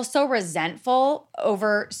are still so resentful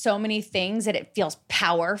over so many things that it feels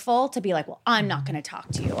powerful to be like, well, I'm not going to talk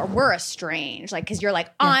to you, or we're estranged. Like, cause you're like,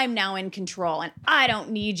 I'm now in control and I don't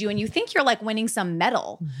need you. And you think you're like winning some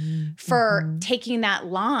medal for taking that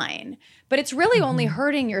line, but it's really only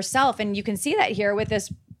hurting yourself. And you can see that here with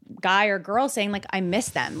this guy or girl saying like, I miss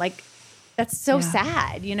them. Like, that's so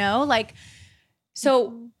sad, you know? Like,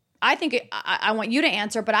 so I think I want you to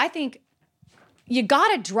answer, but I think you got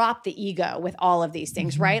to drop the ego with all of these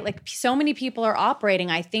things, right? Like so many people are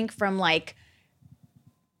operating, I think, from like,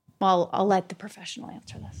 well, I'll let the professional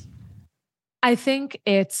answer this. I think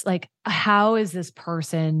it's like, how is this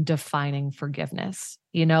person defining forgiveness?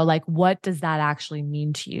 You know, like what does that actually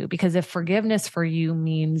mean to you? Because if forgiveness for you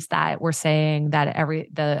means that we're saying that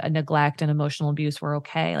the neglect and emotional abuse were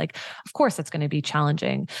okay, like, of course that's going to be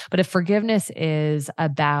challenging. But if forgiveness is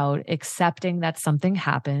about accepting that something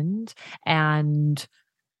happened and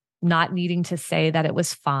not needing to say that it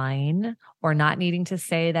was fine, or not needing to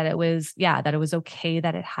say that it was, that it was okay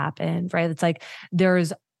that it happened, right? It's like,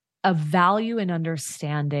 there's a value in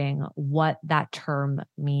understanding what that term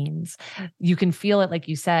means. You can feel it, like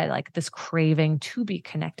you said, like this craving to be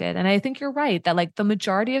connected. And I think you're right that like the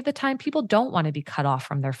majority of the time people don't want to be cut off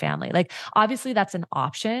from their family. Like obviously that's an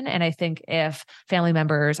option. And I think if family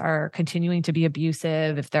members are continuing to be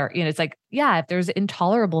abusive, if they're, it's like, if there's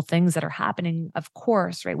intolerable things that are happening, of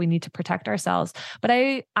course, right, we need to protect ourselves. But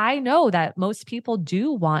I know that most people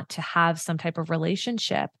do want to have some type of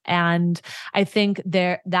relationship. And I think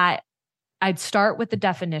that I'd start with the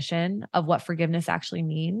definition of what forgiveness actually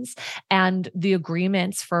means and the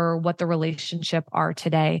agreements for what the relationship are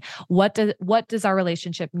today. What does our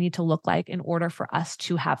relationship need to look like in order for us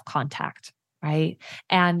to have contact? Right.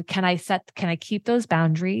 And can I keep those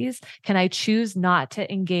boundaries? Can I choose not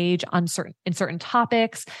to engage in certain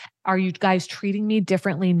topics? Are you guys treating me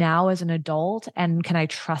differently now as an adult? And can I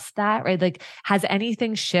trust that? Right. Like, has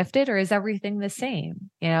anything shifted or is everything the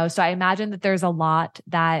same? So I imagine that there's a lot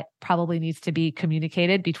that probably needs to be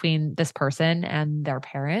communicated between this person and their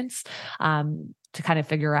parents, to kind of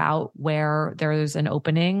figure out where there's an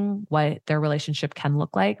opening, what their relationship can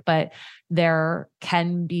look like. But there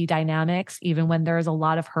can be dynamics, even when there's a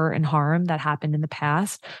lot of hurt and harm that happened in the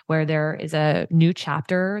past, where there is a new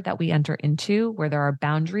chapter that we enter into, where there are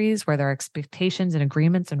boundaries, where there are expectations and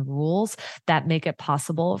agreements and rules that make it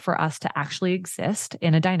possible for us to actually exist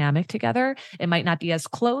in a dynamic together. It might not be as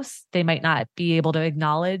close. They might not be able to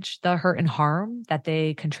acknowledge the hurt and harm that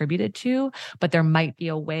they contributed to, but there might be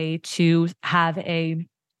a way to have a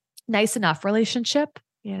nice enough relationship,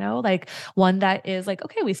 like one that is like,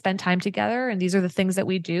 okay, we spend time together and these are the things that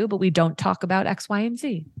we do, but we don't talk about X, Y, and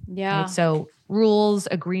Z. Yeah. Right? So rules,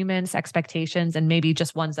 agreements, expectations, and maybe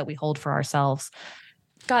just ones that we hold for ourselves.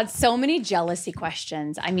 God, so many jealousy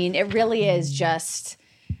questions. I mean, it really is just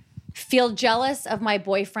feel jealous of my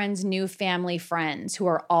boyfriend's new family friends who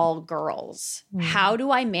are all girls. How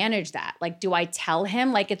do I manage that? Like, do I tell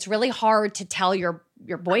him? Like, it's really hard to tell your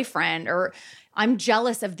boyfriend, or I'm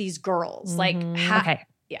jealous of these girls. Like, how? Okay.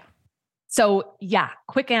 Yeah. So yeah,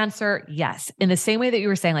 quick answer, yes. In the same way that you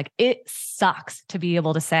were saying, like, it sucks to be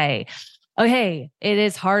able to say, okay, it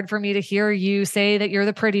is hard for me to hear you say that you're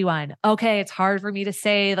the pretty one. Okay, it's hard for me to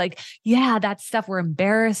say, like, yeah, that stuff, we're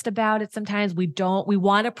embarrassed about it sometimes. We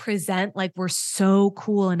want to present like we're so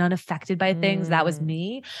cool and unaffected by things. That was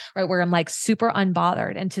me, right? Where I'm like super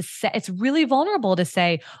unbothered. And to say, it's really vulnerable to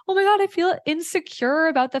say, oh my God, I feel insecure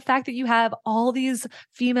about the fact that you have all these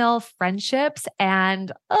female friendships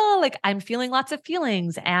and, oh, like I'm feeling lots of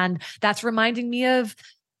feelings. And that's reminding me of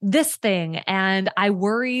this thing. And I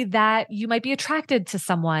worry that you might be attracted to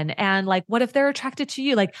someone. And like, what if they're attracted to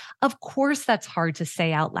you? Like, of course, that's hard to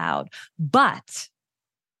say out loud, but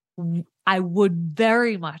I would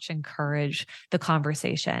very much encourage the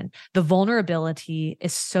conversation. The vulnerability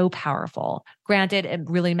is so powerful. Granted, it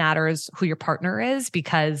really matters who your partner is,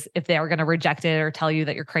 because if they are going to reject it or tell you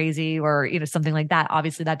that you're crazy or, something like that,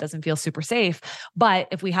 obviously that doesn't feel super safe. But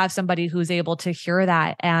if we have somebody who's able to hear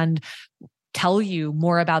that and tell you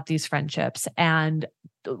more about these friendships and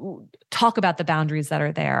talk about the boundaries that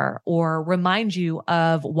are there, or remind you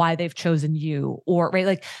of why they've chosen you, or right,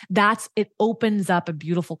 like it opens up a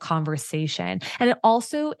beautiful conversation. And it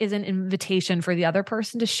also is an invitation for the other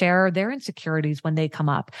person to share their insecurities when they come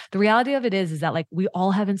up. The reality of it is that like we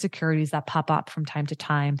all have insecurities that pop up from time to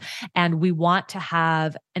time. And we want to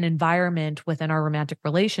have an environment within our romantic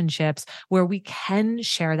relationships where we can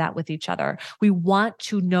share that with each other. We want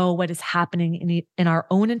to know what is happening in our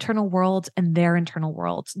own internal worlds and their internal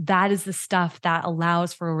worlds. That is the stuff that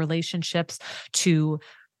allows for relationships to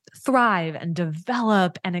thrive and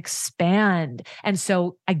develop and expand. And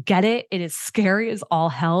so I get it. It is scary as all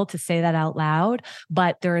hell to say that out loud,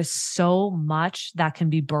 but there is so much that can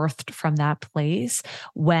be birthed from that place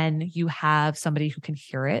when you have somebody who can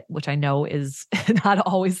hear it, which I know is not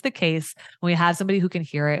always the case. When we have somebody who can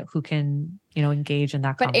hear it, who can, engage in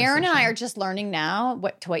that conversation. But Erin and I are just learning now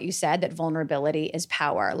what you said, that vulnerability is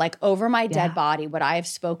power. Like over my dead body, what I have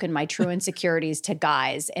spoken my true insecurities to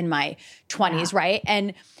guys in my 20s, right?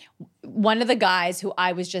 And one of the guys who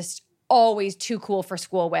I was just always too cool for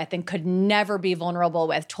school with and could never be vulnerable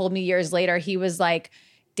with told me years later, he was like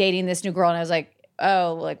dating this new girl. And I was like,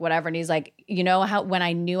 oh, like whatever. And he's like, when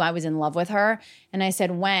I knew I was in love with her? And I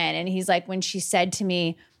said, when? And he's like, when she said to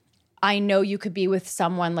me, I know you could be with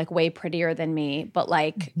someone like way prettier than me, but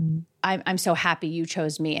like, I'm so happy you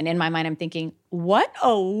chose me. And in my mind, I'm thinking, what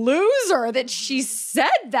a loser that she said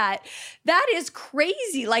that. That is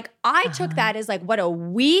crazy. Like I took that as like, what a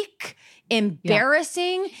weak,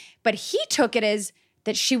 embarrassing, but he took it as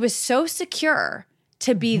that she was so secure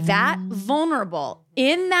to be that vulnerable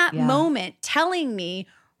in that moment, telling me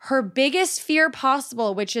her biggest fear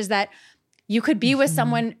possible, which is that you could be with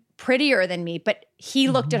someone prettier than me, but he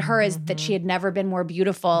looked at her as that she had never been more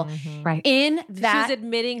beautiful in that she was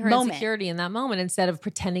admitting her moment. Insecurity in that moment instead of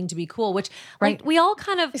pretending to be cool, which like we all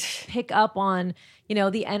kind of pick up on,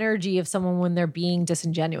 the energy of someone when they're being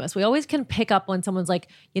disingenuous. We always can pick up when someone's like,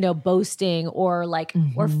 boasting or like,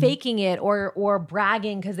 or faking it or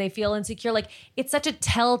bragging because they feel insecure. Like it's such a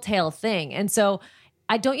telltale thing. And so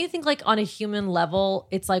don't you think like on a human level,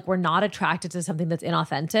 it's like we're not attracted to something that's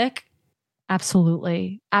inauthentic?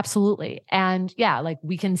 Absolutely. Absolutely. And yeah, like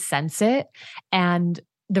we can sense it. And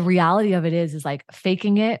the reality of it is like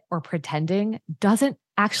faking it or pretending doesn't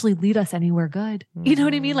actually lead us anywhere good. You know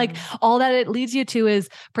what I mean? Like all that it leads you to is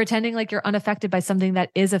pretending like you're unaffected by something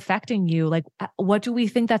that is affecting you. Like what do we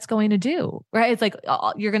think that's going to do? Right? It's like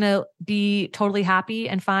you're going to be totally happy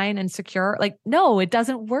and fine and secure. Like, no, it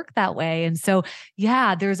doesn't work that way. And so,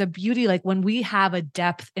 yeah, there's a beauty, like when we have a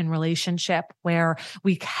depth in relationship where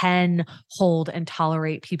we can hold and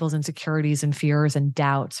tolerate people's insecurities and fears and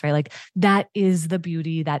doubts, right? Like that is the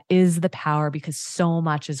beauty, that is the power, because so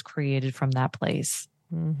much is created from that place.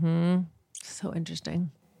 So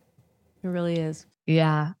interesting. It really is.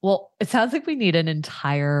 Yeah. Well, it sounds like we need an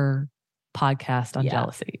entire podcast on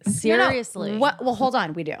jealousy. Seriously. Well, hold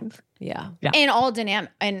on. We do. Yeah. And all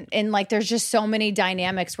dynamic and like there's just so many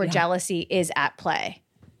dynamics where jealousy is at play.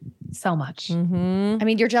 So much. I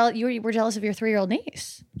mean, you're jealous. We're jealous of your 3-year-old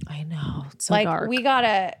niece. I know. It's so like dark. we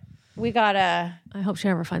gotta. I hope she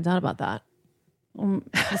never finds out about that.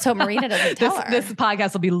 So Marina doesn't tell her. This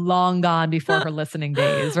podcast will be long gone before her listening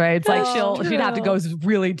days, right? It's like she'd have to go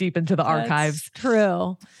really deep into the archives.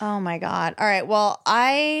 True. Oh my God. All right. Well,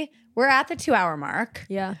 we're at the 2-hour mark.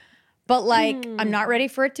 Yeah. But like, I'm not ready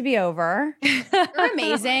for it to be over. You're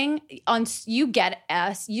amazing. You get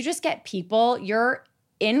us. You just get people. You're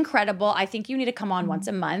incredible. I think you need to come on once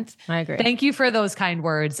a month. I agree. Thank you for those kind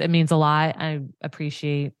words. It means a lot. I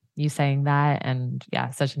appreciate you saying that. And yeah,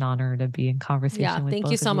 such an honor to be in conversation Yeah, with thank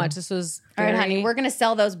both you of so much. This was All right, very- honey, we're going to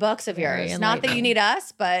sell those books of very yours. Not that you enlightening. need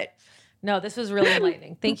us, but No, this was really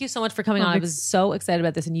enlightening. Thank you so much for coming on. I was so excited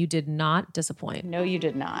about this, and you did not disappoint. no, you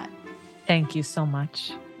did not. Thank you so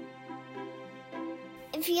much.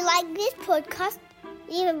 If you like this podcast,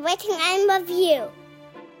 leave a rating and review.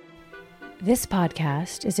 This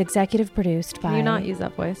podcast is executive produced by... Can you not use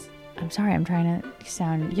that voice? I'm sorry, I'm trying to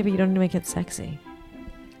sound... Yeah, but you don't need to make it sexy.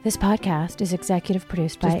 This podcast is executive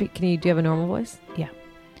produced Just by do you have a normal voice?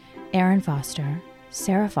 Aaron Foster,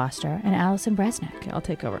 Sarah Foster, and Allison Bresnick. Okay, I'll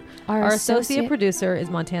take over. Our associate producer is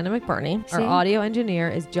Montana McBurney. See? Our audio engineer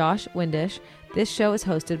is Josh Windish. This show is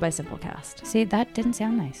hosted by Simplecast. See, that didn't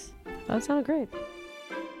sound nice. That sounded great.